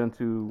guess we'll get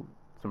into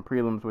some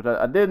prelims, which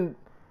I didn't.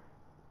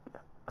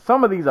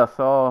 Some of these I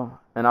saw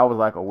and I was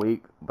like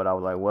awake, but I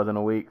was like wasn't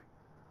awake.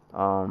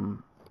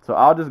 So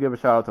I'll just give a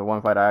shout out to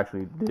one fight I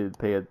actually did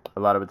pay a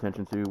lot of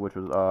attention to, which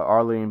was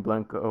Arlene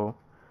Blencowe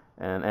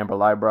and Amber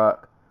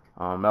Leibrock.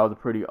 That was a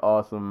pretty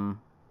awesome,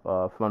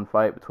 fun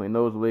fight between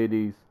those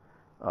ladies.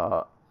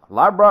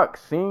 Leibrock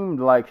seemed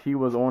like she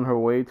was on her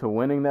way to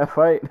winning that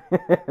fight.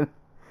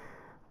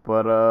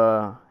 But,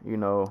 you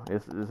know,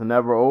 it's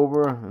never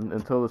over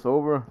until it's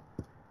over.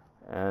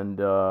 And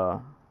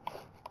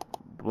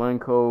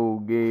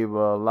Blencowe gave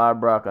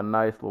Leibrock a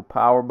nice little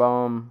power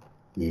bomb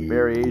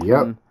variation.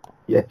 Yep.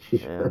 Yeah, she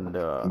sure And,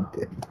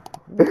 did.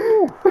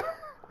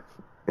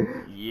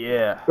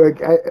 Yeah. Like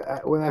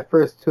when I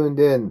first tuned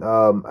in,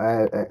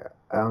 I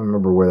don't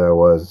remember where that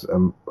was.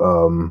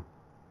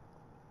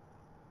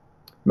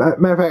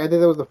 Matter of fact, I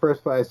think that was the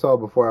first fight I saw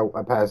before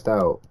I passed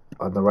out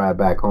on the ride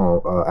back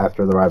home.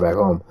 After the ride back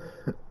home,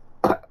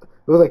 it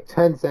was like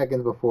 10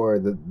 seconds before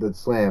the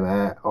slam.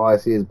 And all I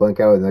see is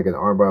Blencowe and like an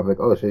armbar. I'm like,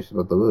 oh shit, she's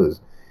about to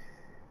lose.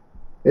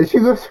 And she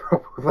lifts her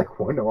up with like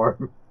one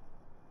arm.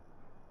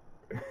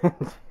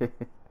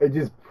 It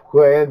just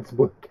plants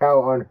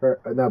Blencowe on her,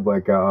 not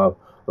Blencowe,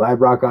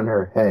 Leibrock on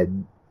her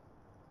head.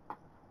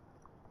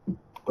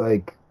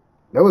 Like,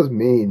 that was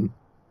mean.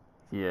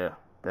 Yeah,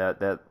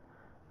 that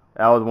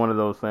was one of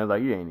those things.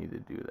 Like, you ain't need to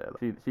do that.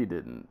 She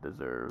didn't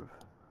deserve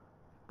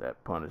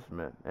that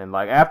punishment. And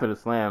like after the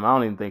slam, I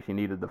don't even think she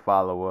needed to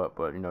follow up.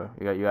 But you know,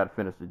 you got to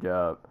finish the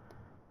job.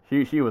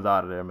 She was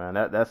out of there, man.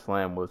 That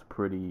slam was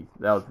pretty.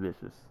 That was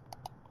vicious.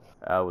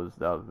 That was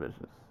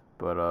vicious.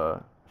 But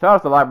shout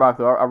out to Leibrock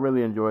though. I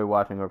really enjoyed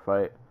watching her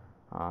fight.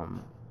 I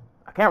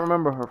can't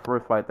remember her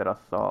first fight that I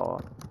saw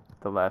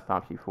the last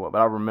time she fought,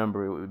 but I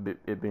remember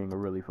it being a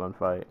really fun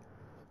fight.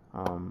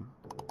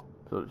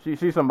 So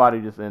she's somebody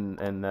just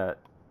in that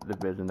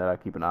division that I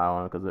keep an eye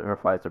on because her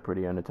fights are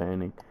pretty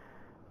entertaining.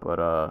 But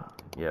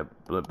yeah,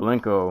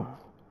 Blencowe,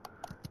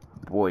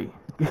 boy,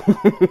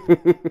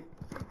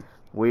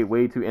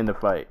 way to end the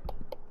fight.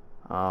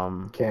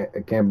 I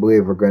can't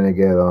believe we're gonna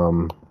get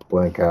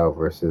Blencowe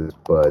versus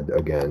Bud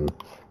again.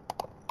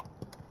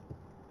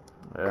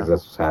 Because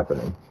that's what's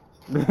happening.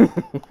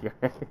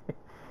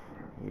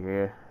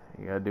 Yeah,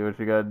 you gotta do what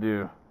you gotta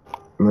do.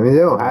 I mean, they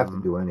don't have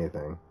to do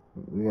anything.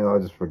 You know, I'll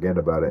just forget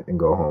about it and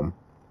go home.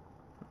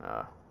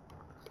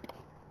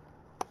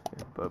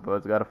 But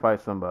Bud's gotta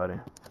fight somebody.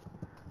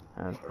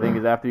 And the thing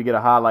is, after you get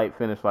a highlight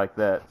finish like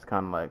that, it's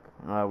kind of like,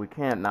 we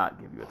can't not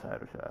give you a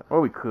title shot.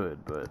 Or we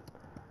could, but,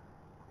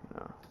 you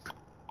know.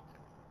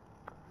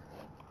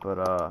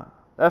 But,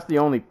 that's the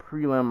only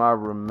prelim I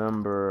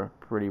remember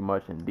pretty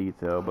much in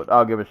detail. But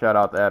I'll give a shout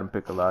out to Adam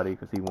Piccolotti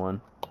because he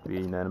won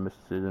via unanimous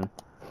decision.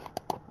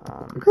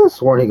 I could have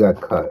sworn he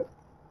got cut.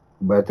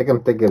 But I think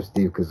I'm thinking of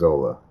Steve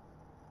Cazzola.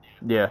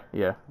 Yeah,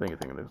 I think you're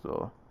thinking of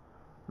Cazzola.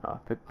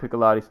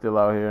 Piccolotti's still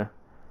out here.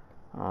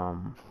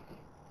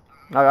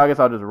 I guess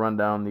I'll just run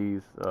down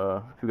these.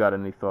 If you got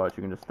any thoughts,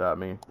 you can just stop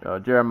me.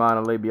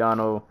 Jeremiah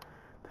Labiano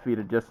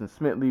defeated Justin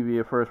Smitley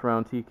via first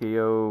round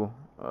TKO.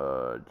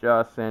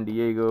 Josh San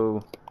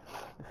Diego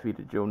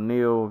defeated Joe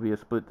Neal via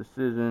split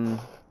decision.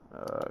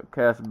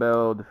 Cass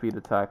Bell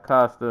defeated Ty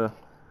Costa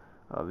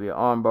via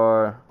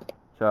armbar.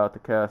 Shout out to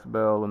Cass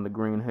Bell and the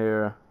green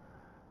hair.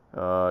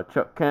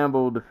 Chuck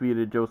Campbell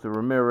defeated Joseph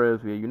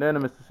Ramirez via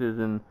unanimous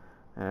decision,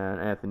 and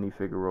Anthony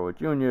Figueroa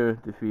Jr.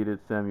 defeated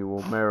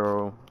Samuel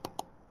Mero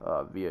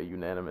via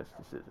unanimous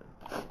decision.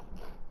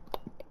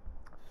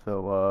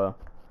 So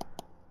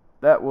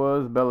that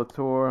was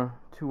Bellator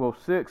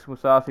 206,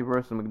 Mousasi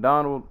versus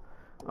McDonald.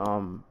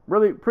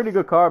 Really pretty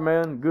good card,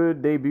 man.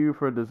 Good debut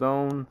for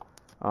DAZN.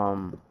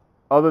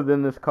 Other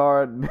than this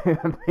card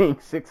being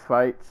 6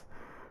 fights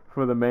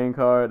for the main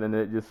card, and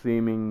it just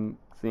seemed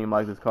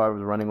like this card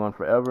was running on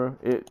forever.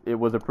 It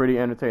was a pretty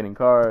entertaining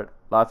card.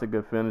 Lots of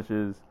good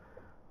finishes.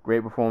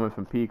 Great performance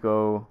from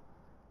Pico.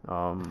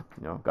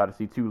 Got to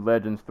see 2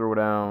 legends throw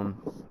down.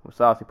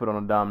 Mousasi put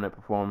on a dominant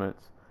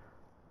performance.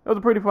 It was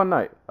a pretty fun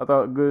night. I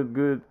thought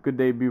good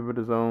debut for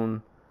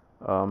DAZN,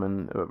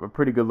 and a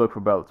pretty good look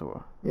for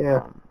Bellator.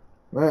 Yeah,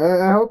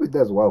 I hope it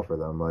does well for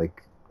them.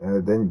 Like,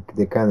 then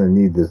they kind of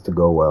need this to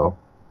go well.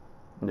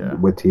 Yeah.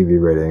 With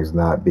TV ratings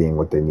not being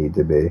what they need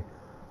to be.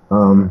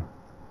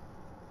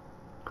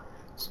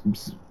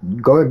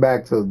 Going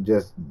back to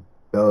just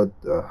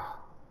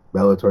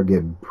Bellator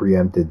getting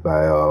preempted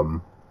by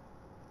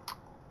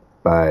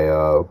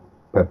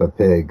Peppa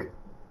Pig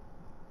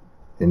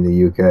in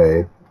the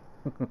UK.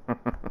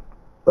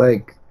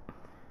 Like,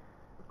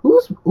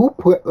 who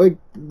put, like,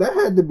 that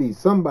had to be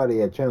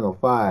somebody at Channel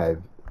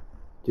 5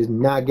 just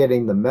not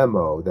getting the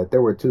memo that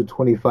there were 2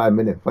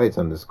 25-minute fights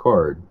on this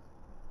card.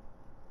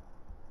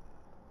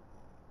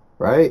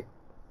 Right?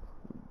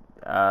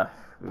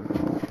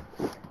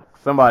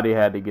 Somebody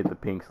had to get the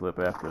pink slip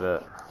after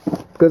that.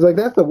 Because, like,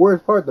 that's the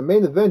worst part. The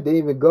main event didn't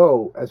even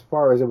go as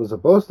far as it was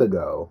supposed to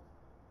go.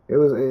 It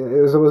was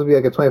supposed to be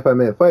like a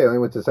 25-minute fight. It only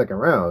went to the second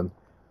round.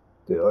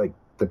 Like,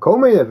 the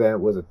co-main event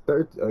was a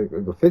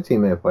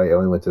 15-minute fight. It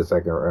only went to the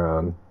second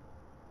round.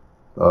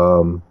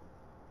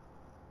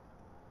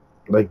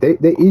 Like,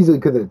 they easily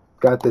could have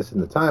got this in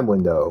the time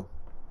window,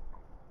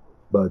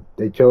 but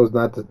they chose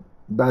not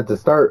to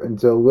start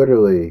until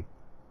literally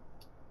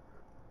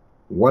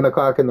 1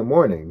 o'clock in the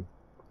morning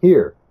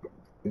here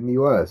in the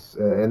U.S.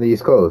 And the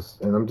East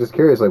Coast. And I'm just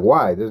curious, like,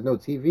 why? There's no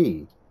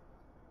TV.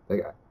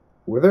 Like,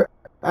 were there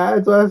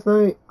ads last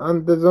night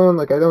on DAZN?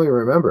 Like, I don't even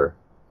remember.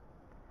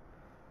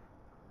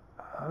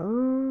 I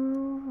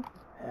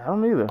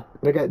don't either.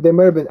 Like, there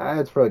might have been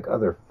ads for, like,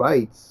 other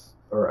fights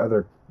or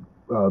other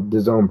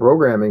DAZN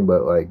programming,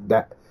 but, like,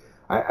 that,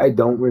 I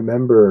don't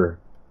remember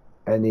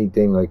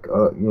anything like,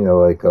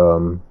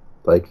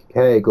 like,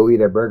 hey, go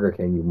eat at Burger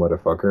King, you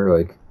motherfucker.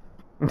 Like,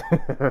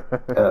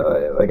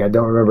 like, I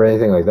don't remember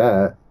anything like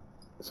that.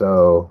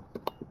 So,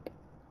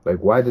 like,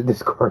 why did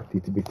this card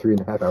need to be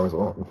 3.5 hours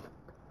long?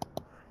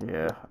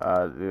 Yeah,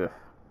 I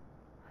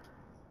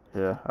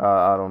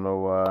don't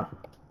know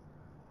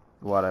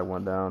why that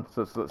went down.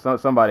 So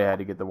somebody had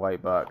to get the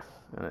white box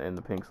and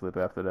the pink slip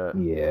after that.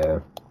 Yeah.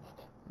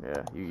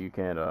 Yeah, you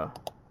can't.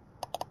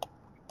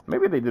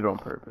 Maybe they did it on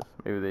purpose.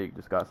 Maybe they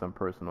just got some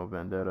personal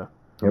vendetta.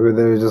 Maybe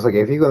they was just like,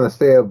 if you're gonna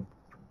stay up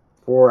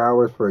 4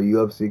 hours for a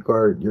UFC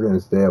card, you're gonna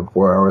stay up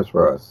 4 hours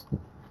for us.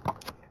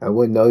 I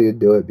wouldn't know you'd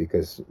do it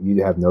because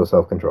you have no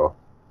self-control.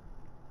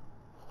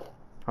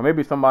 Or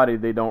maybe somebody,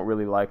 they don't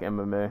really like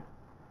MMA,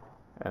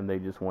 and they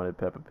just wanted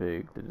Peppa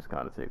Pig to just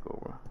kind of take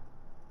over.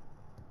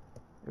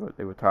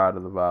 They were tired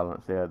of the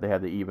violence. They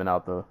had to even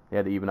out the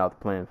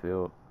playing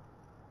field.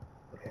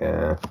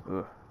 Yeah.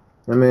 Ugh.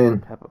 I mean,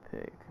 Peppa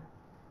Pig.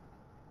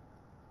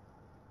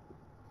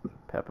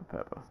 Peppa.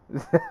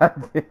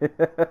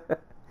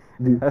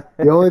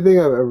 the only thing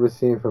I've ever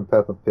seen from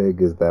Peppa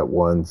Pig is that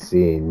one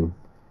scene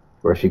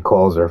where she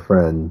calls her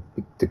friend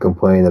to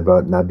complain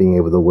about not being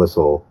able to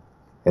whistle,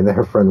 and then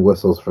her friend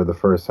whistles for the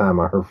first time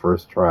on her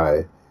first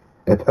try,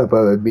 and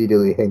Peppa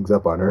immediately hangs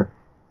up on her.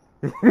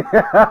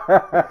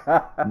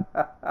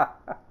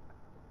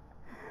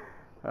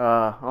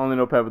 Only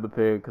know Peppa the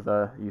Pig because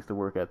I used to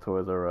work at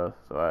Toys R Us,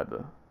 so I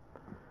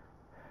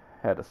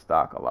had to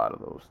stock a lot of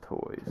those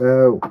toys.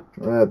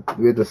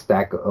 We had to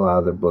stack a lot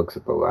of the books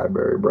at the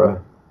library,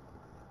 bro.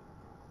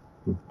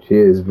 She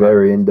is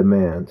very in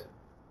demand.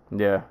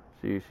 Yeah,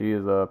 she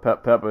is.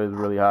 Peppa is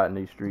really hot in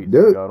these streets.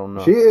 Dude, I don't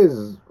know. she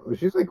is.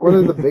 She's like one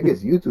of the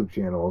biggest YouTube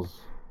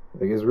channels.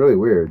 Like, it's really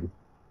weird.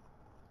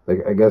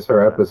 Like, I guess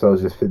her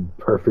episodes just fit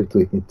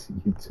perfectly into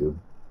YouTube.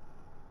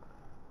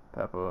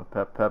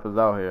 Peppa's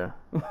out here.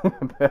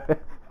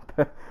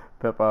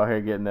 Peppa out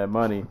here getting that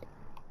money.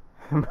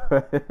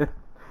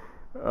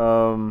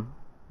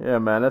 Yeah,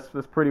 man, that's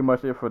pretty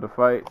much it for the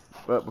fights.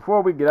 But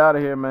before we get out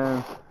of here,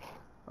 man,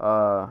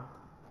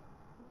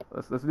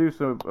 let's do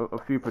a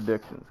few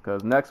predictions,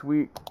 because next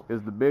week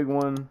is the big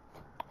one,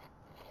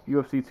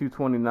 UFC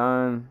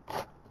 229.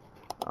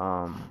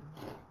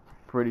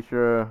 Pretty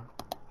sure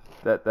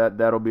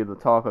that'll be the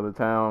talk of the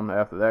town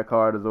after that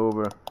card is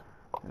over,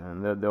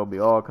 and there'll be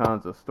all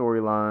kinds of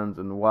storylines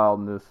and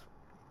wildness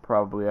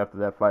probably after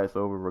that fight's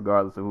over,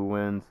 regardless of who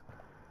wins.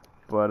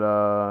 But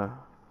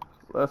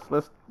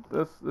let's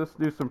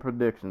do some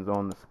predictions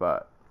on the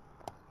spot.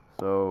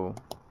 So,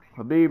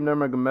 Khabib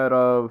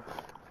Nurmagomedov,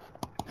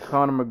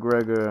 Conor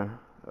McGregor.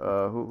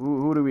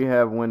 Who do we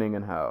have winning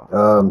and how?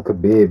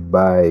 Khabib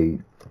by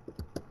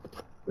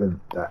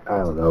I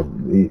don't know.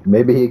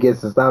 Maybe he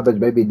gets the stoppage.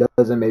 Maybe he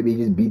doesn't. Maybe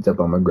he just beats up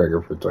on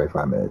McGregor for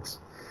 25 minutes.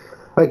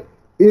 Like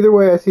either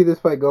way, I see this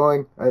fight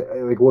going. I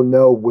like we'll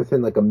know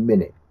within like a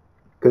minute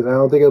because I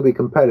don't think it'll be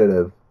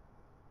competitive.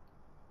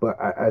 But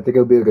I think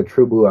it'll be like a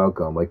true blue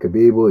outcome. Like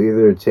Khabib will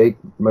either take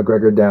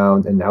McGregor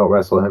down and out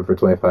wrestle him for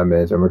 25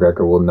 minutes, or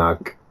McGregor will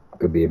knock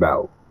Khabib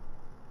out.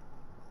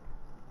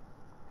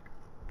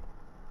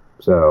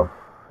 So,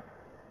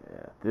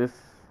 yeah,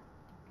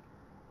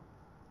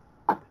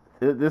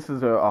 this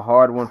is a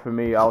hard one for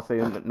me. I'll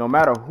say no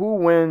matter who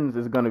wins,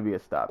 it's going to be a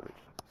stoppage.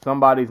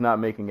 Somebody's not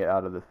making it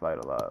out of this fight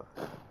alive.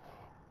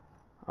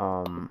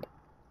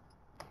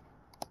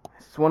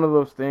 It's one of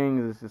those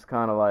things. It's just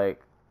kind of like,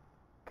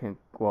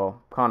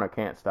 Conor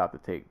can't stop the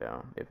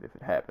takedown if it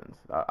happens.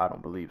 I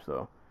don't believe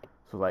so.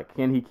 So like,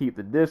 can he keep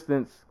the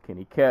distance? Can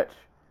he catch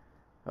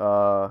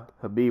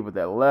Khabib with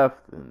that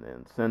left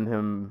and send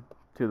him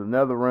to the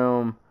nether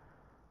realm?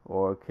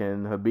 Or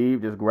can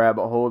Khabib just grab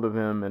a hold of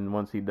him, and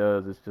once he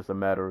does, it's just a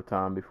matter of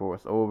time before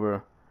it's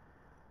over?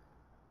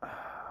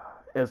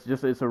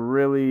 It's a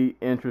really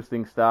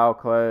interesting style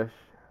clash.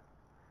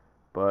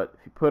 But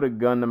if you put a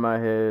gun to my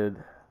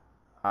head,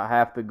 I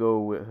have to go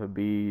with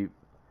Khabib.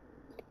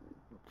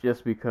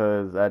 Just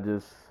because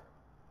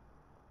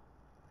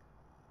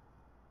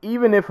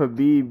even if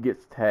Khabib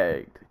gets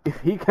tagged,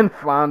 if he can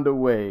find a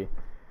way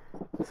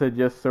to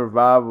just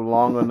survive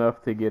long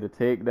enough to get a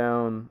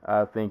takedown,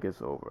 I think it's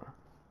over.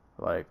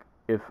 Like,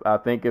 if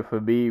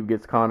Khabib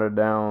gets Conor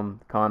down,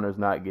 Conor's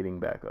not getting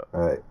back up. All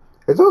right.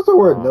 It's also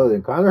worth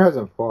noting, Conor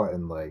hasn't fought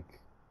in like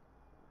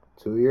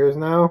 2 years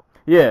now.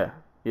 Yeah.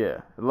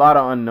 A lot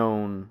of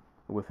unknown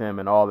with him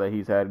and all that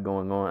he's had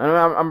going on. And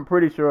I'm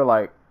pretty sure,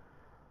 like,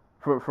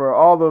 for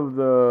all of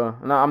the...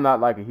 I'm not,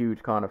 like, a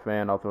huge Conor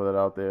fan, I'll throw that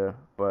out there.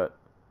 But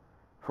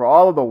for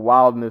all of the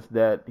wildness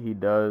that he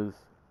does,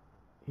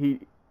 he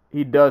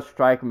does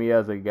strike me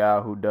as a guy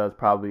who does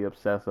probably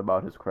obsess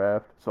about his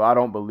craft. So I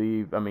don't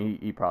believe... I mean,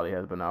 he probably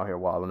has been out here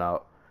wilding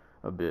out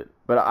a bit.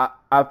 But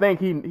I think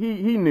he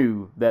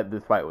knew that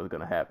this fight was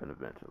going to happen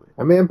eventually.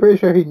 I mean, I'm pretty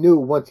sure he knew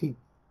once he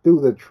threw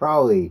the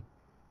trolley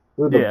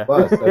through the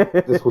bus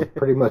that this was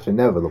pretty much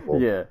inevitable.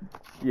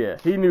 Yeah,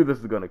 he knew this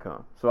was going to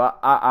come. So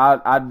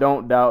I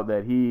don't doubt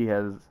that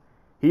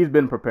he's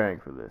been preparing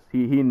for this.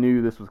 He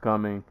knew this was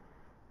coming.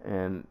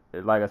 And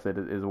like I said,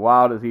 as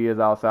wild as he is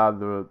outside of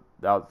the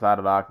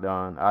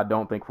octagon, I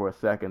don't think for a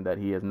second that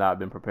he has not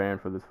been preparing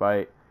for this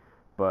fight.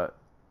 But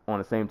on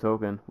the same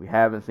token, we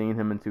haven't seen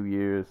him in 2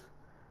 years.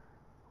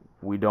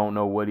 We don't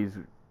know what he's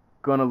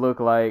going to look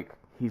like.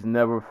 He's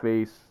never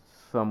faced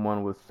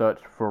someone with such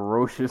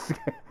ferocious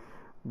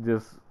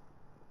just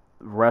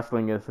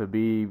wrestling as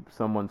Khabib,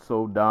 someone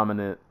so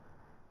dominant.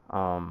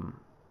 I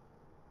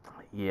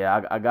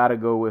got to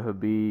go with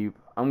Khabib.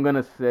 I'm going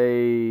to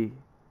say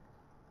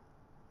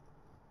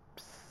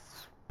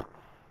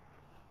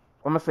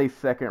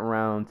second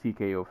round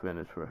TKO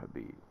finish for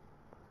Khabib.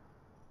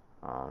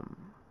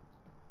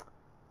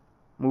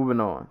 Moving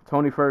on.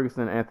 Tony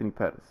Ferguson, Anthony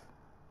Pettis.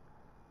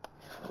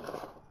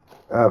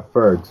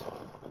 Fergs.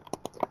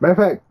 Matter of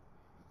fact,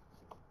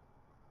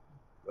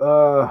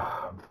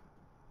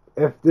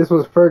 if this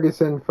was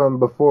Ferguson from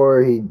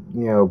before he,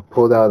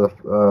 pulled out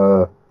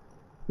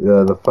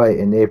the fight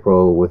in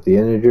April with the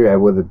injury, I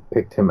would have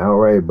picked him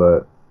outright.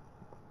 But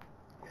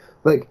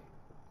like,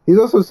 he's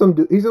also a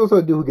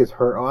dude who gets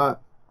hurt a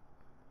lot,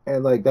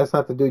 and like that's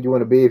not the dude you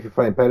want to be if you're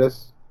fighting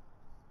Pettis.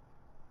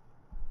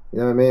 You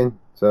know what I mean?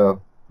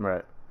 So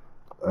right.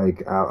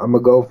 Like I'm gonna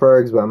go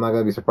Fergs, but I'm not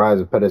gonna be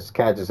surprised if Pettis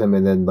catches him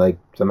and then like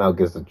somehow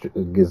gets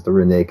the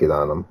rear naked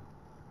on him.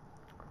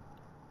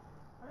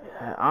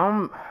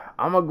 I'm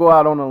gonna go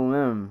out on a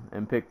limb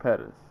and pick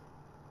Pettis.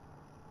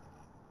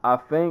 I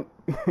think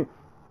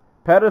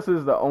Pettis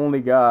is the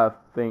only guy I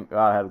think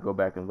I had to go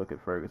back and look at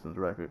Ferguson's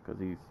record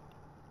because he's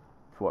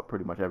fought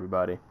pretty much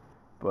everybody.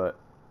 But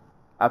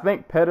I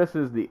think Pettis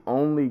is the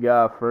only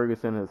guy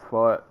Ferguson has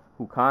fought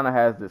who kind of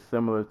has this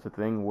similar to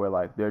thing where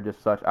like they're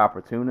just such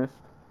opportunists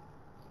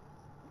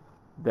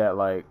that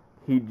like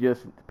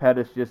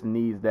Pettis just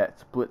needs that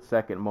split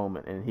second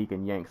moment and he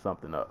can yank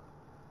something up.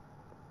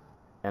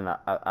 And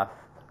I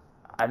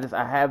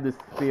have this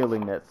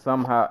feeling that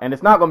somehow, and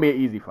it's not going to be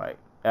an easy fight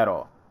at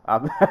all.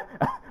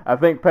 I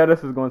think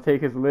Pettis is going to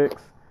take his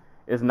licks.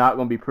 It's not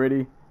going to be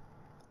pretty.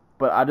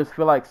 But I just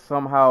feel like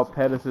somehow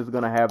Pettis is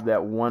going to have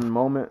that one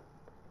moment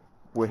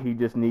where he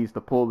just needs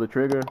to pull the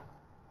trigger,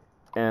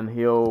 and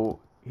he'll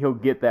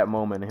get that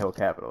moment and he'll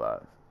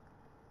capitalize.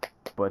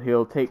 But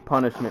he'll take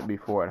punishment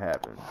before it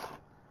happens.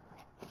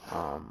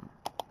 So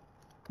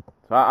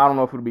I don't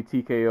know if it'll be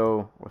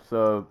TKO or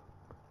sub.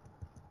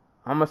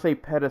 I'm going to say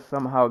Pettis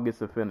somehow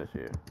gets a finish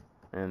here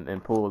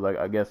and pulls, like,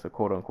 I guess, a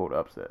quote-unquote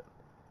upset.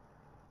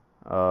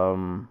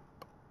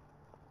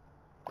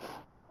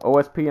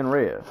 OSP and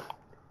Reyes.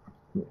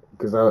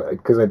 Because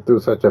I threw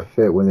such a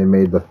fit when they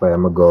made the fight,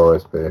 I'm going to go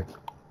OSP.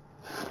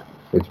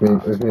 Which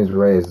means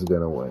Reyes is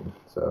going to win.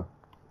 So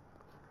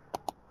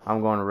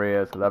I'm going to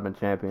Reyes because I've been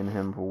championing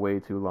him for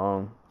way too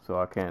long. So so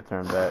I can't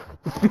turn back.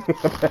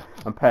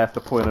 I'm past the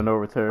point of no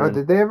return. Oh,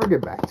 did they ever get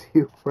back to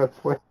you?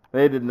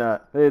 They did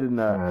not.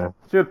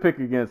 Should pick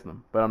against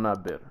them, but I'm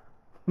not bitter.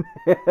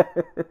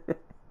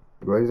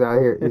 Well, he's out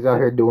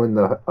here doing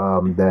the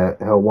that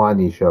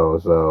Helwani show,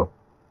 so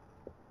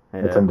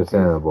it's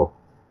understandable.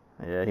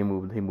 Yeah, he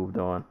moved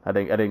on. I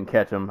didn't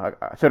catch him. I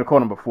should have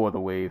caught him before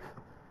the wave.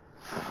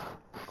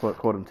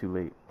 Caught him too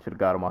late. Should have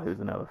got him while he was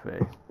in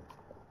LFA.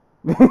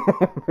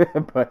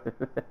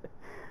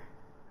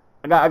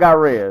 But I got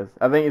Reyes.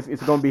 I think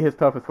it's gonna be his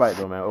toughest fight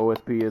though, man.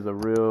 OSP is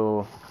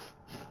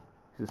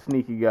he's a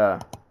sneaky guy.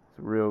 He's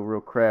a real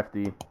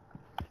crafty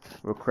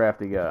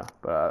guy.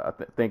 But I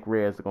think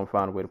Reyes is gonna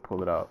find a way to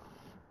pull it out.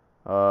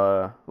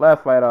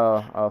 Last fight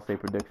I'll say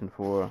prediction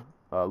for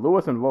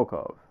Lewis and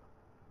Volkov.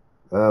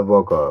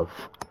 Volkov.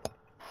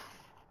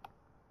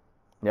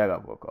 Yeah, I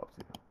got Volkov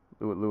too.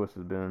 Lewis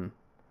has been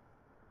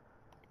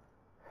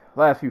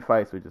last few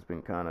fights have just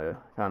been kind of.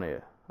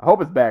 I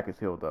hope his back is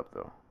healed up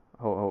though.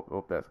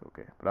 Hope that's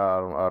okay. But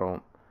I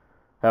don't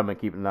haven't been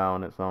keeping an eye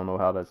on it, so I don't know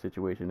how that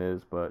situation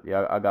is. But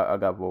yeah, I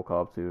got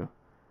Volkov too,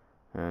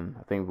 and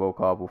I think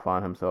Volkov will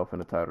find himself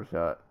in a title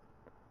shot.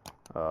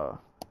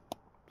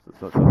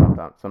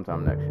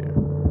 Sometime next year.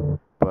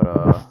 But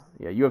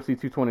yeah, UFC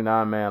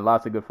 229, man,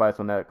 lots of good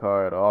fights on that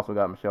card. I also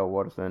got Michelle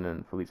Waterson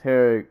and Felice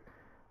Herrig.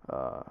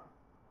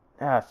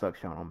 It sucks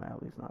Sean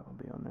O'Malley's not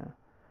gonna be on there.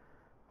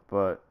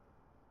 But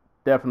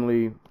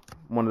definitely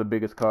one of the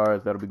biggest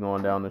cards that'll be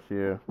going down this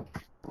year.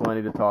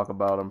 Plenty to talk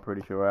about, I'm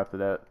pretty sure, after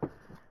that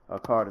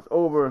card is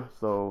over.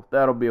 So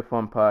that'll be a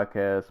fun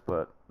podcast.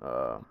 But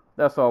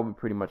that's all we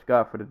pretty much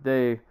got for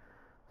today.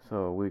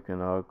 So we can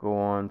go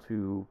on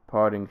to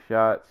parting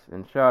shots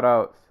and shout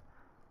outs.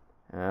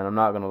 And I'm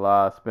not going to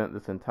lie, I spent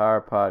this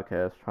entire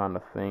podcast trying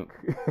to think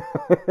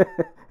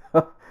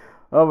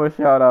of a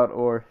shout out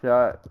or a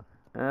shot.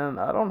 And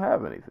I don't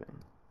have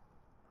anything.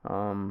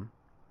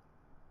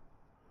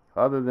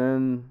 Other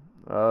than,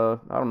 I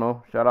don't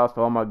know, shout outs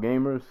to all my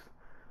gamers.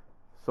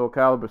 Soul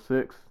Calibur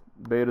 6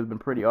 beta's been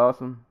pretty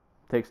awesome.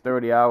 Takes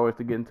 30 hours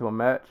to get into a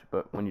match,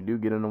 but when you do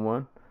get into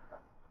one,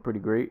 pretty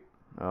great.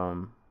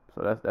 So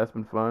that's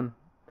been fun.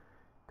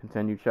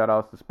 Continued shout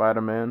outs to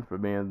Spider-Man for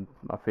being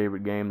my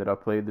favorite game that I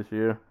played this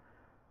year.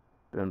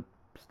 Been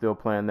still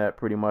playing that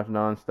pretty much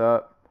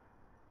nonstop.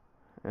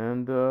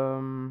 And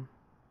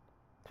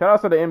shout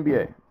outs to the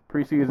NBA.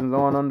 Preseason's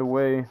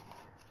underway.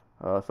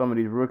 Some of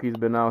these rookies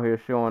been out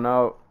here showing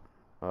out.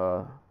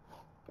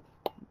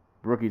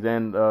 Rookies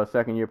and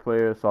second year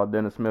players. Saw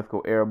Dennis Smith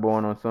go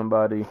airborne on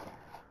somebody.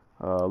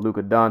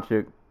 Luka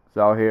Doncic is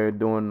out here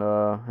doing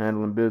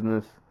handling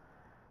business.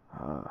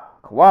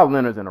 Kawhi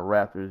Leonard's in a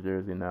Raptors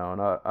jersey now,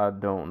 and I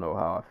don't know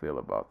how I feel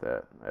about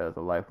that as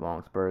a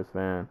lifelong Spurs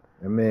fan.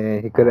 I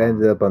mean, he could have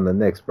ended up on the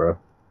Knicks, bro.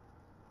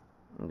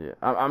 Yeah,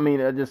 I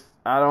mean,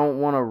 I don't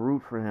want to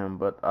root for him,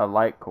 but I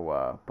like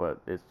Kawhi,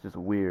 but it's just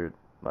weird.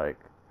 Like,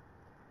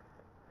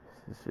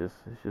 it's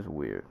just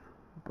weird.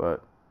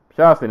 But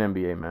shout out to the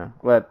NBA, man.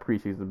 Glad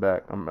preseason's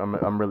back.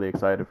 I'm really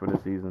excited for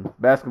this season.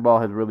 Basketball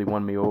has really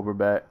won me over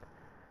back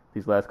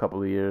these last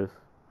couple of years.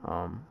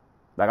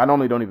 Like, I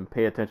normally don't even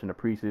pay attention to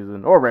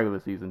preseason or regular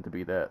season to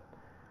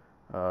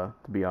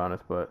be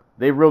honest, but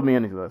they reeled me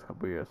in these last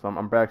couple of years, so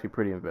I'm actually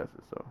pretty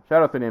invested. So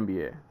shout out to the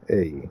NBA.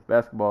 Hey,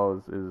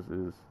 basketball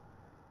is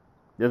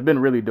it's been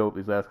really dope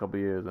these last couple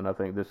of years, and I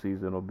think this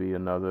season will be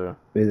another.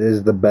 It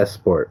is the best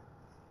sport.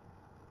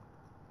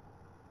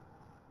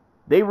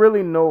 They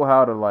really know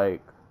how to,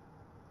 like,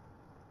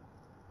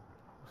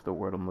 what's the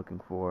word I'm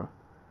looking for?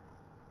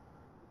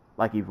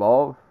 Like,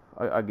 evolve,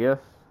 I guess.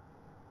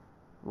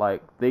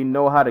 Like, they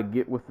know how to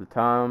get with the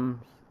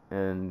times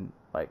and,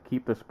 like,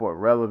 keep the sport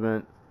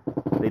relevant.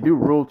 They do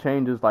rule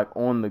changes, like,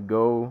 on the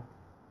go,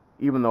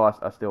 even though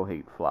I still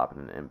hate flopping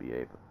in the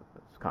NBA. But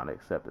it's kind of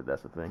accepted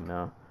that's a thing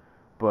now.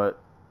 But,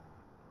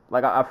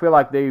 like, I feel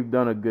like they've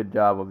done a good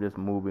job of just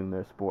moving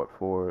their sport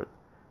forward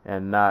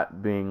and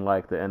not being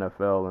like the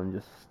NFL and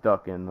just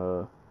stuck in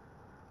the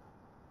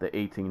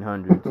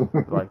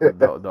 1800s, like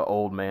the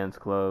old man's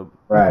club.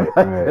 Right.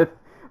 The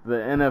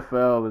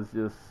NFL is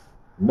just...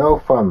 No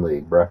fun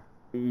league, bruh.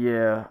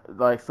 Yeah,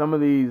 like some of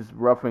these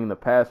roughing the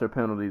passer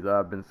penalties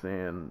I've been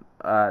seeing,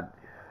 shout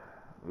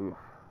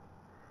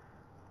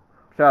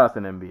out to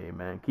the NBA,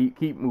 man.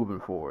 Keep moving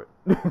forward.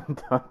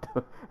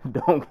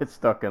 don't get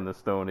stuck in the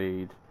Stone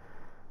Age,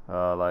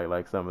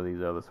 like some of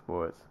these other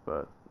sports.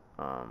 But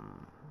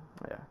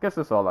yeah, I guess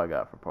that's all I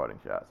got for parting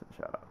shots and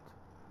shout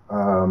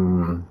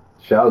outs.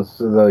 Shouts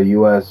to the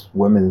U.S.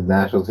 women's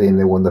national team.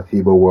 They won the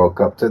FIBA World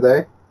Cup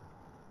today.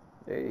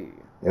 Hey.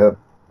 Yep.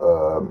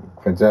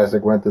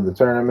 Fantastic run through the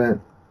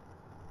tournament.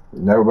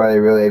 Nobody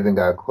really even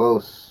got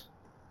close.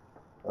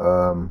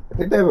 I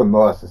think they haven't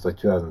lost since like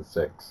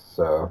 2006.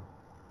 So,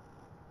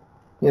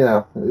 you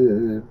know,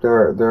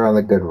 they're on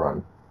a good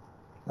run.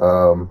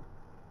 And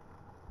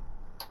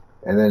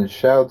then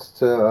shouts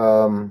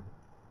to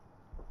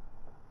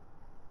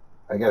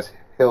I guess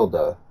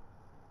Hilda.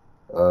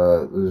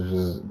 This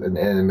is an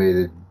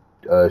animated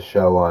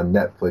show on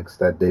Netflix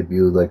that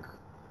debuted like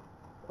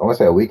I want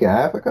to say a week and a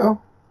half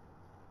ago.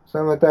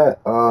 something like that.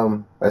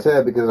 I said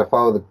that because I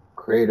follow the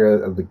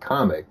creator of the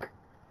comic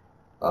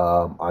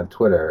on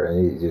Twitter,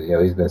 and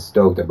he's been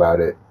stoked about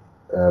it.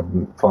 I've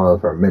been following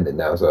for a minute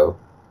now, so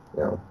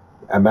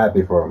I'm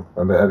happy for him.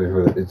 I'm happy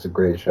for it. It's a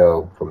great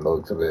show from the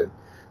looks of it.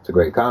 It's a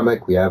great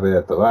comic. We have it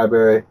at the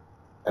library.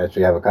 I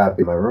actually have a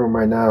copy in my room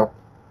right now.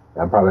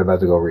 I'm probably about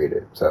to go read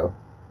it. So,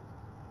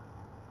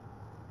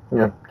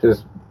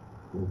 just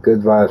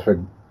good vibes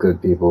for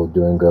good people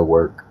doing good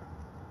work.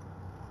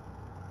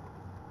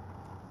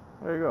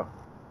 There you go.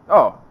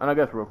 Oh, and I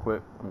guess real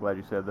quick, I'm glad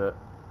you said that.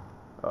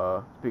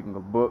 Speaking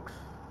of books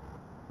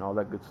and all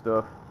that good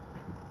stuff,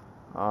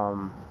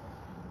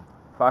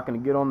 if I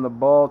can get on the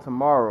ball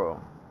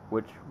tomorrow,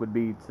 which would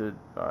be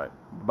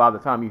by the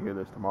time you hear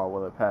this, tomorrow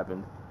will have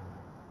happened.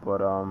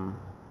 But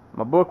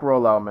my book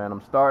rollout, man,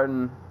 I'm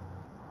starting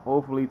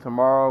hopefully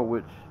tomorrow,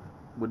 which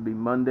would be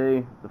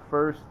Monday the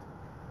 1st.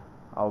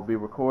 I'll be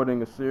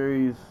recording a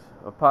series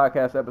of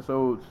podcast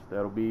episodes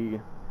that'll be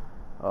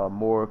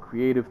more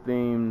creative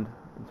themed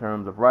in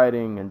terms of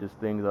writing and just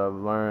things I've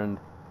learned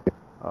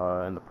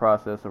in the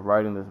process of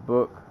writing this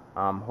book.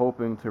 I'm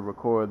hoping to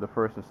record the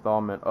first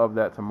installment of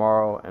that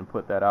tomorrow and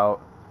put that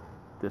out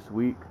this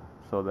week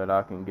so that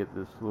I can get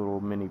this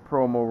little mini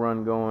promo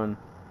run going.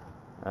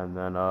 And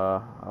then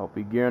I'll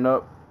be gearing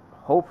up,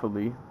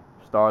 hopefully,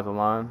 stars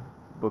align,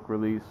 book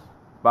release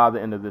by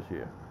the end of this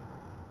year.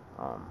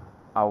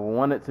 I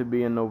want it to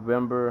be in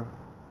November.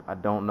 I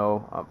don't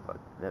know.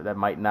 That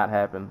might not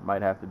happen.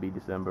 Might have to be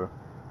December.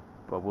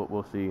 But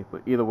we'll see.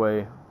 But either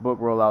way, book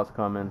rollout's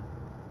coming.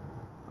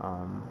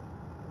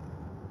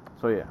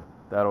 So yeah,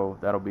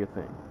 that'll be a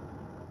thing.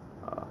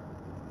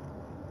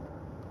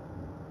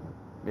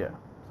 Yeah.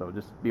 So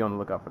just be on the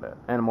lookout for that.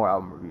 And more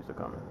album reviews are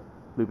coming.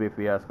 Lupe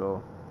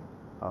Fiasco,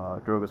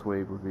 Drogas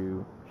Wave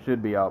review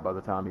should be out by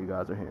the time you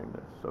guys are hearing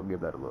this. So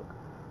give that a look.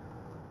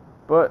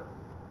 But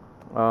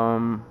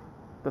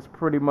that's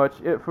pretty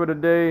much it for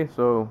today.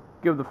 So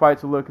give the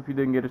fights a look if you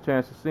didn't get a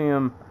chance to see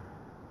them.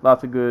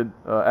 Lots of good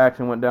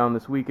action went down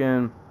this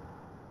weekend.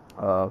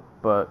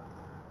 But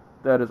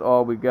that is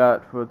all we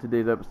got for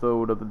today's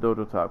episode of the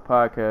Dojo Talk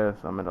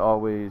Podcast. As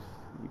always,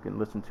 you can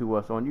listen to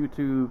us on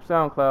YouTube,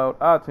 SoundCloud,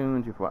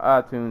 iTunes. If you're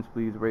on iTunes,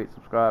 please rate,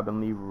 subscribe,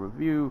 and leave a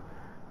review.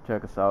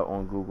 Check us out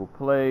on Google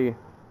Play.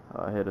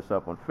 Hit us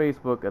up on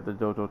Facebook at the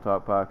Dojo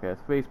Talk Podcast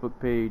Facebook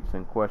page.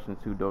 Send questions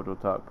to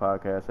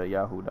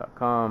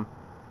dojotalkpodcast@yahoo.com.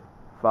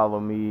 Follow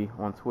me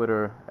on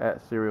Twitter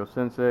at Serial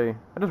Sensei.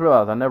 I just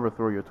realized I never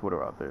throw your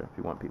Twitter out there if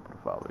you want people to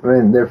follow you. I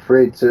mean, they're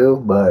free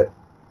too, but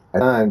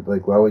at times,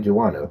 why would you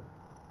want to?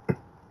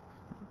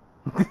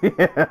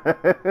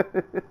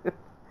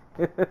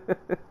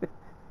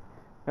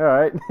 All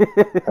right.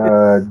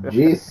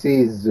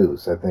 GC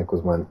Zeus, I think,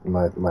 was my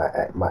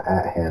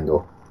at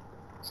handle.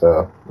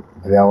 So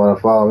if y'all want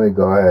to follow me,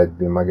 go ahead,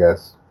 be my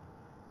guest.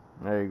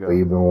 There you go. But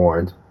you've been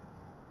warned.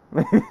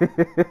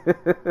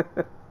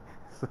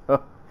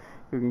 So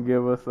you can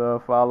give us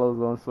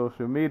follows on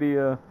social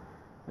media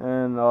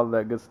and all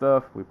that good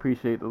stuff. We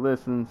appreciate the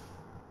listens.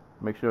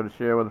 Make sure to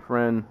share with a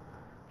friend,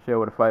 share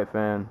with a fight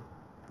fan.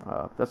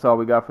 That's all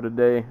we got for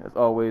today. As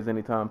always,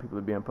 anytime people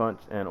are being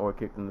punched and or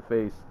kicked in the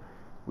face,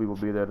 we will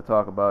be there to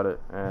talk about it.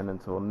 And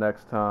until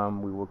next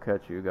time, we will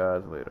catch you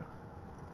guys later.